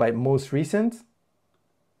can sort by most recent,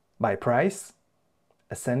 by price,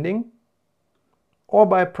 ascending, or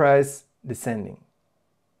by price descending,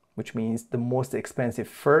 which means the most expensive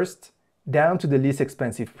first down to the least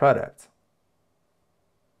expensive product.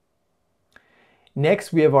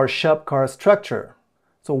 Next, we have our shop cart structure.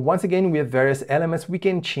 So once again, we have various elements. We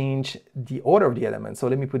can change the order of the elements. So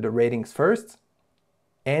let me put the ratings first.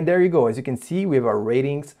 And there you go. As you can see, we have our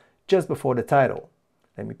ratings just before the title.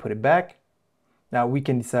 Let me put it back. Now we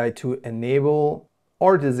can decide to enable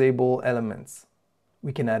or disable elements.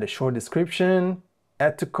 We can add a short description,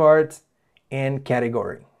 add to cart, and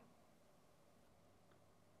category.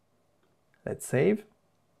 Let's save.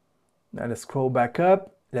 Now let's scroll back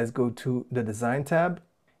up. Let's go to the design tab.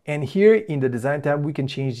 And here in the design tab, we can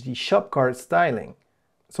change the shop cart styling.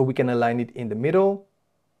 So we can align it in the middle,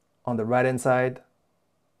 on the right hand side,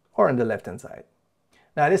 or on the left hand side.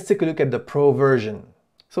 Now let's take a look at the Pro version.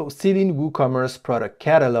 So still in WooCommerce product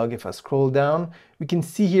catalog, if I scroll down, we can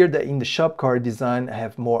see here that in the shop cart design, I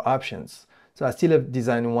have more options. So I still have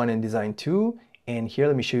design 1 and design 2. And here,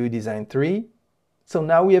 let me show you design 3. So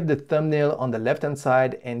now we have the thumbnail on the left-hand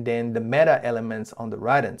side and then the meta elements on the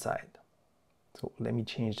right-hand side. So let me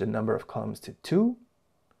change the number of columns to 2.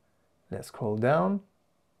 Let's scroll down.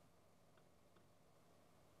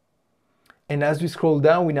 And as we scroll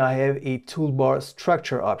down, we now have a toolbar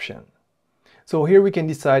structure option. So here we can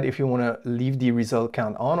decide if you want to leave the result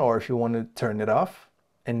count on or if you want to turn it off.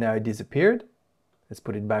 And now it disappeared. Let's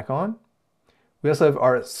put it back on. We also have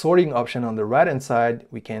our sorting option on the right hand side.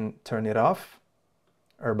 We can turn it off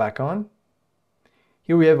or back on.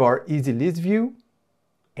 Here we have our easy list view.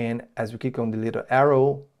 And as we click on the little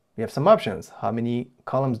arrow, we have some options. How many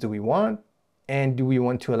columns do we want? And do we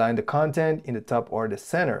want to align the content in the top or the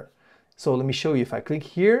center? So let me show you. If I click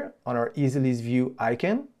here on our easy list view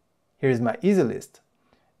icon, here's my easy list.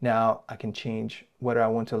 Now I can change whether I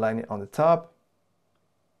want to align it on the top.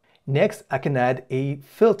 Next, I can add a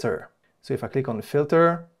filter. So if I click on the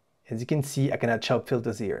filter, as you can see, I can add sharp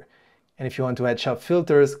filters here. And if you want to add sharp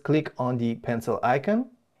filters, click on the pencil icon.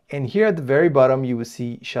 And here at the very bottom, you will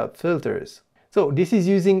see sharp filters. So this is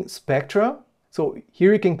using Spectra. So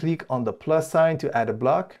here you can click on the plus sign to add a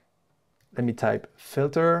block. Let me type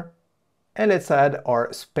filter. And let's add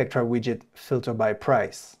our Spectra widget filter by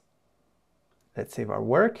price. Let's save our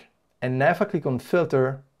work. And now if I click on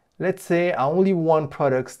filter, let's say I only want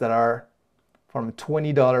products that are from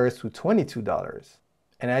 $20 to $22.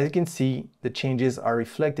 And as you can see, the changes are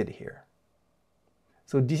reflected here.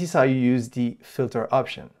 So this is how you use the filter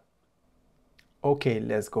option. Okay,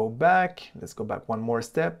 let's go back. Let's go back one more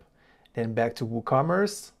step. Then back to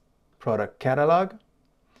WooCommerce, product catalog.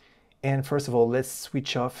 And first of all, let's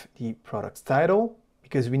switch off the product's title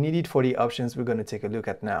because we need it for the options we're going to take a look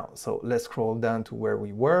at now. So let's scroll down to where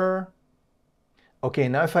we were. Okay,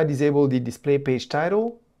 now if I disable the display page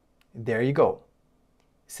title, there you go.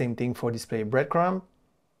 Same thing for display breadcrumb.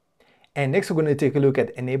 And next we're going to take a look at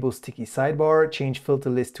enable sticky sidebar, change filter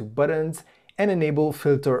list to buttons, and enable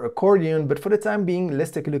filter accordion. But for the time being,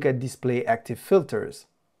 let's take a look at display active filters.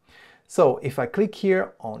 So if I click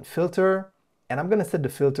here on filter, and I'm going to set the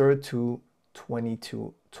filter to $20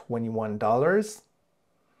 to $21.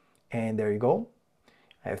 And there you go.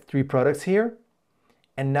 I have 3 products here.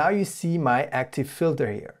 And now you see my active filter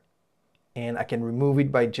here. And I can remove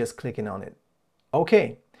it by just clicking on it.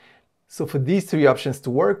 Okay. So for these 3 options to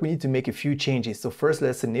work, we need to make a few changes. So first,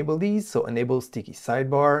 let's enable these. So enable sticky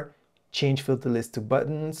sidebar, change filter list to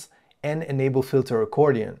buttons, and enable filter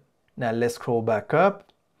accordion. Now let's scroll back up.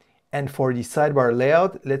 And for the sidebar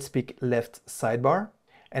layout, let's pick left sidebar.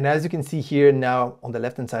 And as you can see here now on the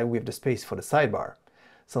left hand side, we have the space for the sidebar.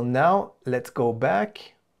 So now let's go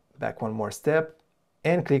back one more step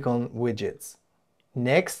and click on widgets.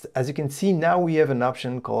 Next, as you can see, now we have an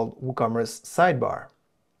option called WooCommerce sidebar.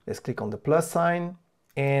 Let's click on the plus sign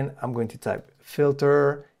and I'm going to type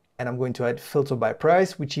filter and I'm going to add filter by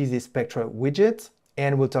price, which is a Spectra widget.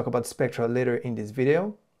 And we'll talk about Spectra later in this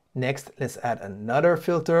video. Next, let's add another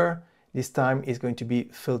filter. This time is going to be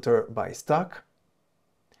filter by stock.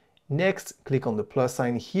 Next, click on the plus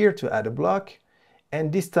sign here to add a block.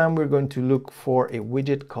 And this time we're going to look for a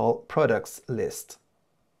widget called products list.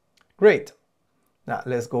 Great. Now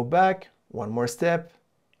let's go back one more step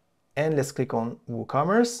and let's click on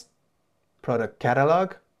WooCommerce, product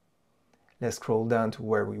catalog. Let's scroll down to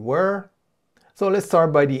where we were. So let's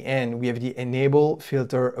start by the end. We have the enable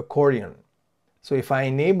filter accordion. So if I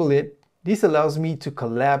enable it, this allows me to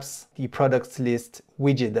collapse the products list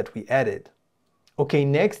widget that we added. Okay,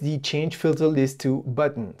 next, the change filter list to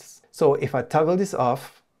buttons. So if I toggle this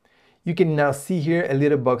off, you can now see here a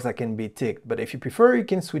little box that can be ticked. But if you prefer, you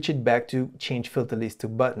can switch it back to change filter list to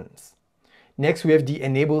buttons. Next, we have the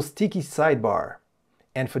enable sticky sidebar.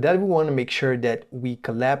 And for that, we want to make sure that we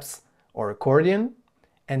collapse our accordion.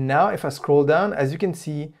 And now if I scroll down, as you can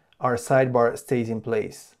see, our sidebar stays in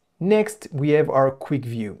place. Next, we have our quick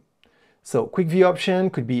view. So quick view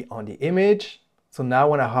option could be on the image. So now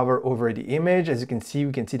when I hover over the image, as you can see,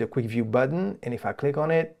 we can see the quick view button. And if I click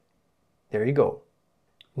on it, there you go.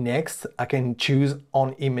 Next, I can choose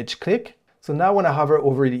on image click. So now when I hover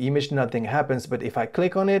over the image, nothing happens. But if I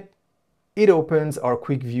click on it, it opens our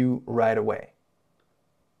quick view right away.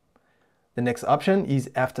 The next option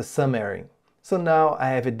is after summary. So now I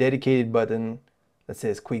have a dedicated button that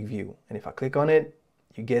says quick view. And if I click on it,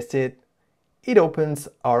 you guessed it, it opens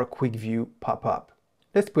our quick view pop-up.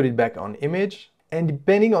 Let's put it back on image. And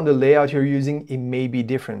depending on the layout you're using, it may be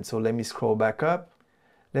different. So let me scroll back up.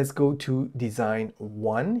 Let's go to design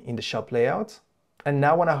 1 in the shop layout. And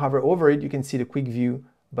now when I hover over it, you can see the quick view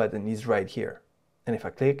button is right here. And if I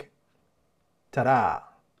click, ta-da!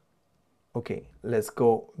 Okay, let's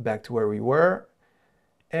go back to where we were.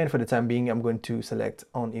 And for the time being, I'm going to select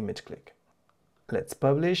on image click. Let's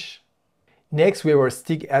publish. Next, we have our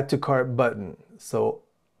stick add to cart button. So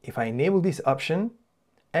if I enable this option,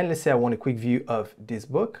 and let's say I want a quick view of this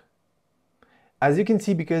book, as you can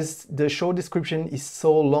see, because the short description is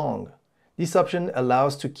so long, this option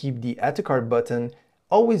allows to keep the add to cart button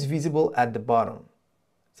always visible at the bottom.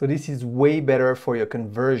 So this is way better for your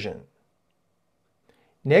conversion.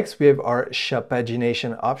 Next, we have our shop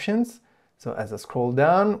pagination options. So as I scroll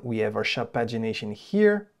down, we have our shop pagination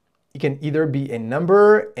here. It can either be a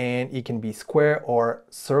number and it can be square or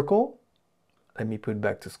circle. Let me put it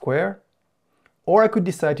back to square. Or I could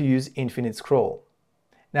decide to use infinite scroll.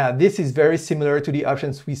 Now this is very similar to the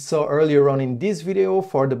options we saw earlier on in this video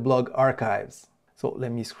for the blog archives. So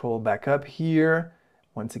let me scroll back up here.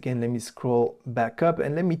 Once again, let me scroll back up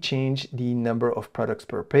and let me change the number of products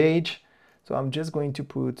per page. So I'm just going to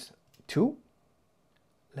put 2.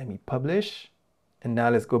 Let me publish. And now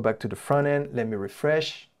let's go back to the front end. Let me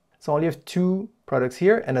refresh. So I only have 2 products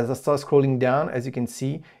here. And as I start scrolling down, as you can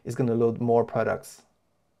see, it's going to load more products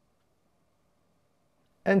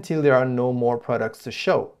until there are no more products to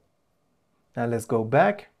show. Now let's go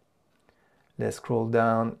back. Let's scroll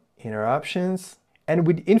down in our options. And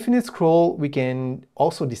with infinite scroll, we can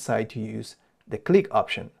also decide to use the click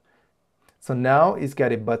option. So now it's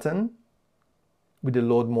got a button with the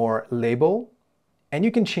load more label. And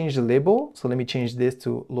you can change the label. So let me change this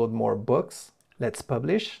to load more books. Let's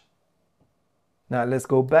publish. Now let's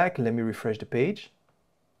go back. Let me refresh the page.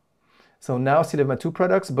 So now I still have my 2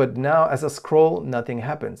 products, but now as I scroll, nothing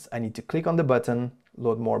happens. I need to click on the button,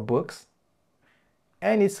 load more books,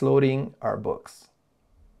 and it's loading our books.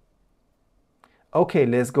 Okay,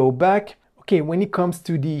 let's go back. Okay, when it comes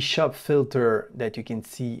to the shop filter that you can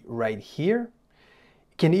see right here,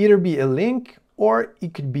 it can either be a link or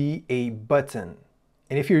it could be a button.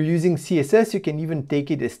 And if you're using CSS, you can even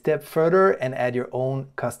take it a step further and add your own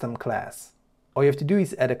custom class. All you have to do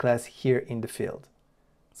is add a class here in the field.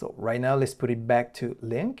 So right now, let's put it back to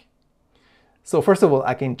link. So first of all,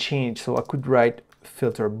 I can change. So I could write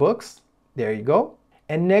filter books. There you go.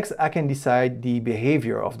 And next, I can decide the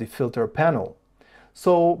behavior of the filter panel.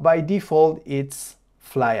 So by default, it's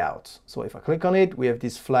flyout. So if I click on it, we have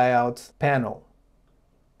this flyout panel.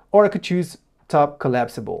 Or I could choose top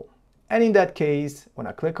collapsible. And in that case, when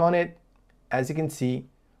I click on it, as you can see,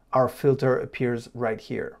 our filter appears right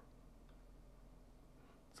here.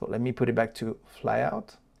 So let me put it back to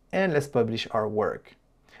flyout and let's publish our work.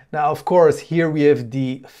 Now, of course, here we have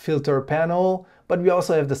the filter panel, but we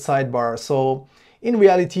also have the sidebar. So in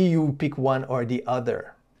reality, you pick one or the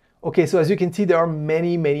other. Okay, so as you can see, there are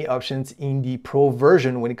many options in the Pro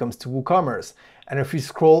version when it comes to WooCommerce. And if we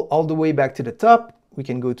scroll all the way back to the top, we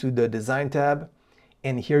can go to the Design tab.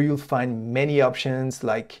 And here you'll find many options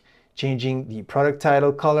like changing the product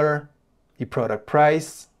title color, the product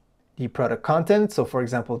price, the product content. So for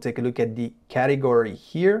example, take a look at the category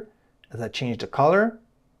here as I change the color,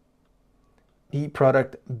 the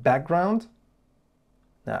product background.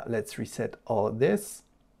 Now let's reset all of this.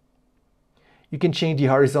 You can change the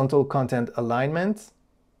horizontal content alignment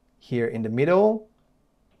here in the middle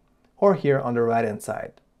or here on the right hand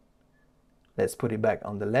side. Let's put it back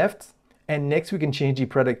on the left. And next we can change the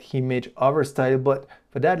product image over style, but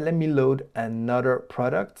for that, let me load another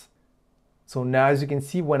product. So now as you can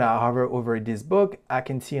see, when I hover over this book, I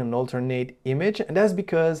can see an alternate image, and that's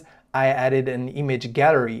because I added an image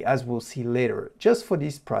gallery, as we'll see later, just for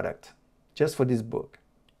this product, just for this book.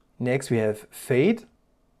 Next we have fade.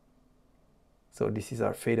 So this is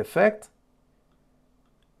our fade effect.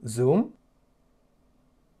 Zoom.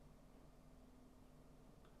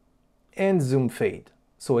 And zoom fade.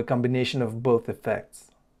 So a combination of both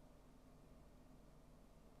effects.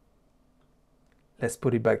 Let's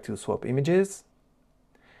put it back to swap images.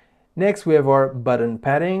 Next, we have our button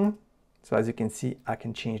padding. So as you can see, I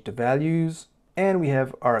can change the values. And we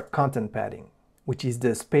have our content padding, which is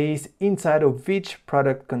the space inside of each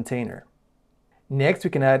product container. Next,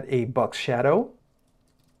 we can add a box shadow.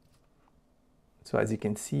 So as you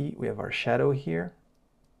can see, we have our shadow here.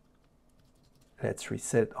 Let's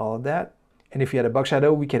reset all of that. And if we had a box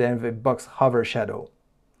shadow, we could have a box hover shadow.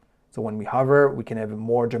 So when we hover, we can have a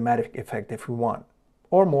more dramatic effect if we want,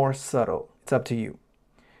 or more subtle. It's up to you.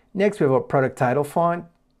 Next, we have our product title font.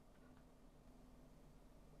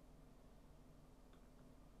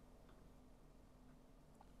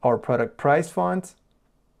 Our product price font.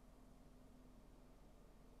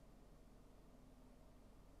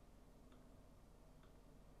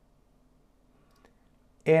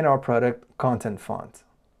 And our product content font.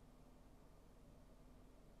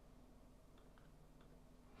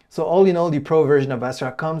 So all in all, the Pro version of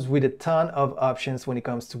Astra comes with a ton of options when it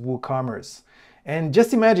comes to WooCommerce. And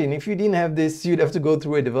just imagine, if you didn't have this, you'd have to go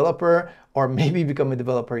through a developer or maybe become a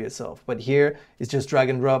developer yourself. But here, it's just drag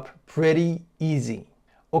and drop, pretty easy.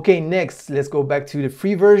 Okay, next, let's go back to the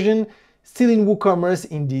free version, still in WooCommerce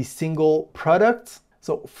in the single product.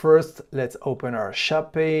 So first, let's open our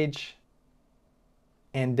shop page.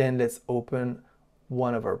 And then let's open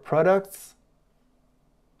one of our products.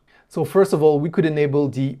 So first of all, we could enable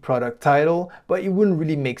the product title, but it wouldn't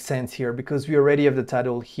really make sense here because we already have the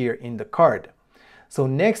title here in the card. So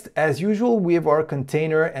next, as usual, we have our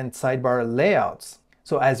container and sidebar layouts.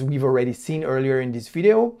 So as we've already seen earlier in this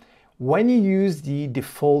video, when you use the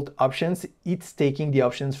default options, it's taking the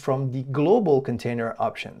options from the global container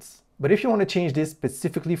options. But if you want to change this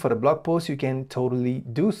specifically for the blog post, you can totally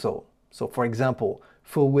do so. So for example,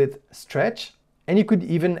 full width stretch, and you could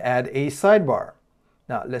even add a sidebar.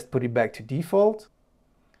 Now let's put it back to default.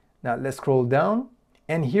 Now let's scroll down,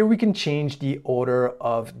 and here we can change the order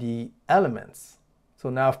of the elements. So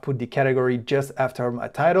now I've put the category just after my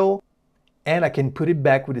title, and I can put it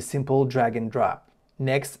back with a simple drag and drop.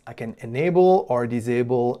 Next, I can enable or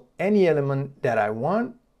disable any element that I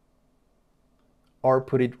want, or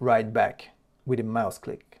put it right back with a mouse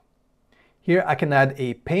click. Here I can add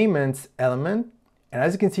a payments element, and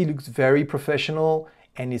as you can see, it looks very professional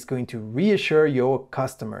and it's going to reassure your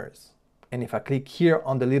customers. And if I click here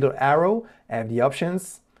on the little arrow, I have the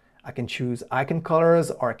options. I can choose icon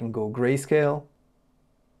colors, or I can go grayscale.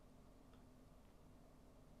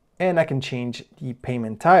 And I can change the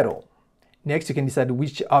payment title. Next, you can decide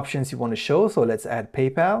which options you want to show. So let's add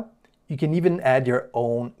PayPal. You can even add your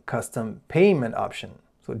own custom payment option.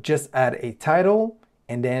 So just add a title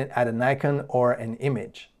and then add an icon or an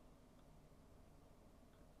image.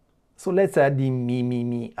 So let's add the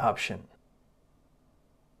me option.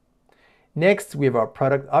 Next, we have our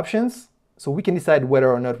product options. So we can decide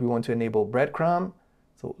whether or not we want to enable breadcrumb.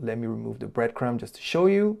 So let me remove the breadcrumb just to show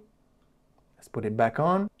you. Let's put it back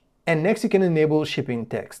on. And next, you can enable shipping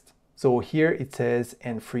text. So here it says,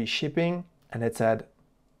 and free shipping, and let's add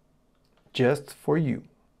just for you.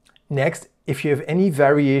 Next, if you have any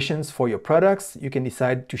variations for your products, you can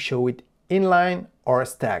decide to show it inline or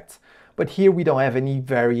stacked. But here we don't have any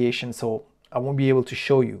variation, so I won't be able to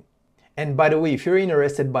show you. And by the way, if you're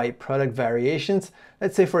interested by product variations,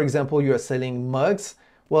 let's say for example, you are selling mugs,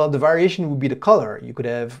 well, the variation would be the color. You could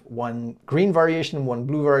have one green variation, one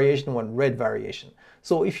blue variation, one red variation.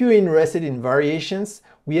 So if you're interested in variations,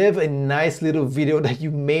 we have a nice little video that you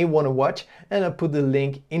may want to watch, and I'll put the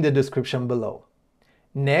link in the description below.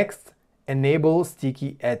 Next, enable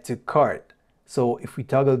sticky add to cart. So if we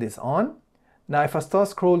toggle this on, now if I start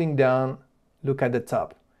scrolling down, look at the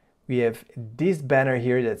top. We have this banner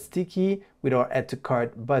here that's sticky with our add to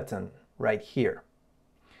cart button right here.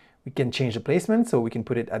 We can change the placement, so we can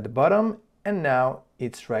put it at the bottom, and now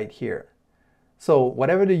it's right here. So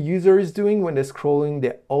whatever the user is doing when they're scrolling,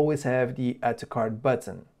 they always have the add to cart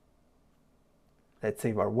button. Let's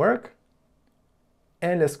save our work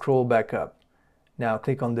and let's scroll back up. Now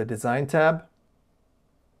click on the design tab.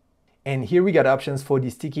 And here we got options for the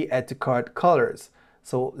sticky add to cart colors.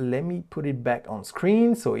 So let me put it back on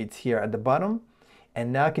screen. So it's here at the bottom.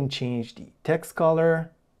 And now I can change the text color.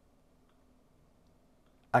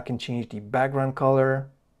 I can change the background color,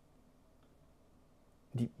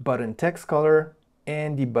 the button text color,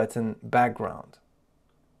 and the button background.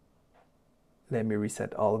 Let me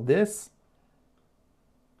reset all of this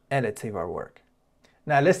and let's save our work.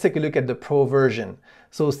 Now let's take a look at the Pro version.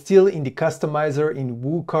 So still in the customizer in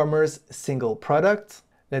WooCommerce single product,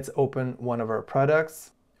 let's open one of our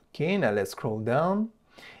products. Okay, now let's scroll down.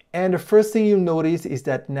 And the first thing you'll notice is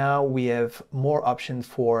that now we have more options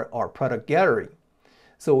for our product gallery.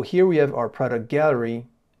 So here we have our product gallery.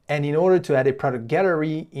 And in order to add a product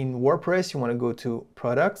gallery in WordPress, you want to go to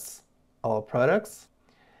Products, All Products,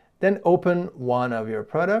 then open one of your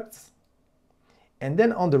products. And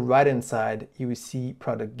then on the right hand side, you will see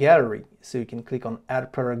Product Gallery. So you can click on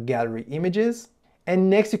Add Product Gallery Images. And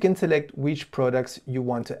next you can select which products you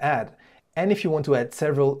want to add. And if you want to add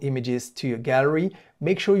several images to your gallery,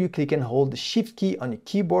 make sure you click and hold the Shift key on your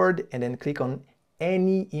keyboard and then click on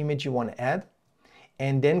any image you want to add.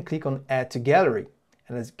 And then click on Add to Gallery.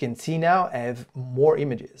 And as you can see now, I have more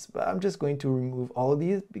images, but I'm just going to remove all of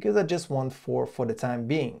these because I just want four for the time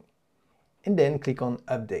being. And then click on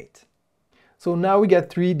Update. So now we got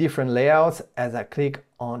three different layouts. As I click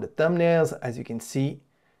on the thumbnails, as you can see,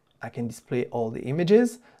 I can display all the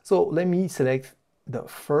images. So let me select the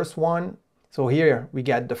first one. So here we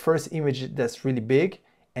got the first image that's really big,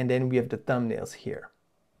 and then we have the thumbnails here.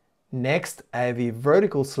 Next, I have a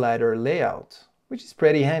vertical slider layout, which is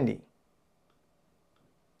pretty handy.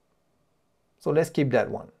 So let's keep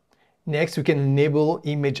that one. Next, we can enable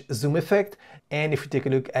image zoom effect. And if we take a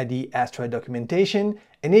look at the Astra documentation,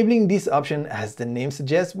 enabling this option, as the name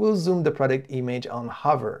suggests, will zoom the product image on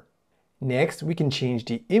hover. Next, we can change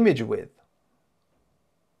the image width.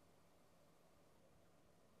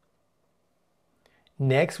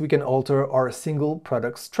 Next, we can alter our single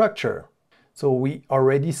product structure. So we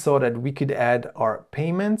already saw that we could add our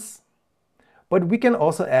payments, but we can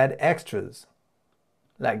also add extras.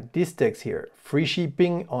 Like this text here, free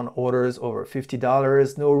shipping on orders over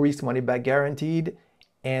 $50, no risk money back guaranteed,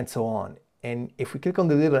 and so on. And if we click on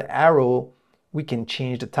the little arrow, we can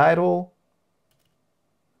change the title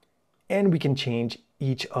and we can change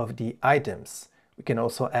each of the items. We can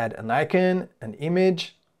also add an icon, an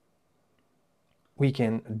image. We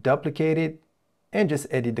can duplicate it and just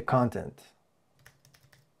edit the content.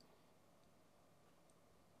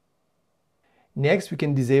 Next, we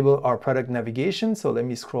can disable our product navigation. So let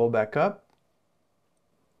me scroll back up.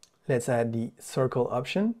 Let's add the circle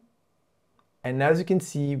option. And as you can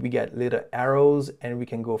see, we got little arrows and we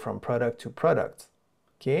can go from product to product.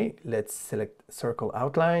 Okay, let's select circle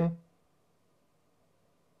outline,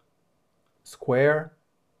 square,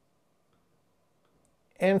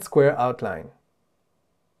 and square outline.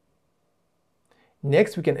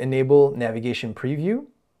 Next, we can enable navigation preview.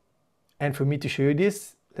 And for me to show you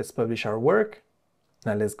this, let's publish our work.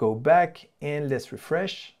 Now let's go back and let's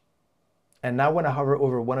refresh. And now when I hover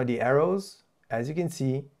over one of the arrows, as you can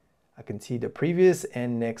see, I can see the previous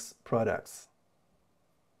and next products.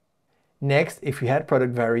 Next, if we had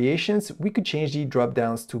product variations, we could change the drop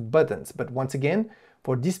downs to buttons. But once again,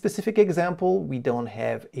 for this specific example, we don't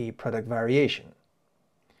have a product variation.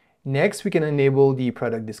 Next, we can enable the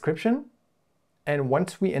product description. And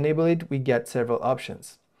once we enable it, we get several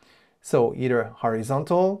options. So either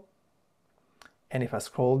horizontal, and if I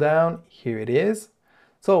scroll down, here it is.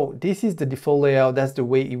 So this is the default layout. That's the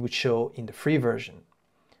way it would show in the free version.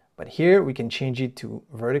 But here we can change it to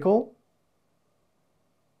vertical,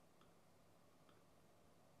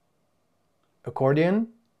 accordion,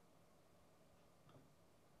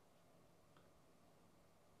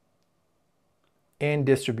 and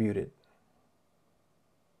distributed.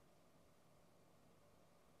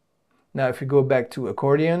 Now if we go back to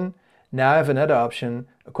accordion, now I have another option,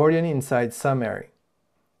 accordion inside summary.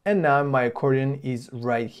 And now my accordion is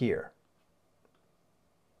right here.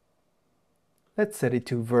 Let's set it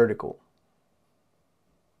to vertical.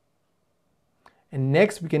 And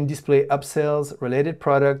next we can display upsells, related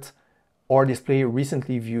products, or display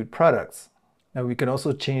recently viewed products. Now we can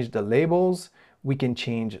also change the labels, we can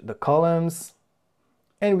change the columns,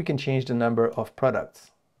 and we can change the number of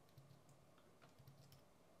products.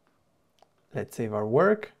 Let's save our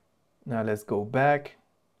work. Now let's go back.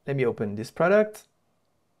 Let me open this product.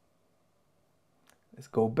 Let's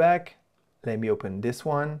go back. Let me open this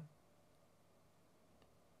one.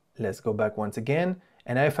 Let's go back once again.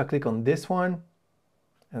 And now if I click on this one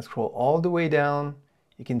and scroll all the way down,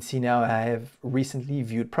 you can see now I have recently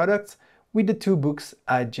viewed products with the two books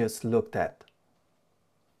I just looked at.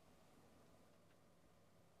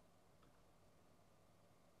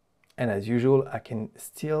 And as usual, I can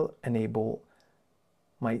still enable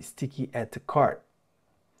my sticky add to cart.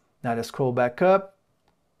 Now let's scroll back up.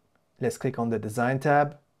 Let's click on the design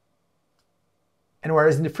tab. And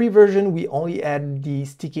whereas in the free version, we only add the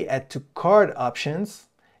sticky add to cart options,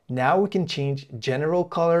 now we can change general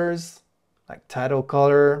colors like title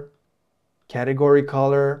color, category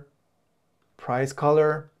color, price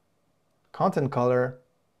color, content color,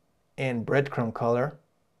 and breadcrumb color.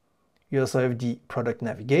 We also have the product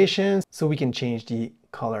navigation, so we can change the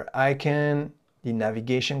color icon, the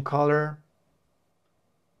navigation color.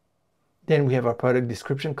 Then we have our product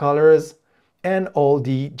description colors and all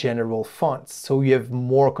the general fonts, so you have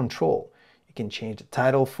more control. You can change the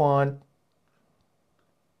title font,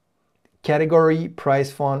 category,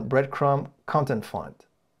 price font, breadcrumb, content font,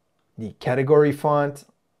 the category font,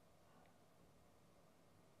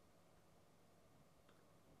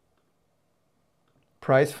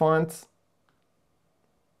 price font,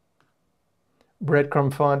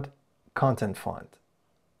 breadcrumb font, content font.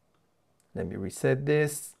 Let me reset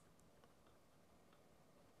this.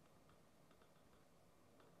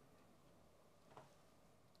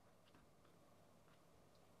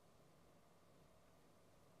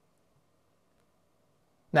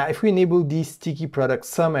 Now, if we enable the sticky product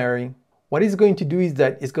summary, what it's going to do is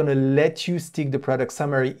that it's going to let you stick the product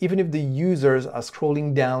summary even if the users are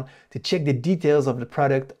scrolling down to check the details of the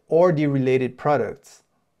product or the related products.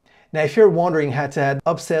 Now, if you're wondering how to add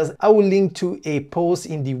upsells, I will link to a post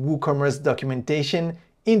in the WooCommerce documentation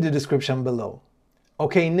in the description below.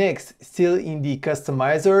 Okay, next, still in the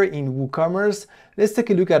customizer in WooCommerce, let's take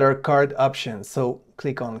a look at our cart options. So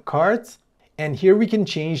click on cart. And here we can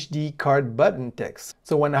change the cart button text.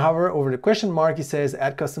 So when I hover over the question mark, it says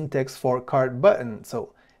add custom text for cart button.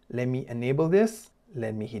 So let me enable this.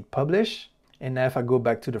 Let me hit publish. And now if I go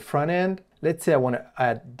back to the front end, let's say I want to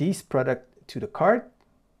add this product to the cart,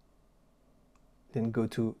 then go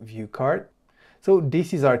to View Cart. So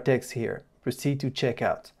this is our text here, proceed to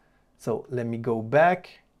checkout. So let me go back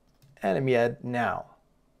and let me add now.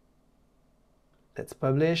 Let's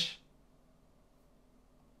publish.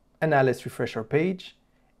 And now let's refresh our page.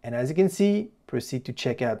 And as you can see, proceed to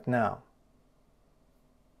checkout now.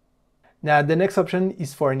 Now the next option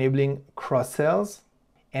is for enabling cross-sells.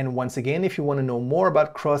 And once again, if you want to know more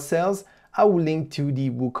about cross-sells, I will link to the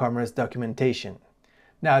WooCommerce documentation.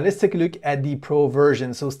 Now let's take a look at the Pro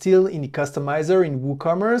version. So still in the customizer in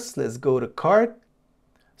WooCommerce, let's go to Cart.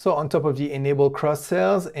 So on top of the enable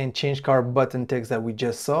cross-sells and change cart button text that we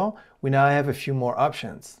just saw, we now have a few more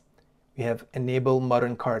options. We have enable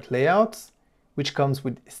modern cart layouts, which comes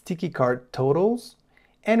with sticky cart totals,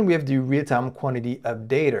 and we have the real-time quantity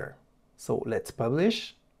updater. So let's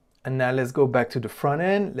publish. And now let's go back to the front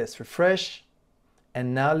end, let's refresh.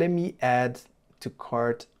 And now let me add to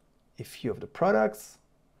cart a few of the products.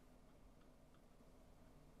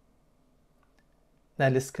 Now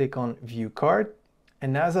let's click on View Cart.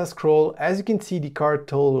 And as I scroll, as you can see, the cart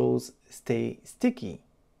totals stay sticky.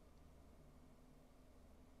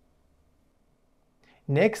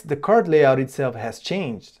 Next, the cart layout itself has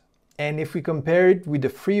changed. And if we compare it with the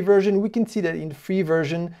free version, we can see that in the free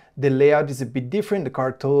version, the layout is a bit different. The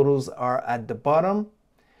cart totals are at the bottom.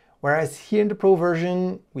 Whereas here in the Pro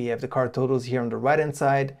version, we have the cart totals here on the right-hand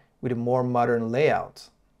side with a more modern layout.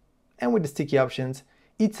 And with the sticky options,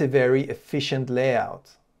 it's a very efficient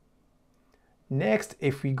layout. Next,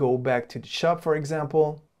 if we go back to the shop, for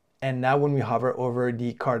example, and now when we hover over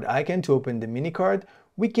the cart icon to open the mini cart,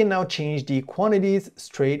 we can now change the quantities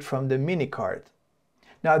straight from the mini cart.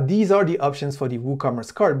 Now, these are the options for the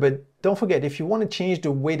WooCommerce cart, but don't forget, if you want to change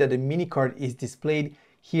the way that the mini cart is displayed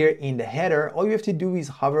here in the header, all you have to do is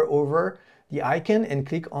hover over the icon and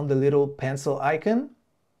click on the little pencil icon.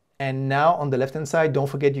 And now on the left-hand side, don't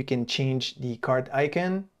forget you can change the cart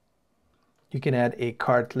icon. You can add a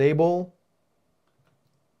cart label,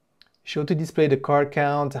 show to display the cart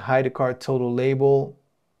count, hide the cart total label,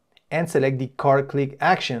 and select the cart click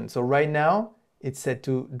action. So right now it's set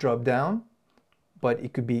to drop down, but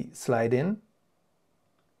it could be slide in.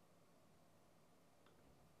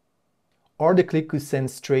 Or the click could send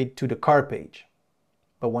straight to the cart page.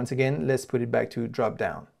 But once again, let's put it back to drop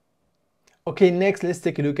down. Okay, next let's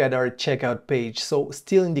take a look at our checkout page. So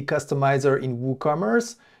still in the customizer in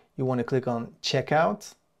WooCommerce, you want to click on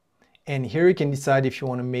checkout. And here you can decide if you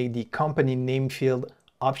want to make the company name field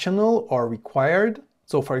optional or required.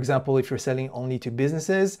 So for example, if you're selling only to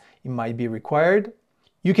businesses, it might be required.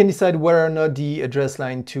 You can decide whether or not the address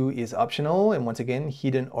line 2 is optional, and once again,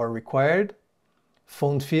 hidden or required.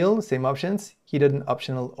 Font field, same options, hidden,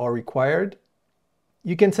 optional, or required.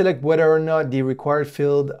 You can select whether or not the required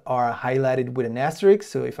fields are highlighted with an asterisk.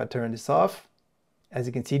 So if I turn this off, as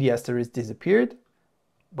you can see, the asterisk disappeared,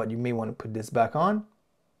 but you may want to put this back on.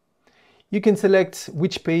 You can select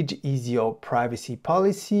which page is your privacy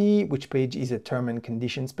policy, which page is a term and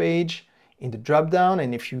conditions page in the drop-down,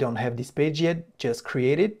 and if you don't have this page yet, just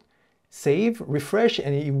create it, save, refresh,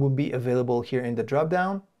 and it will be available here in the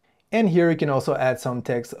drop-down. And here you can also add some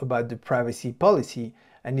text about the privacy policy,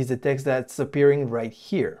 and this is the text that's appearing right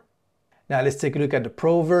here. Now let's take a look at the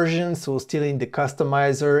Pro version. So still in the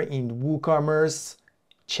customizer in WooCommerce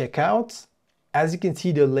checkout. As you can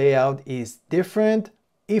see, the layout is different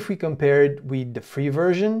if we compare it with the free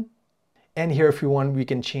version. And here, if we want, we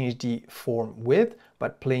can change the form width by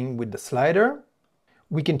playing with the slider.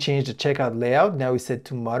 We can change the checkout layout. Now it's set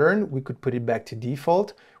to modern. We could put it back to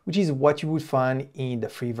default, which is what you would find in the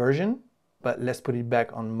free version. But let's put it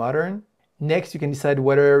back on modern. Next, you can decide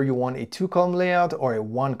whether you want a 2-column layout or a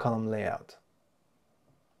 1-column layout.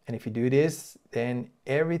 And if you do this, then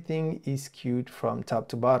everything is skewed from top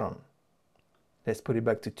to bottom. Let's put it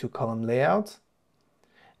back to 2-column layout.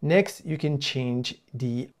 Next, you can change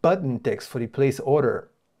the button text for the place order.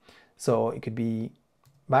 So it could be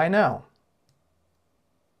buy now.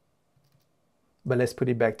 But let's put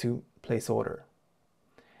it back to place order.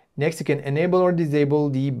 Next, you can enable or disable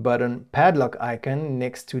the button padlock icon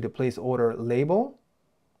next to the place order label.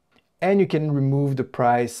 And you can remove the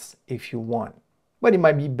price if you want, but it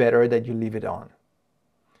might be better that you leave it on.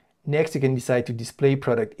 Next, you can decide to display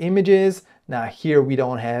product images. Now here we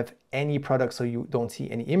don't have any product, so you don't see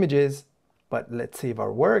any images, but let's save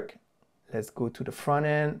our work. Let's go to the front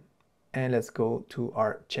end and let's go to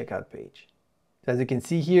our checkout page. As you can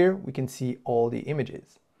see here, we can see all the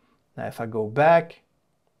images. Now if I go back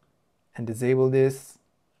and disable this,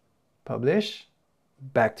 publish,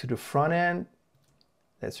 back to the front end,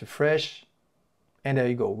 let's refresh, and there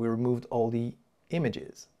you go, we removed all the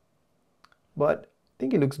images. But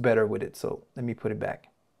think it looks better with it, so let me put it back.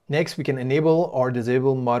 Next, we can enable or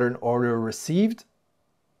disable modern order received.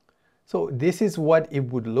 So this is what it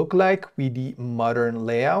would look like with the modern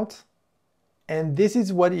layout. And this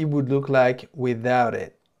is what it would look like without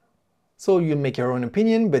it. So you'll make your own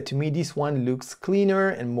opinion, but to me this one looks cleaner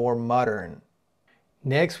and more modern.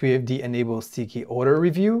 Next, we have the enable sticky order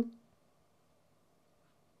review.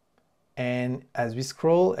 And as we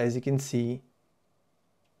scroll, as you can see,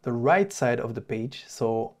 the right side of the page,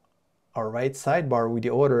 so our right sidebar with the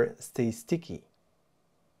order, stays sticky.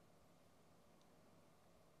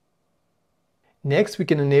 Next, we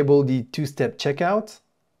can enable the two-step checkout.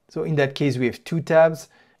 So in that case, we have two tabs,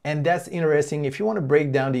 and that's interesting if you want to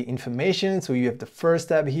break down the information. So you have the first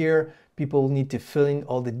tab here, people need to fill in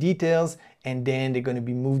all the details, and then they're going to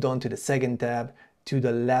be moved on to the second tab, to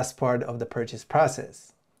the last part of the purchase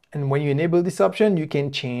process. And when you enable this option, you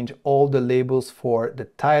can change all the labels for the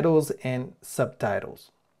titles and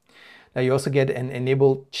subtitles. Now you also get an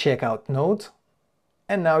enable checkout note,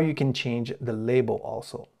 and now you can change the label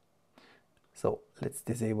also. So let's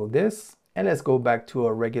disable this, and let's go back to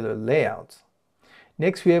our regular layout.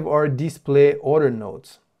 Next, we have our display order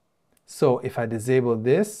notes. So if I disable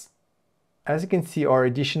this, as you can see, our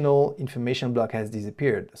additional information block has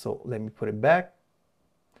disappeared. So let me put it back.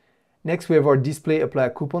 Next, we have our display apply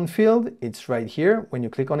coupon field. It's right here. When you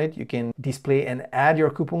click on it, you can display and add your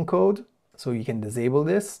coupon code. So you can disable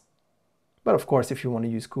this. But of course, if you want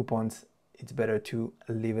to use coupons, it's better to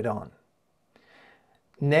leave it on.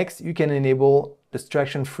 Next, you can enable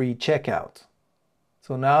distraction-free checkout.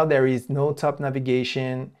 So now there is no top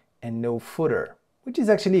navigation and no footer, which is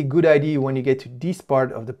actually a good idea when you get to this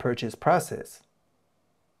part of the purchase process.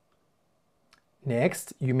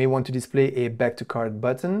 Next, you may want to display a back to cart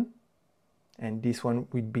button, and this one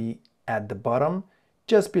would be at the bottom,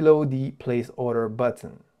 just below the place order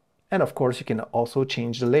button. And of course, you can also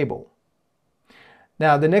change the label.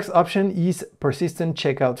 Now, the next option is persistent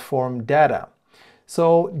checkout form data.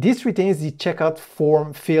 So this retains the checkout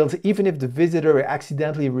form fields even if the visitor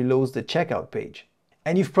accidentally reloads the checkout page.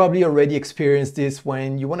 And you've probably already experienced this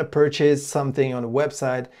when you want to purchase something on a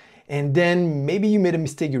website, and then maybe you made a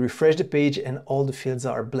mistake, you refresh the page and all the fields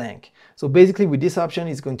are blank. So basically with this option,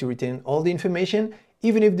 it's going to retain all the information.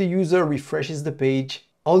 Even if the user refreshes the page,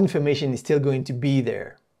 all information is still going to be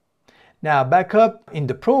there. Now back up in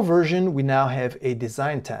the Pro version, we now have a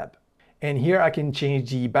design tab. And here I can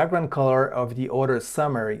change the background color of the order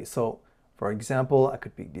summary. So for example, I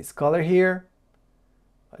could pick this color here.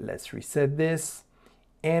 Let's reset this.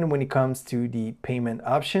 And when it comes to the payment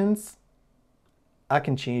options, I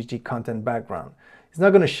can change the content background. It's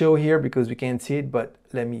not going to show here because we can't see it, but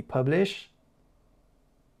let me publish.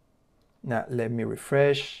 Now let me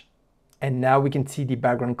refresh. And now we can see the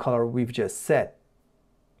background color we've just set.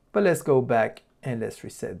 But let's go back and let's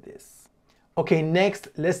reset this. Okay, next,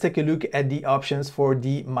 let's take a look at the options for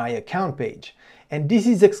the My Account page. And this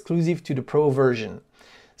is exclusive to the Pro version.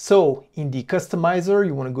 So in the customizer,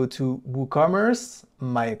 you want to go to WooCommerce,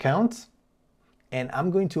 My Account. And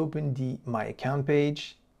I'm going to open the My Account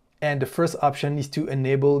page. And the first option is to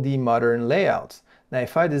enable the modern layout. Now,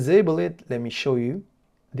 if I disable it, let me show you.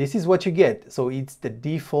 This is what you get. So it's the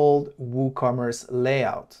default WooCommerce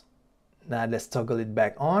layout. Now let's toggle it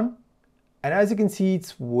back on. And as you can see,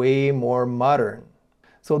 it's way more modern.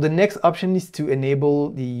 So the next option is to enable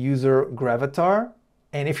the user gravatar.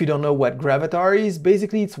 And if you don't know what gravatar is,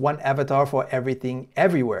 basically it's one avatar for everything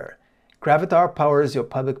everywhere. Gravatar powers your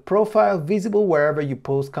public profile, visible wherever you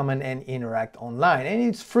post, comment, and interact online, and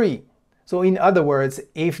it's free. So in other words,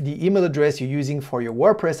 if the email address you're using for your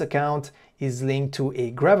WordPress account is linked to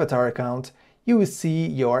a gravatar account, you will see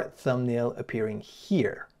your thumbnail appearing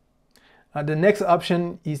here. The next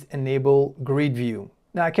option is enable grid view.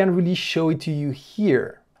 Now I can't really show it to you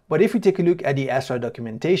here, but if we take a look at the Astra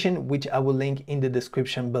documentation, which I will link in the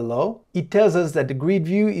description below, it tells us that the grid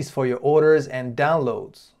view is for your orders and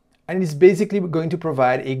downloads. And it's basically going to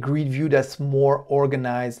provide a grid view that's more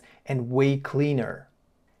organized and way cleaner.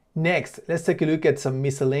 Next, let's take a look at some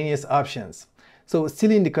miscellaneous options. So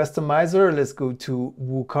still in the customizer, let's go to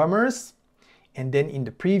WooCommerce. And then in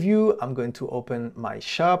the preview, I'm going to open my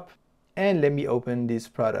shop. And let me open this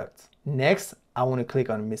product. Next, I want to click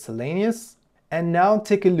on miscellaneous. And now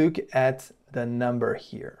take a look at the number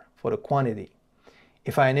here for the quantity.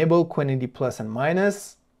 If I enable quantity plus and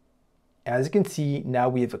minus, as you can see, now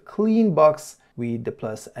we have a clean box with the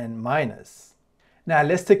plus and minus. Now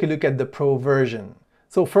let's take a look at the Pro version.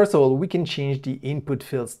 So first of all, we can change the input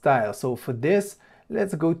field style. So for this,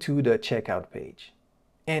 let's go to the checkout page.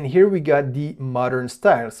 And here we got the modern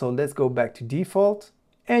style. So let's go back to default.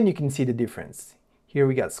 And you can see the difference. Here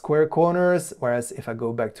we got square corners, whereas if I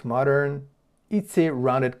go back to modern, it's a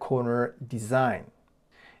rounded corner design.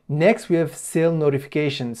 Next, we have sale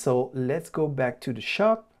notification. So let's go back to the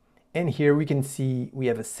shop, and here we can see we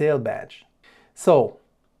have a sale badge. So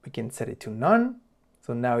we can set it to none,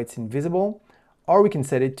 so now it's invisible, or we can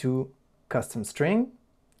set it to custom string,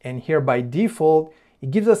 and here by default,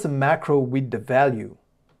 it gives us a macro with the value,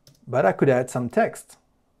 but I could add some text.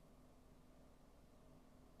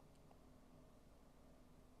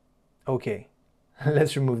 Okay,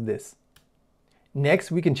 let's remove this. Next,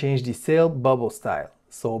 we can change the sale bubble style.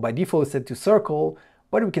 So by default, it's set to circle,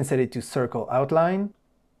 but we can set it to circle outline,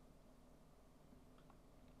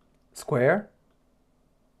 square,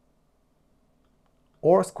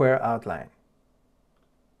 or square outline.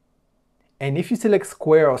 And if you select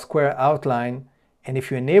square or square outline, and if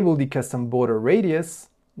you enable the custom border radius,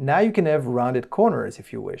 now you can have rounded corners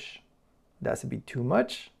if you wish. That's a bit too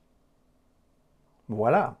much.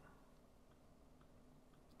 Voila.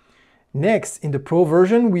 Next, in the Pro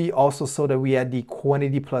version, we also saw that we had the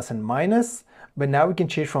quantity plus and minus, but now we can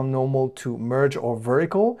change from normal to merge or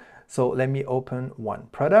vertical. So let me open one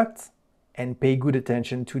product and pay good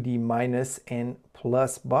attention to the minus and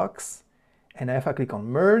plus box. And if I click on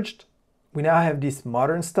merged, we now have this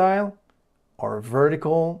modern style or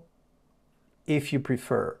vertical if you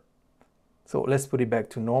prefer. So let's put it back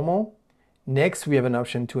to normal. Next, we have an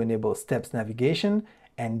option to enable steps navigation,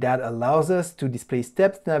 and that allows us to display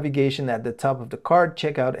steps navigation at the top of the cart,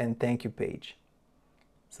 checkout, and thank you page.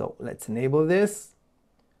 So let's enable this.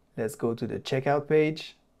 Let's go to the checkout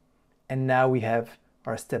page, and now we have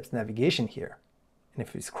our steps navigation here. And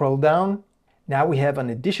if we scroll down, now we have an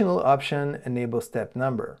additional option, enable step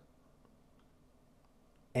number.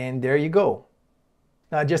 And there you go.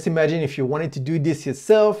 Now just imagine if you wanted to do this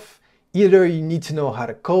yourself, either you need to know how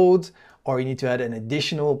to code, or you need to add an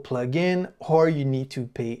additional plugin, or you need to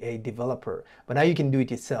pay a developer. But now you can do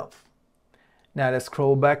it yourself. Now let's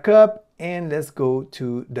scroll back up and let's go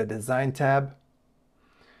to the design tab.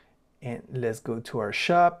 And let's go to our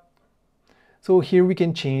shop. So here we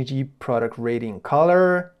can change the product rating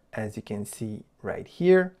color, as you can see right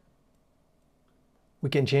here.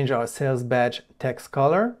 We can change our sales badge text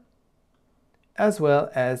color, as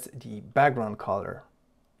well as the background color.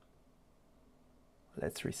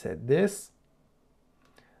 Let's reset this.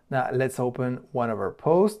 Now let's open one of our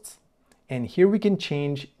posts, and here we can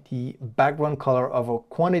change the background color of our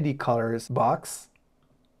quantity colors box.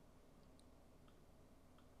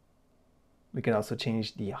 We can also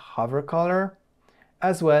change the hover color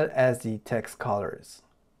as well as the text colors.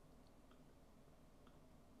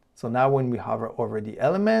 So now when we hover over the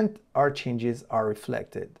element, our changes are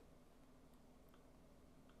reflected.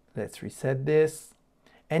 Let's reset this.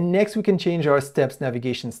 And next we can change our steps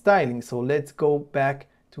navigation styling. So let's go back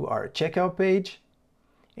to our checkout page.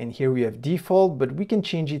 And here we have default, but we can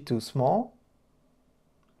change it to small,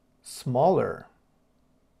 smaller.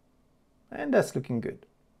 And that's looking good.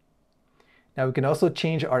 Now we can also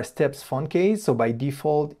change our steps font case. So by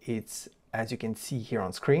default, it's, as you can see here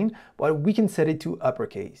on screen, but we can set it to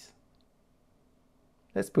uppercase.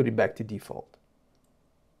 Let's put it back to default.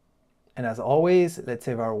 And as always, let's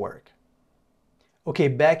save our work. Okay,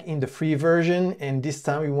 back in the free version, and this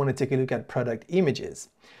time we want to take a look at product images.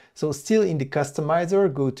 So still in the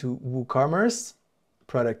customizer, go to WooCommerce,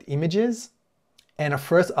 product images, and our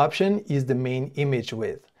first option is the main image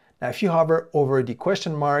width. Now if you hover over the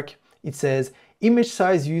question mark, it says image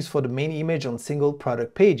size used for the main image on single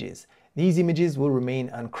product pages. These images will remain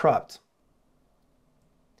uncropped.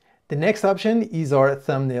 The next option is our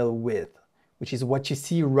thumbnail width, which is what you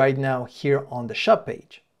see right now here on the shop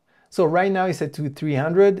page. So right now it's set to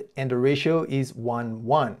 300 and the ratio is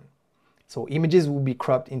 1:1. So images will be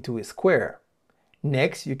cropped into a square.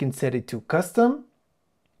 Next, you can set it to custom.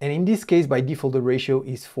 And in this case, by default, the ratio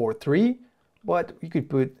is 4:3, but you could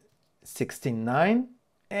put 16:9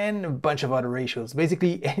 and a bunch of other ratios.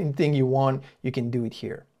 Basically anything you want, you can do it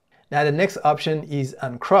here. Now the next option is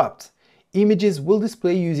uncropped. Images will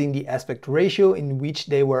display using the aspect ratio in which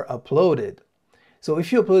they were uploaded. So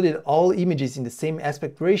if you uploaded all images in the same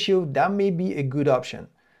aspect ratio, that may be a good option.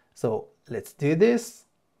 So let's do this.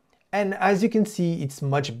 And as you can see, it's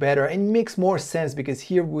much better and makes more sense because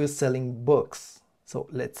here we're selling books. So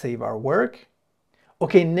let's save our work.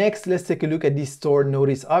 Okay, next let's take a look at the store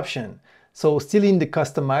notice option. So still in the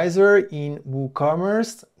customizer in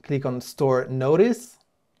WooCommerce, click on store notice.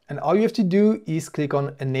 And all you have to do is click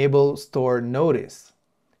on enable store notice.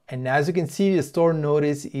 And as you can see, the store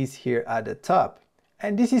notice is here at the top.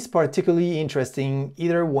 And this is particularly interesting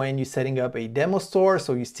either when you're setting up a demo store,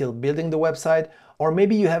 so you're still building the website, or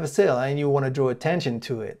maybe you have a sale and you want to draw attention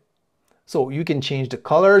to it. So you can change the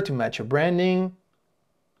color to match your branding.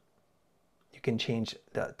 You can change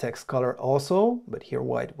the text color also, but here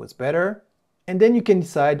white was better. And then you can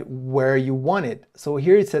decide where you want it. So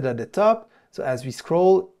here it's set at the top. So as we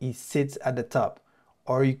scroll, it sits at the top.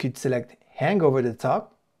 Or you could select hang over the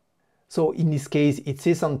top. So in this case, it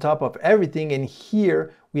sits on top of everything, and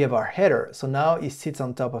here we have our header. So now it sits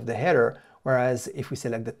on top of the header, whereas if we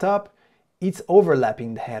select the top, it's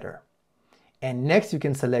overlapping the header. And next you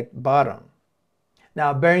can select bottom.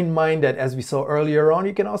 Now bear in mind that as we saw earlier on,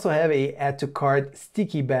 you can also have a add to cart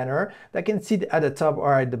sticky banner that can sit at the top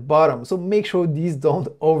or at the bottom. So make sure these don't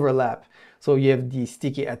overlap. So you have the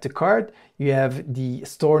sticky add to cart, you have the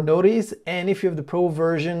store notice, and if you have the pro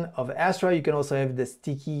version of Astra, you can also have the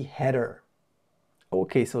sticky header.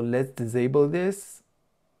 Okay, so let's disable this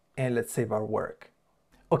and let's save our work.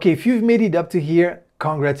 Okay, if you've made it up to here,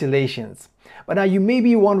 congratulations. But now you may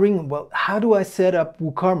be wondering, well, how do I set up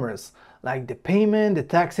WooCommerce? Like the payment, the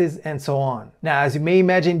taxes, and so on. Now, as you may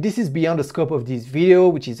imagine, this is beyond the scope of this video,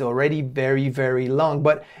 which is already very long.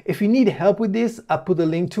 But if you need help with this, I'll put a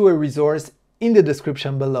link to a resource in the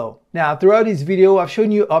description below. Now, throughout this video, I've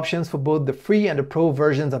shown you options for both the free and the pro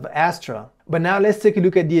versions of Astra. But now let's take a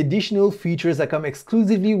look at the additional features that come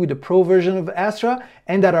exclusively with the pro version of Astra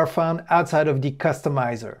and that are found outside of the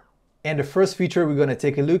customizer. And the first feature we're going to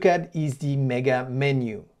take a look at is the mega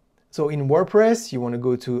menu. So in WordPress, you want to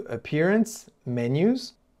go to Appearance,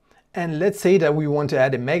 Menus, and let's say that we want to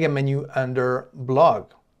add a mega menu under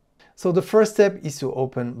Blog. So the first step is to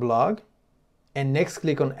open Blog, and next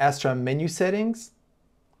click on Astra Menu Settings,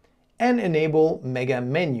 and enable Mega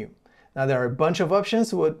Menu. Now there are a bunch of options,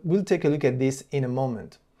 so we'll take a look at this in a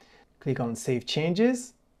moment. Click on Save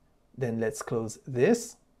Changes, then let's close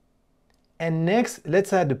this. And next,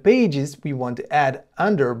 let's add the pages we want to add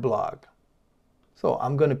under Blog. So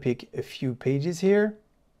I'm going to pick a few pages here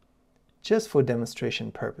just for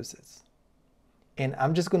demonstration purposes. And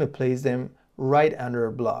I'm just going to place them right under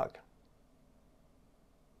a blog.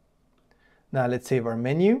 Now let's save our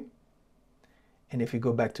menu. And if we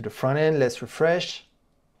go back to the front end, let's refresh.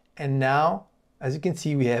 And now, as you can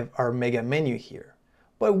see, we have our mega menu here,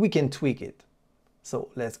 but we can tweak it. So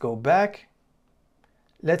let's go back.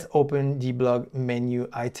 Let's open the blog menu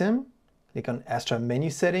item. Click on Astra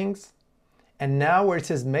Menu Settings. And now where it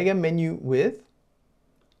says Mega Menu Width,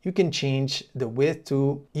 you can change the width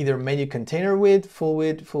to either menu container width, full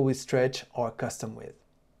width stretch, or custom width.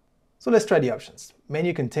 So let's try the options.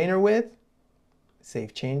 Menu container width,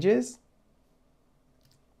 save changes.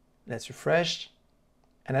 Let's refresh.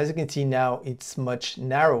 And as you can see now, it's much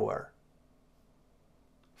narrower.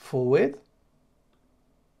 Full width.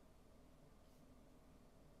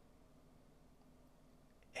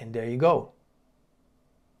 And there you go.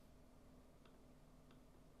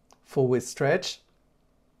 Full width stretch.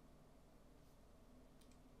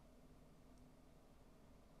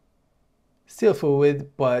 Still full width,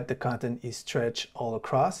 but the content is stretched all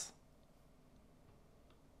across.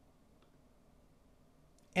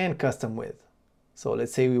 And custom width. So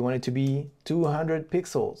let's say we want it to be 200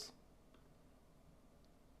 pixels.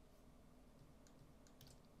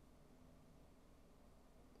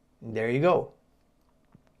 And there you go.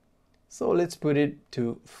 So let's put it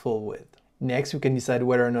to full width. Next, we can decide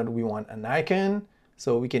whether or not we want an icon.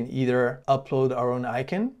 So we can either upload our own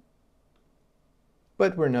icon,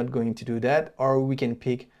 but we're not going to do that, or we can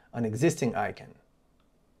pick an existing icon.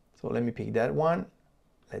 So let me pick that one.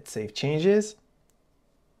 Let's save changes.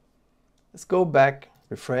 Let's go back,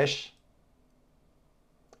 refresh.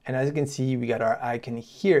 And as you can see, we got our icon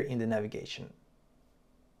here in the navigation.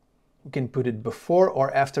 We can put it before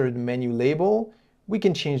or after the menu label. We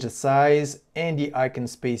can change the size and the icon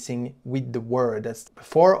spacing with the word that's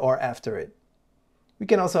before or after it. We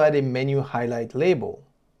can also add a menu highlight label.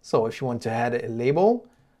 So if you want to add a label,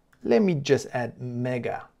 let me just add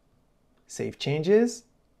mega. Save changes.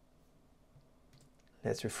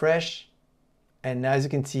 Let's refresh. And now as you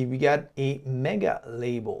can see, we got a mega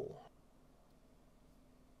label.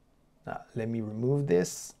 Now let me remove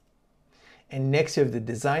this. And next you have the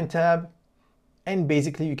design tab. And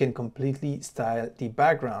basically you can completely style the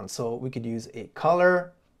background. So we could use a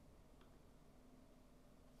color.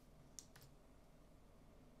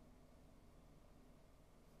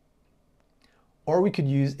 Or we could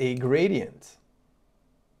use a gradient.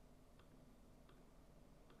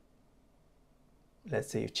 Let's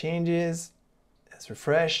save changes. Let's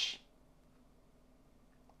refresh.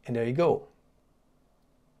 And there you go.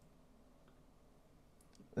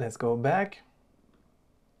 Let's go back.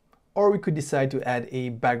 Or we could decide to add a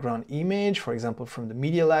background image, for example, from the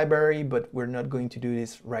media library, but we're not going to do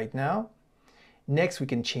this right now. Next, we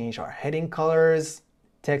can change our heading colors.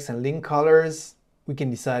 Text and link colors. We can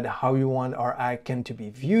decide how we want our icon to be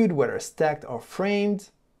viewed, whether stacked or framed.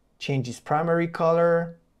 Change its primary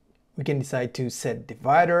color. We can decide to set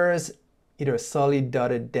dividers, either solid,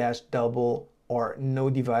 dotted, dash, double, or no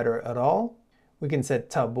divider at all. We can set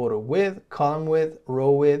top border width, column width,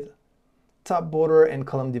 row width, top border and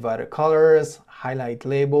column divider colors, highlight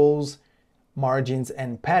labels, margins,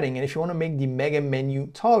 and padding. And if you want to make the mega menu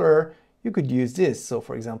taller, you could use this. So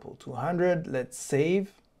for example, 200, let's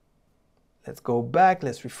save. Let's go back,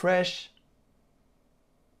 let's refresh.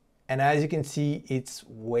 And as you can see, it's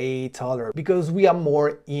way taller because we have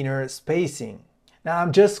more inner spacing. Now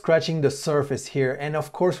I'm just scratching the surface here, and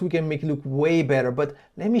of course we can make it look way better, but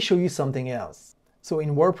let me show you something else. So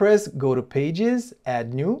in WordPress, go to Pages,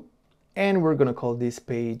 Add New, and we're gonna call this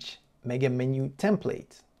page Mega Menu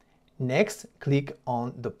Template. Next, click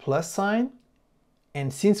on the plus sign,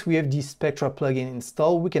 and since we have the Spectra plugin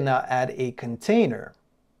installed, we can now add a container.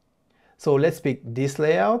 So let's pick this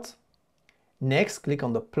layout. Next, click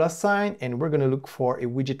on the plus sign, and we're going to look for a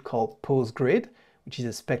widget called Post Grid, which is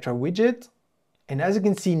a Spectra widget. And as you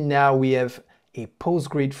can see now, we have a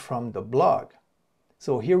post grid from the blog.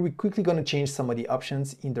 So here we're quickly going to change some of the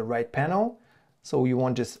options in the right panel. So we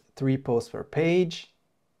want just 3 posts per page.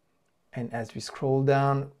 And as we scroll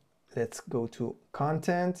down, let's go to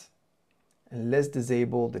Content, and let's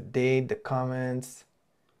disable the date, the comments,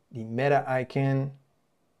 the meta icon,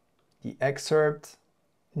 the excerpt.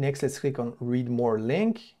 Next, let's click on Read More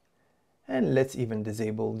link, and let's even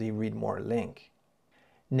disable the Read More link.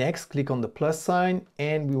 Next, click on the plus sign,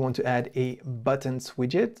 and we want to add a buttons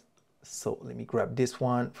widget. So let me grab this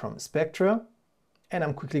one from Spectra, and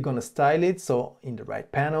I'm quickly going to style it. So in the right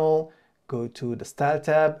panel, go to the Style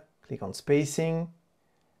tab, click on Spacing.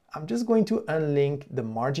 I'm just going to unlink the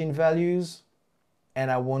margin values, and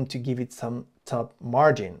I want to give it some top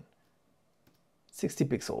margin, 60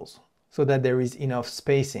 pixels. So that there is enough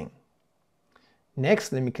spacing.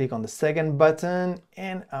 Next, let me click on the second button,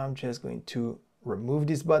 and I'm just going to remove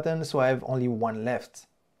this button so I have only one left.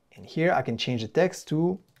 And here I can change the text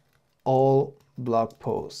to all blog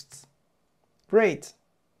posts. Great.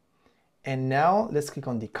 And now let's click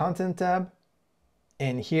on the Content tab,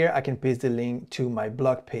 and here I can paste the link to my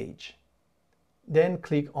blog page. Then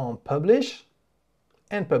click on Publish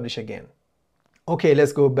and publish again. Okay,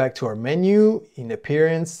 let's go back to our menu in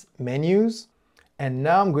Appearance, Menus, and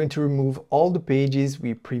now I'm going to remove all the pages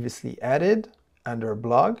we previously added under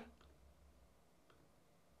Blog.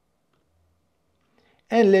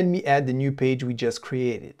 And let me add the new page we just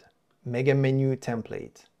created, Mega Menu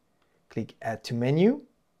Template. Click Add to Menu,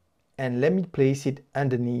 and let me place it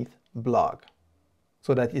underneath Blog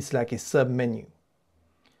so that it's like a sub-menu.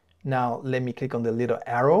 Now let me click on the little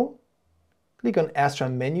arrow, click on Astra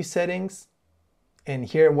Menu Settings, and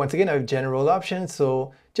here, once again, I have general options.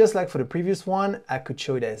 So just like for the previous one, I could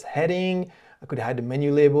show it as heading. I could hide the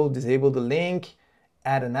menu label, disable the link,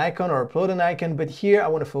 add an icon or upload an icon. But here I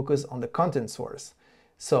want to focus on the content source.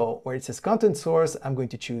 So where it says content source, I'm going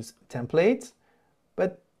to choose template.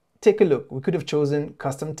 But take a look. We could have chosen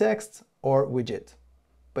custom text or widget.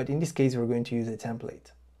 But in this case, we're going to use a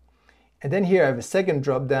template. And then here I have a second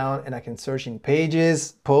drop down, and I can search in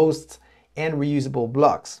pages, posts, and reusable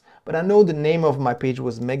blocks. But I know the name of my page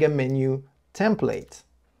was Mega Menu Template.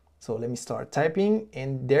 So let me start typing,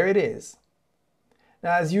 and there it is.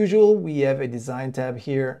 Now, as usual, we have a design tab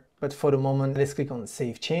here, but for the moment, let's click on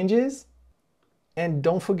Save Changes. And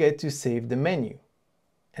don't forget to save the menu.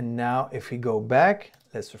 And now if we go back,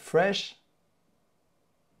 let's refresh.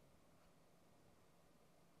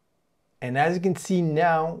 And as you can see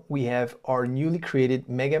now, we have our newly created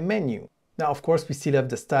mega menu. Now, of course, we still have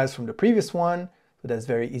the styles from the previous one, so that's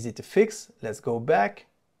very easy to fix. Let's go back.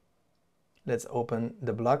 Let's open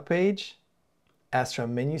the blog page, Astra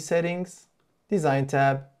Menu Settings, Design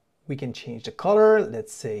tab. We can change the color.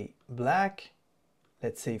 Let's say black.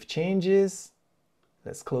 Let's save changes.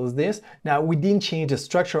 Let's close this. Now, we didn't change the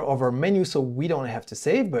structure of our menu, so we don't have to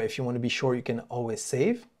save, but if you want to be sure, you can always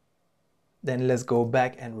save. Then let's go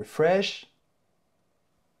back and refresh.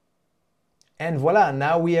 And voila,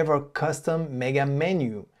 now we have our custom mega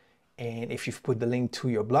menu. And if you've put the link to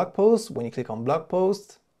your blog post, when you click on blog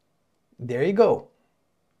post, there you go.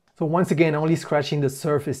 So once again, only scratching the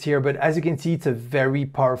surface here, but as you can see, it's a very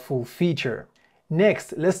powerful feature.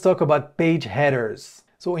 Next, let's talk about page headers.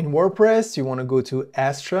 So in WordPress, you want to go to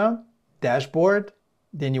Astra, Dashboard,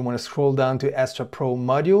 then you want to scroll down to Astra Pro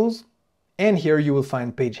Modules, and here you will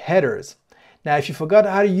find page headers. Now, if you forgot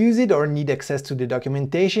how to use it or need access to the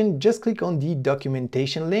documentation, just click on the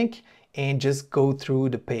documentation link and just go through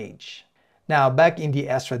the page. Now, back in the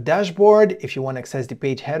Astra dashboard, if you want to access the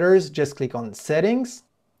page headers, just click on Settings,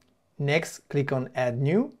 Next, click on Add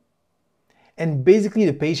New. And basically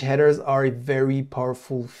the page headers are a very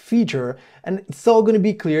powerful feature, and it's all going to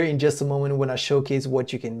be clear in just a moment when I showcase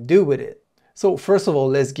what you can do with it. So first of all,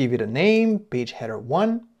 let's give it a name, page header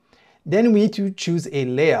 1. Then we need to choose a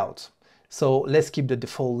layout. So let's keep the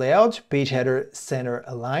default layout, page header center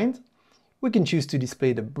aligned. We can choose to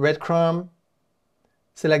display the breadcrumb,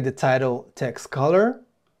 select the title text color,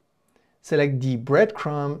 select the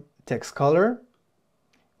breadcrumb text color.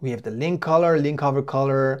 We have the link color, link cover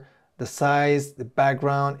color, the size, the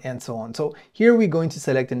background, and so on. So here we're going to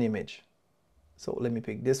select an image. So let me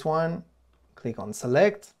pick this one, click on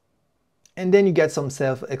select, and then you get some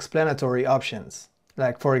self-explanatory options.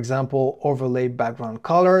 Like for example, overlay background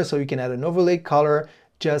color. So you can add an overlay color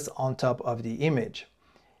just on top of the image.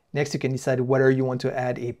 Next, you can decide whether you want to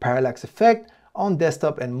add a parallax effect on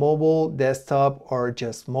desktop and mobile, desktop, or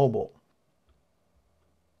just mobile.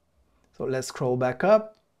 So let's scroll back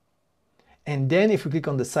up. And then if we click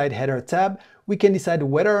on the site header tab, we can decide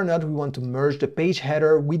whether or not we want to merge the page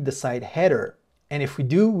header with the site header. And if we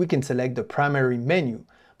do, we can select the primary menu.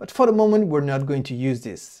 But for the moment, we're not going to use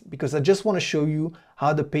this because I just want to show you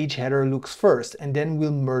how the page header looks first, and then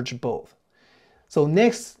we'll merge both. So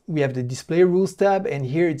next, we have the display rules tab, and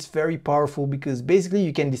here it's very powerful because basically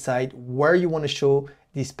you can decide where you want to show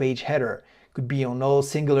this page header. Could be on all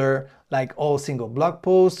singular, like all single blog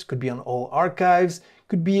posts, could be on all archives,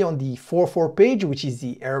 could be on the 4.4 page, which is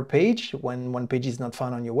the error page when one page is not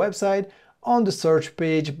found on your website, on the search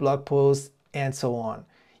page, blog posts, and so on.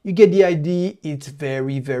 You get the idea, it's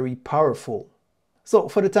very, very powerful. So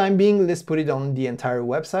for the time being, let's put it on the entire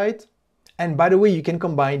website. And by the way, you can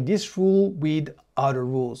combine this rule with other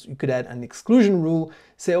rules. You could add an exclusion rule,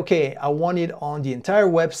 say, okay, I want it on the entire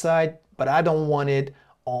website, but I don't want it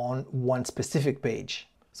on one specific page.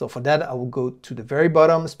 So for that, I will go to the very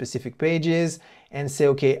bottom, specific pages, and say,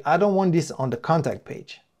 okay, I don't want this on the contact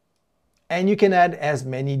page. And you can add as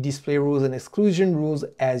many display rules and exclusion rules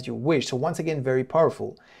as you wish. So once again, very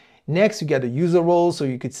powerful. Next, you get the user role. So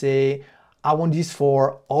you could say, I want this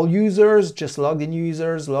for all users, just logged in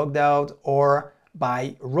users, logged out, or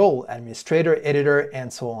by role, administrator, editor,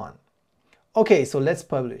 and so on. Okay, so let's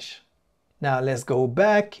publish. Now let's go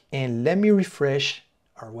back and let me refresh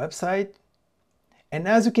our website. And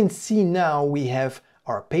as you can see now, we have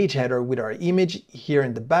our page header with our image here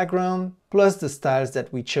in the background, plus the styles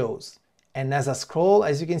that we chose. And as I scroll,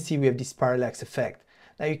 as you can see, we have this parallax effect.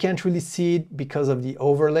 Now you can't really see it because of the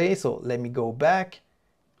overlay. So let me go back.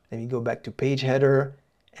 Let me go back to page header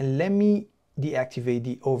and let me deactivate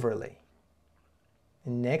the overlay.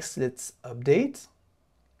 And next, let's update.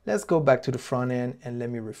 Let's go back to the front end and let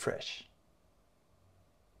me refresh.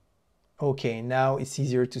 Okay, now it's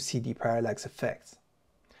easier to see the parallax effect.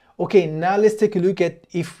 Okay, now let's take a look at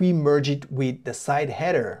if we merge it with the site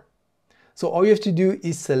header. So all you have to do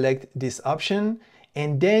is select this option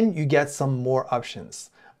and then you get some more options.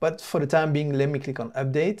 But for the time being, let me click on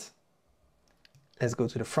update. Let's go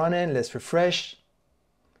to the front end, let's refresh.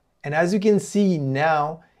 And as you can see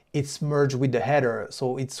now, it's merged with the header.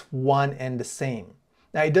 So it's one and the same.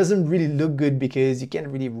 Now it doesn't really look good because you can't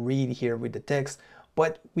really read here with the text,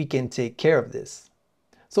 but we can take care of this.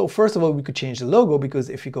 So first of all, we could change the logo because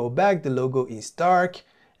if you go back, the logo is dark.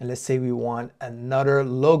 And let's say we want another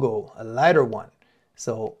logo, a lighter one.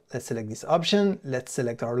 So let's select this option. Let's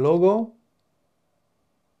select our logo.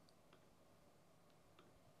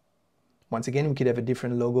 Once again, we could have a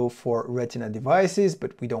different logo for Retina devices,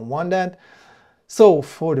 but we don't want that. So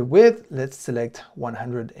for the width, let's select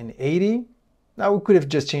 180. Now we could have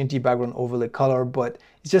just changed the background overlay color, but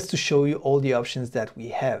it's just to show you all the options that we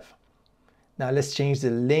have. Now let's change the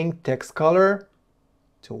link text color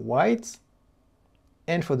to white.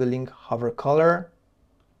 And for the link hover color,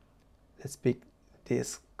 let's pick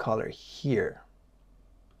this color here.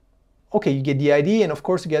 Okay, you get the idea, and of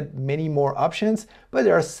course you get many more options, but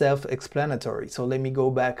they are self-explanatory. So let me go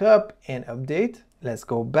back up and update. Let's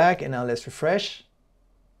go back and now let's refresh.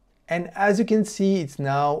 And as you can see, it's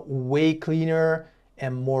now way cleaner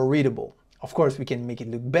and more readable. Of course, we can make it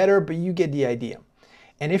look better, but you get the idea.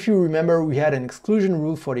 And if you remember, we had an exclusion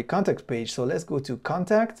rule for the contact page. So let's go to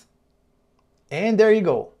contact. And there you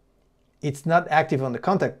go. It's not active on the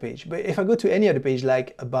contact page, but if I go to any other page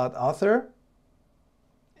like about author,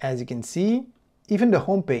 as you can see, even the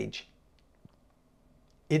home page,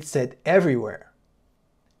 it's set everywhere.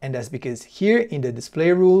 And that's because here in the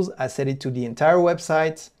display rules, I set it to the entire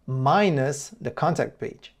website minus the contact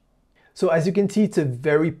page. So as you can see, it's a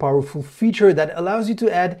very powerful feature that allows you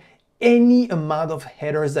to add any amount of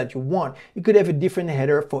headers that you want. You could have a different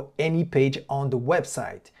header for any page on the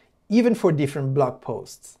website, even for different blog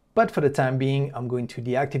posts. But for the time being, I'm going to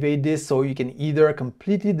deactivate this, so you can either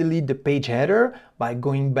completely delete the page header by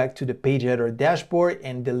going back to the page header dashboard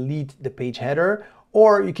and delete the page header,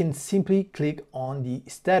 or you can simply click on the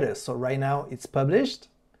status. So right now it's published.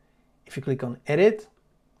 If you click on edit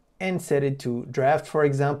and set it to draft, for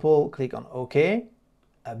example, click on OK,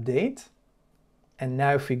 update. And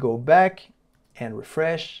now if we go back and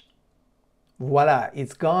refresh, voila,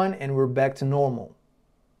 it's gone and we're back to normal.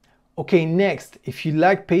 Okay, next, if you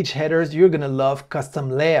like page headers, you're gonna love custom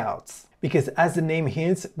layouts. Because as the name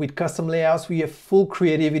hints, with custom layouts, we have full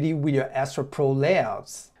creativity with your Astra Pro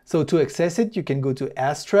layouts. So to access it, you can go to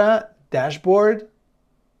Astra, Dashboard,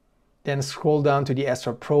 then scroll down to the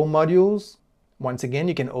Astra Pro modules. Once again,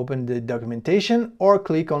 you can open the documentation or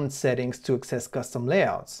click on Settings to access custom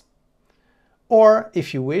layouts. Or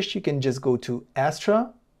if you wish, you can just go to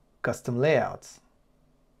Astra, Custom Layouts.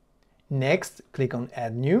 Next, click on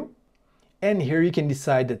Add New. And here you can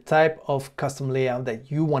decide the type of custom layout that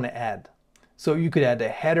you want to add. So you could add a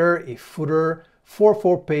header, a footer,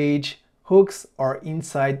 4 page, hooks, or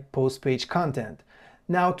inside post page content.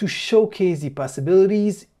 Now to showcase the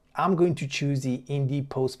possibilities, I'm going to choose the indie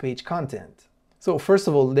post page content. So first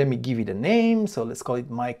of all, let me give it a name. So let's call it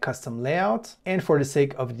my custom layout. And for the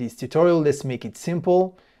sake of this tutorial, let's make it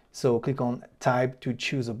simple. So click on type to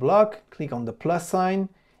choose a block, click on the plus sign,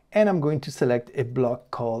 and I'm going to select a block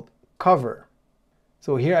called cover.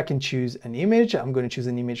 So here I can choose an image. I'm going to choose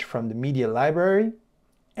an image from the media library,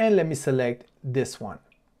 and let me select this one.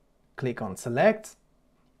 Click on select,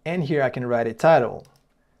 and here I can write a title.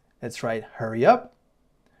 Let's write hurry up.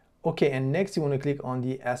 Okay, and next you want to click on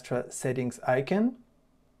the Astra settings icon,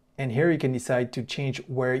 and here you can decide to change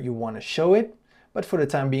where you want to show it, but for the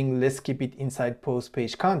time being, let's keep it inside post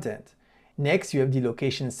page content. Next, you have the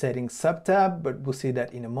location settings subtab, but we'll see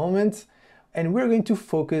that in a moment. And we're going to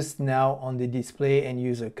focus now on the display and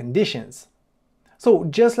user conditions. So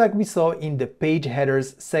just like we saw in the page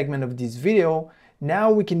headers segment of this video,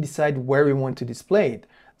 now we can decide where we want to display it.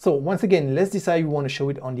 So once again, let's decide we want to show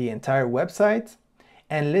it on the entire website.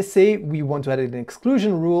 And let's say we want to add an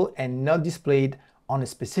exclusion rule and not display it on a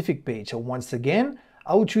specific page. So once again,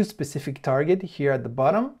 I will choose specific target here at the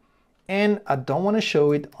bottom, and I don't want to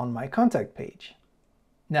show it on my contact page.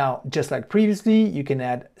 Now, just like previously, you can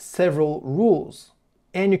add several rules,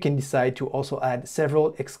 and you can decide to also add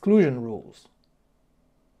several exclusion rules.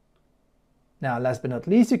 Now, last but not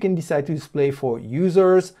least, you can decide to display for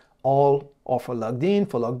users, all, or for logged in,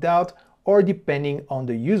 for logged out, or depending on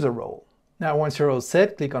the user role. Now, once you're all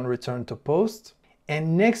set, click on Return to Post.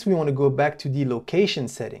 And next, we want to go back to the location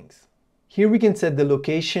settings. Here we can set the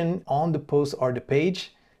location on the post or the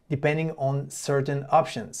page, depending on certain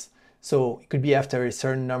options. So it could be after a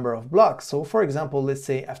certain number of blocks. So for example, let's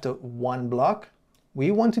say after 1 block,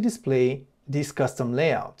 we want to display this custom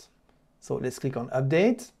layout. So let's click on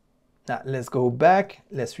Update. Now let's go back,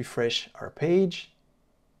 let's refresh our page.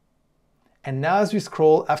 And now as we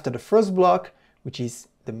scroll after the first block, which is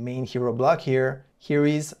the main hero block here, here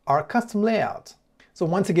is our custom layout. So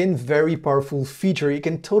once again, very powerful feature. You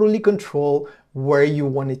can totally control where you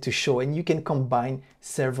want it to show, and you can combine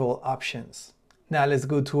several options. Now let's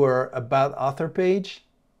go to our About Author page.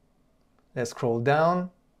 Let's scroll down.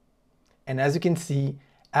 And as you can see,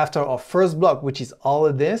 after our first block, which is all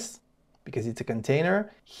of this, because it's a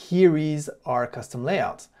container, here is our custom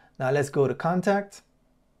layout. Now let's go to Contact.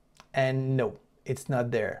 And no, it's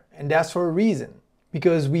not there. And that's for a reason.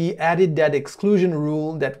 Because we added that exclusion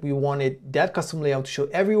rule that we wanted that custom layout to show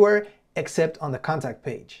everywhere except on the contact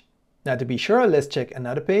page. Now to be sure, let's check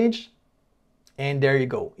another page. And there you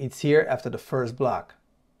go, it's here after the first block.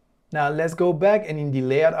 Now let's go back, and in the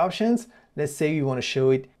layout options, let's say we want to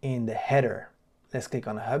show it in the header. Let's click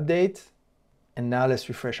on Update, and now let's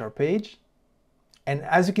refresh our page. And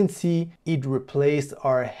as you can see, it replaced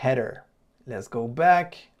our header. Let's go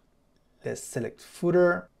back, let's select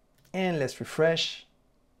footer, and let's refresh.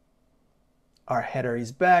 Our header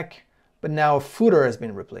is back, but now footer has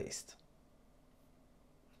been replaced.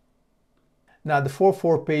 Now the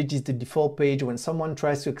 4.4 page is the default page when someone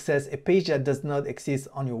tries to access a page that does not exist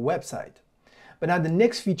on your website. But now the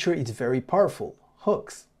next feature is very powerful,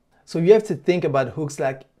 hooks. So you have to think about hooks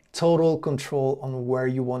like total control on where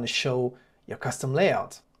you want to show your custom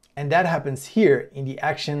layout. And that happens here in the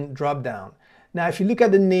action dropdown. Now if you look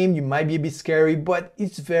at the name, you might be a bit scary, but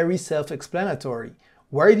it's very self-explanatory.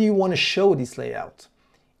 Where do you want to show this layout?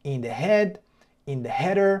 In the head, in the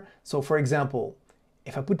header. So for example,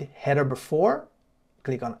 if I put header before,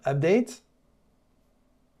 click on Update.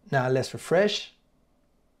 Now let's refresh.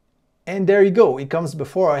 And there you go, it comes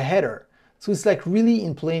before our header. So it's like really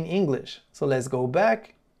in plain English. So let's go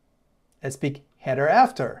back. Let's pick header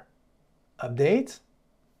after. Update.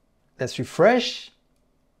 Let's refresh.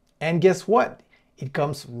 And guess what? It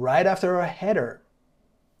comes right after our header.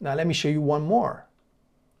 Now let me show you one more.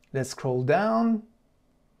 Let's scroll down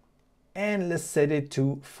and let's set it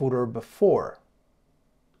to footer before.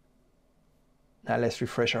 Now let's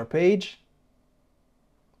refresh our page.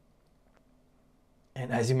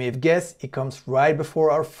 And as you may have guessed, it comes right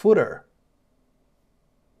before our footer.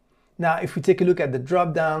 Now, if we take a look at the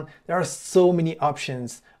drop-down, there are so many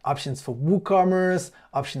options. Options for WooCommerce,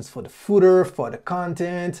 options for the footer, for the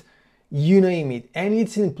content, you name it, and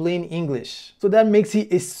it's in plain English. So that makes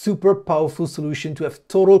it a super powerful solution to have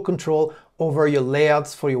total control over your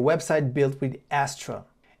layouts for your website built with Astra.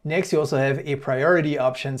 Next, you also have a priority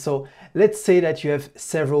option. So let's say that you have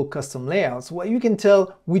several custom layouts. Well, you can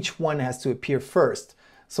tell which one has to appear first.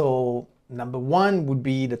 So number 1 would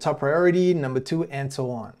be the top priority, number 2, and so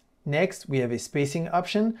on. Next, we have a spacing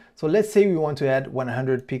option. So let's say we want to add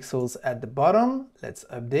 100 pixels at the bottom. Let's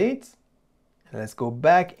update. Let's go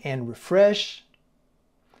back and refresh.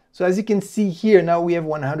 So as you can see here, now we have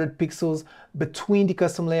 100 pixels between the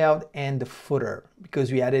custom layout and the footer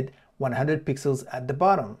because we added 100 pixels at the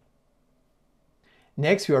bottom.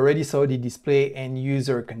 Next, we already saw the display and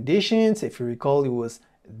user conditions. If you recall, it was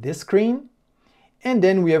this screen. And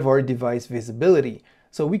then we have our device visibility.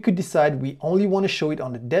 So we could decide we only want to show it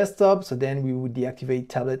on the desktop, so then we would deactivate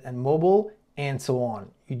tablet and mobile, and so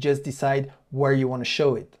on. You just decide where you want to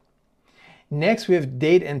show it. Next, we have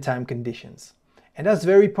date and time conditions. And that's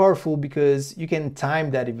very powerful because you can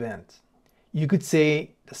time that event. You could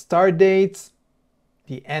say the start date,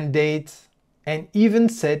 the end date, and even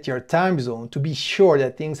set your time zone to be sure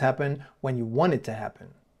that things happen when you want it to happen.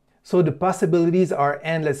 So the possibilities are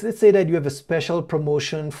endless. Let's say that you have a special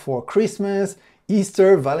promotion for Christmas,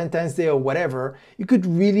 Easter, Valentine's Day, or whatever. You could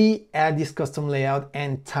really add this custom layout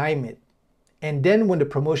and time it. And then when the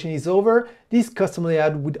promotion is over, this custom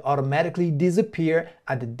layout would automatically disappear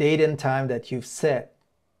at the date and time that you've set.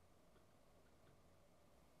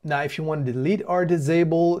 Now, if you want to delete or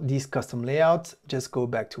disable these custom layouts, just go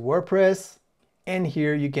back to WordPress. And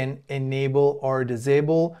here you can enable or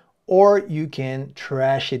disable, or you can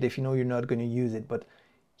trash it if you know you're not going to use it. But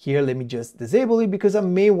here, let me just disable it because I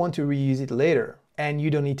may want to reuse it later. And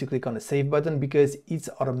you don't need to click on the save button because it's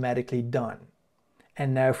automatically done.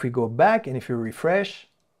 And now if we go back and if you refresh,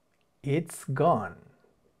 it's gone.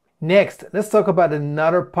 Next, let's talk about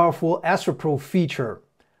another powerful Astra Pro feature,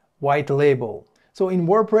 white label. So in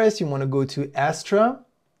WordPress, you want to go to Astra,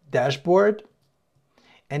 Dashboard,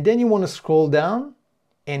 and then you want to scroll down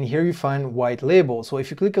and here you find white label. So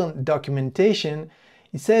if you click on documentation,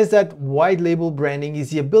 it says that white label branding is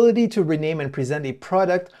the ability to rename and present a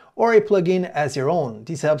product or a plugin as your own.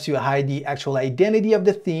 This helps you hide the actual identity of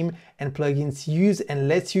the theme and plugins use and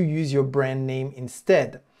lets you use your brand name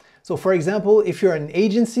instead. So for example, if you're an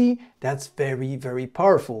agency, that's very, very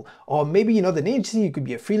powerful. Or maybe you're not an agency, you could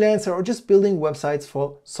be a freelancer or just building websites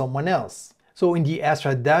for someone else. So in the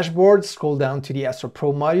Astra dashboard, scroll down to the Astra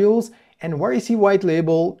Pro modules and where you see white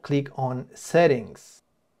label, click on settings.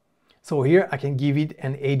 So here I can give it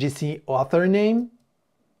an agency author name.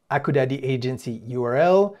 I could add the agency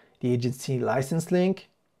URL, the agency license link.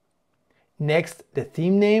 Next, the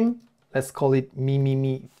theme name. Let's call it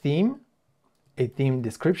Me theme. A theme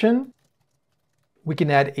description. We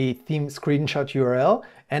can add a theme screenshot URL.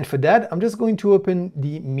 And for that, I'm just going to open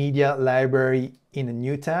the media library in a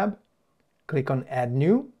new tab. Click on Add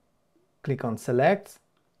New. Click on Select.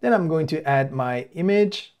 Then I'm going to add my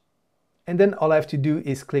image. And then all I have to do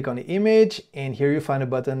is click on the image, and here you find a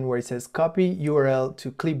button where it says copy URL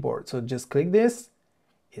to clipboard. So just click this,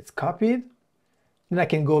 it's copied. Then I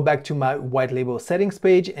can go back to my white label settings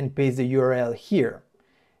page and paste the URL here.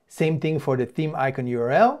 Same thing for the theme icon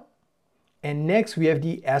URL. And next we have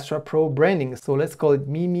the Astra Pro branding. So let's call it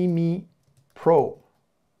Me Pro.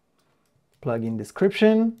 Plugin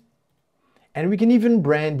description. And we can even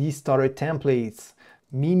brand these starter templates.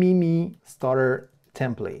 Me starter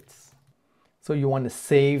templates. So you want to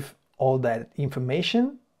save all that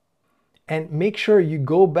information and make sure you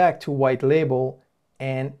go back to white label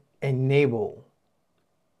and enable.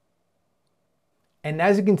 And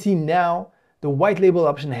as you can see now, the white label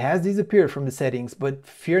option has disappeared from the settings, but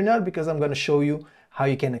fear not because I'm going to show you how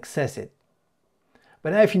you can access it.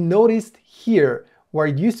 But now if you noticed here, where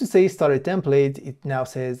it used to say starter template, it now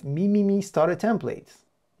says Me starter templates.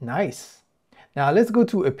 Nice. Now let's go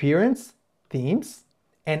to appearance, themes.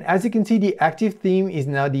 And as you can see, the active theme is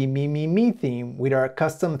now the Me theme with our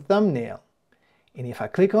custom thumbnail. And if I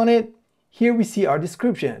click on it, here we see our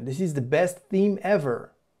description. This is the best theme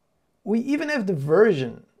ever. We even have the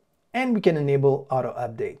version and we can enable auto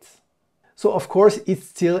updates. So of course it's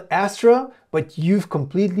still Astra, but you've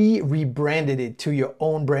completely rebranded it to your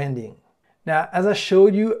own branding. Now, as I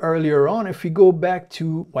showed you earlier on, if we go back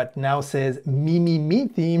to what now says Me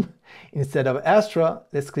theme instead of Astra,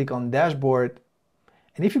 let's click on Dashboard.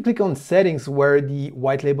 And if you click on Settings where the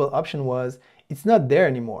white label option was, it's not there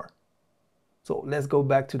anymore. So let's go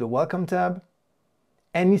back to the Welcome tab.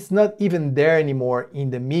 And it's not even there anymore in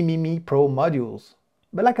the Me Pro modules.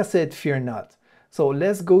 But like I said, fear not. So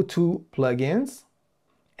let's go to Plugins.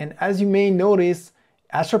 And as you may notice,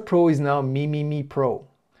 Astra Pro is now Me Pro.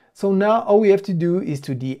 So now all we have to do is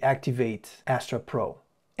to deactivate Astra Pro.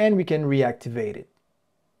 And we can reactivate it.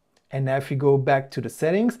 And now if we go back to the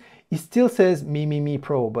settings, it still says Me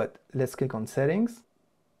Pro, but let's click on Settings.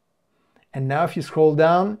 And now if you scroll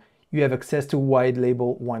down, you have access to white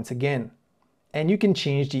label once again. And you can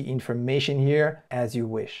change the information here as you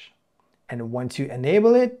wish. And once you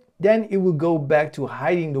enable it, then it will go back to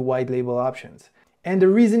hiding the white label options. And the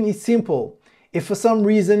reason is simple. If for some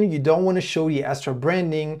reason you don't want to show the Astra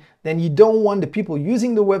branding, then you don't want the people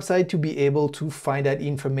using the website to be able to find that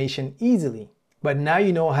information easily. But now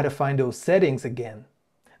you know how to find those settings again.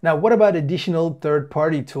 Now, what about additional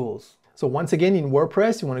third-party tools? So once again, in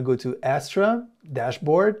WordPress, you want to go to Astra,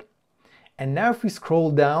 Dashboard. And now if we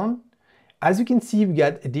scroll down, as you can see, we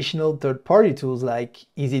got additional third-party tools like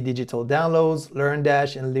Easy Digital Downloads,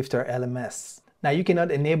 LearnDash, and Lifter LMS. Now you cannot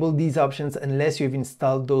enable these options unless you've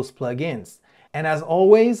installed those plugins. And as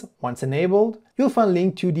always, once enabled, you'll find a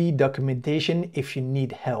link to the documentation if you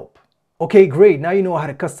need help. Okay, great. Now you know how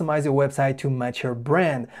to customize your website to match your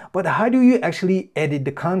brand, but how do you actually edit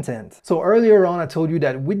the content? So earlier on, I told you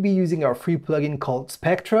that we'd be using our free plugin called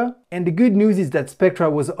Spectra. And the good news is that Spectra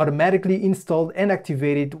was automatically installed and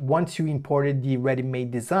activated once you imported the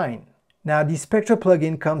ready-made design. Now, the Spectra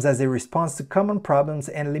plugin comes as a response to common problems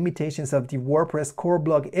and limitations of the WordPress core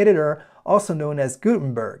blog editor, also known as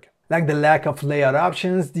Gutenberg, like the lack of layout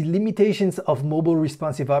options, the limitations of mobile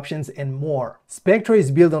responsive options, and more. Spectra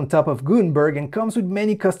is built on top of Gutenberg and comes with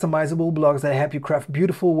many customizable blocks that help you craft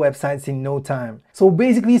beautiful websites in no time. So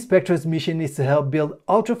basically, Spectra's mission is to help build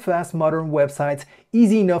ultra-fast modern websites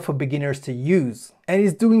easy enough for beginners to use. And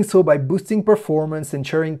it's doing so by boosting performance,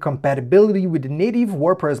 ensuring compatibility with the native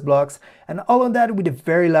WordPress blocks, and all of that with a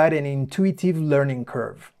very light and intuitive learning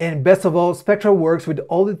curve. And best of all, Spectra works with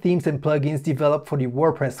all the themes and plugins developed for the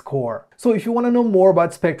WordPress core. So if you want to know more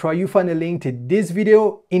about Spectra, you find a link to this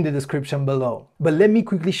video in the description below. But let me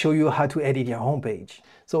quickly show you how to edit your homepage.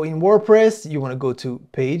 So in WordPress, you want to go to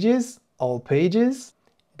Pages, All Pages.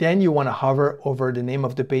 Then you want to hover over the name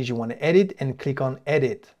of the page you want to edit and click on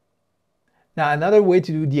Edit. Now, another way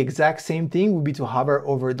to do the exact same thing would be to hover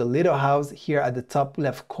over the little house here at the top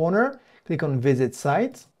left corner, click on Visit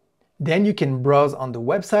Site. Then you can browse on the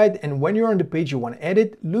website, and when you're on the page you want to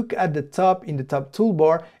edit, look at the top in the top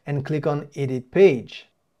toolbar and click on Edit Page.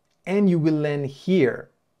 And you will land here.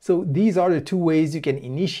 So these are the two ways you can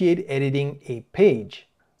initiate editing a page.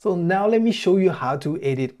 So now let me show you how to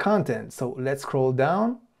edit content. So let's scroll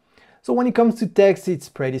down. So when it comes to text, it's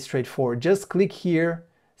pretty straightforward. Just click here,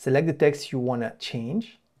 select the text you want to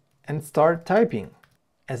change, and start typing.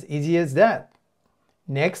 As easy as that.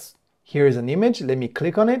 Next, here is an image. Let me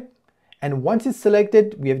click on it. And once it's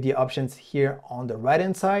selected, we have the options here on the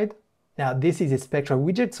right-hand side. Now, this is a Spectra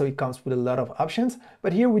widget, so it comes with a lot of options.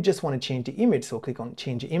 But here we just want to change the image. So click on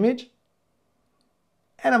Change Image.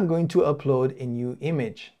 And I'm going to upload a new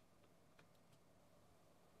image.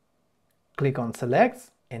 Click on Select,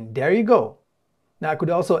 and there you go. Now, I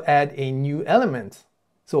could also add a new element.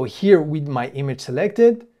 So here with my image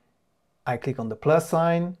selected, I click on the plus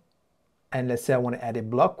sign, and let's say I want to add a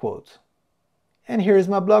block quote. And here is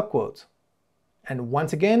my block quote. And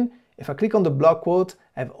once again, if I click on the block quote,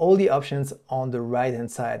 I have all the options on the right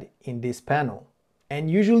hand side in this panel. And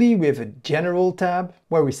usually we have a general tab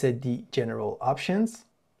where we set the general options.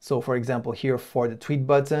 So for example, here for the tweet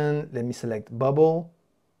button, let me select bubble,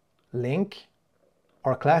 link,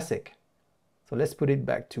 or classic. So let's put it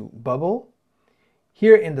back to bubble.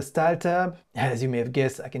 Here in the Style tab, as you may have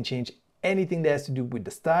guessed, I can change anything that has to do with the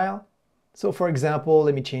style. So for example,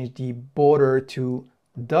 let me change the border to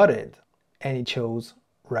dotted, and it shows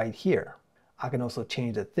right here. I can also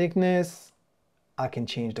change the thickness, I can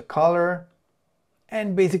change the color,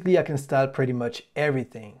 and basically I can style pretty much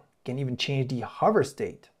everything. I can even change the hover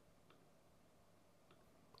state.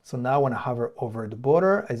 So now when I hover over the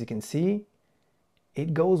border, as you can see,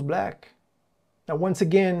 it goes black. Now once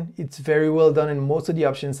again, it's very well done and most of the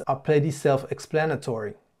options are pretty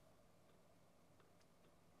self-explanatory.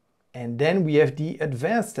 And then we have the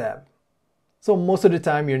Advanced tab. So most of the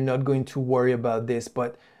time you're not going to worry about this,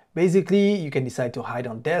 but Basically, you can decide to hide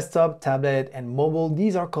on desktop, tablet, and mobile.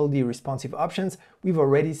 These are called the responsive options. We've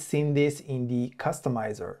already seen this in the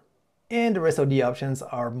customizer. And the rest of the options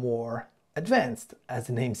are more advanced, as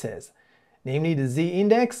the name says. Namely the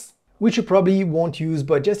z-index, which you probably won't use,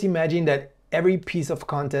 but just imagine that every piece of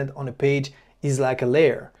content on a page is like a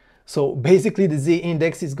layer. So basically the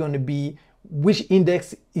z-index is going to be which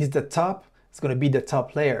index is the top. It's going to be the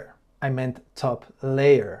top layer. I meant top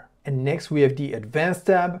layer. And next we have the Advanced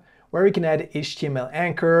tab, where we can add HTML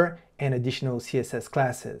anchor and additional CSS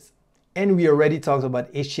classes. And we already talked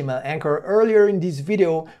about HTML anchor earlier in this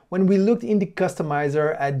video when we looked in the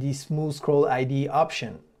customizer at the smooth scroll ID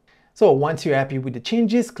option. So once you're happy with the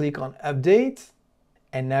changes, click on Update.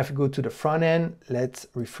 And now if we go to the front end, let's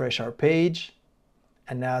refresh our page.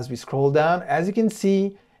 And now as we scroll down, as you can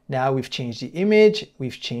see, now we've changed the image,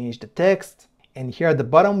 we've changed the text. And here at the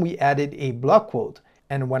bottom, we added a block quote.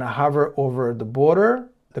 And when I hover over the border,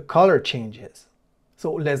 the color changes.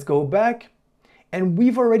 So let's go back. And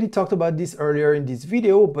we've already talked about this earlier in this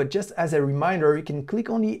video, but just as a reminder, you can click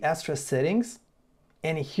on the Astra settings.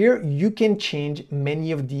 And here you can change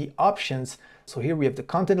many of the options. So here we have the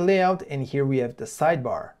content layout, and here we have the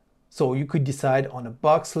sidebar. So you could decide on a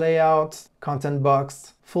box layout, content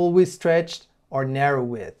box, full width stretched, or narrow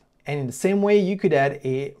width. And in the same way, you could add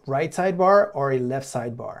a right sidebar or a left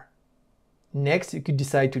sidebar. Next, you could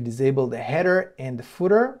decide to disable the header and the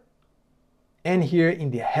footer. And here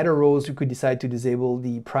in the header rows, you could decide to disable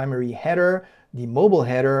the primary header, the mobile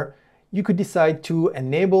header. You could decide to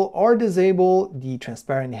enable or disable the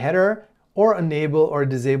transparent header, or enable or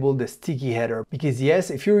disable the sticky header. Because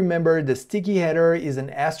yes, if you remember, the sticky header is an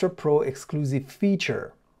Astra Pro exclusive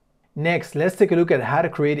feature. Next, let's take a look at how to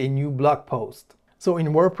create a new blog post. So in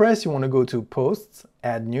WordPress, you want to go to Posts,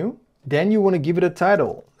 Add New. Then you want to give it a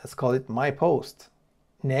title. Let's call it My Post.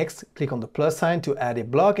 Next, click on the plus sign to add a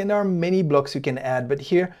block, and there are many blocks you can add, but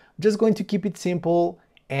here I'm just going to keep it simple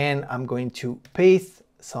and I'm going to paste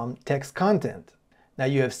some text content. Now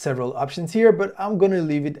you have several options here, but I'm going to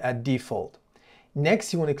leave it at default.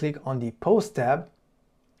 Next, you want to click on the Post tab,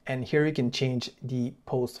 and here you can change the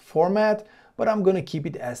post format, but I'm going to keep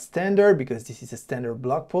it as standard because this is a standard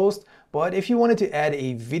blog post. But if you wanted to add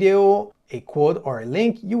a video, a quote, or a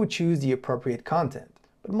link, you would choose the appropriate content.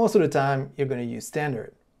 But most of the time, you're going to use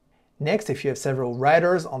standard. Next, if you have several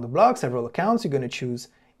writers on the blog, several accounts, you're going to choose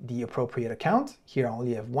the appropriate account. Here I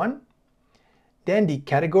only have one. Then the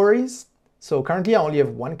categories. So currently I only have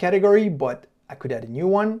one category, but I could add a new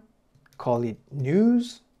one. Call it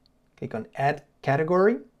News. Click on Add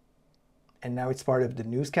Category. And now it's part of the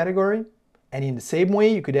News category. And in the same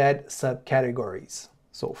way, you could add subcategories.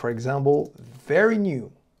 So for example, Very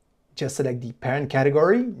New. Just select the parent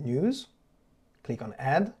category, News. Click on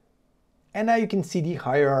Add, and now you can see the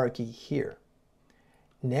hierarchy here.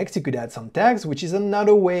 Next, you could add some tags, which is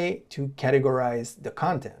another way to categorize the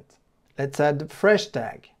content. Let's add the Fresh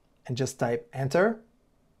tag and just type Enter.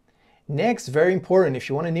 Next, very important, if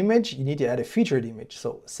you want an image, you need to add a featured image.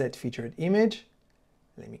 So set featured image.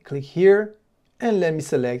 Let me click here and let me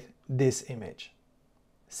select this image.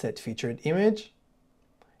 Set featured image.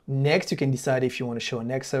 Next, you can decide if you want to show an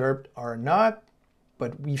excerpt or not.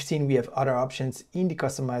 But we've seen we have other options in the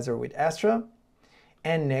customizer with Astra.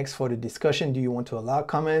 And next, for the discussion, do you want to allow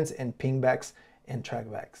comments and pingbacks and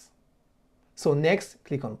trackbacks? So next,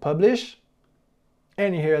 click on Publish.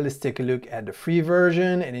 And here, let's take a look at the free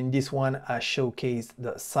version. And in this one, I showcased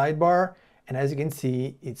the sidebar. And as you can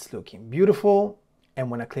see, it's looking beautiful. And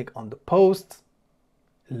when I click on the post,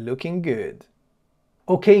 looking good.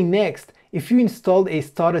 Okay, next, if you installed a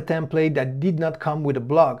starter template that did not come with a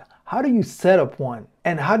blog, how do you set up one?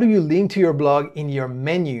 And how do you link to your blog in your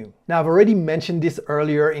menu? Now, I've already mentioned this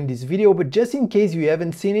earlier in this video, but just in case you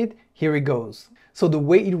haven't seen it, here it goes. So the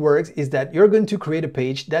way it works is that you're going to create a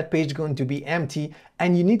page, that page is going to be empty,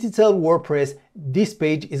 and you need to tell WordPress this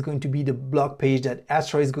page is going to be the blog page that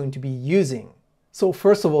Astra is going to be using. So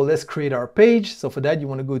first of all, let's create our page. So for that, you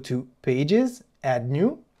want to go to Pages, Add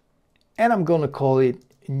New, and I'm going to call it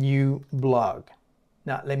New Blog.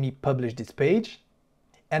 Now, let me publish this page.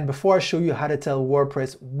 And before I show you how to tell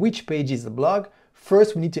WordPress which page is the blog,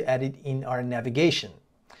 first we need to add it in our navigation.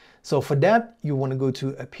 So for that, you want to go to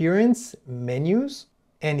Appearance, Menus,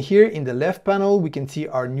 and here in the left panel, we can see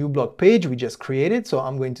our new blog page we just created. So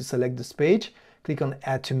I'm going to select this page, click on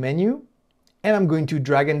Add to Menu, and I'm going to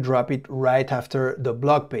drag and drop it right after the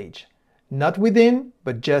blog page. Not within,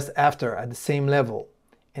 but just after at the same level.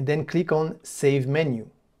 And then click on Save Menu.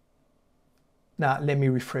 Now let me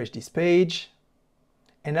refresh this page.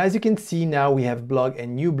 And as you can see, now we have blog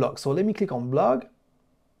and new blog. So let me click on blog.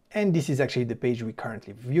 And this is actually the page we're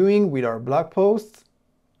currently viewing with our blog posts.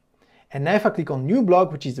 And now if I click on new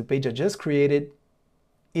blog, which is the page I just created,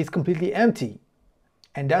 it's completely empty.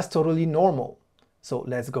 And that's totally normal. So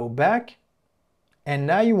let's go back. And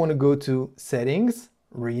now you want to go to Settings,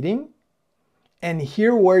 Reading. And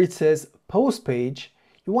here where it says Post Page,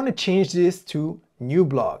 you want to change this to New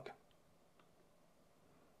Blog.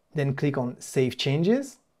 Then click on Save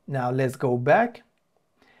Changes. Now let's go back.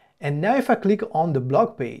 And now if I click on the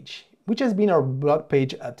blog page, which has been our blog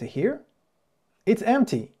page up to here, it's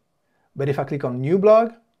empty. But if I click on New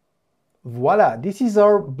Blog, voila, this is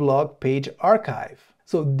our blog page archive.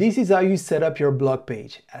 So this is how you set up your blog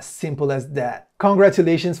page, as simple as that.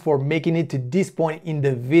 Congratulations for making it to this point in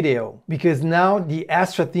the video, because now the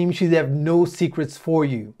Astra theme should have no secrets for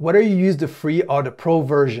you, whether you use the free or the pro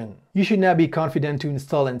version. You should now be confident to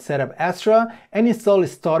install and set up Astra and install a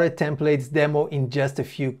starter templates demo in just a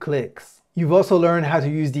few clicks. You've also learned how to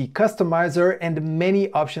use the customizer and the many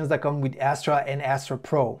options that come with Astra and Astra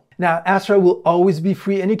Pro. Now, Astra will always be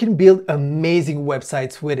free and you can build amazing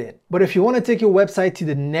websites with it. But if you want to take your website to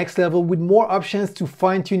the next level with more options to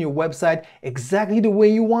fine-tune your website exactly the way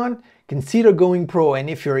you want, consider going pro. And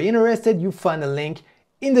if you're interested, you'll find a link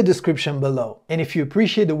in the description below. And if you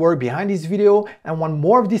appreciate the work behind this video and want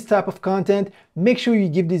more of this type of content, make sure you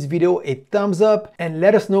give this video a thumbs up and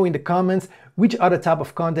let us know in the comments which other type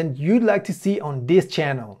of content you'd like to see on this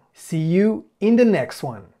channel. See you in the next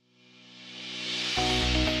one.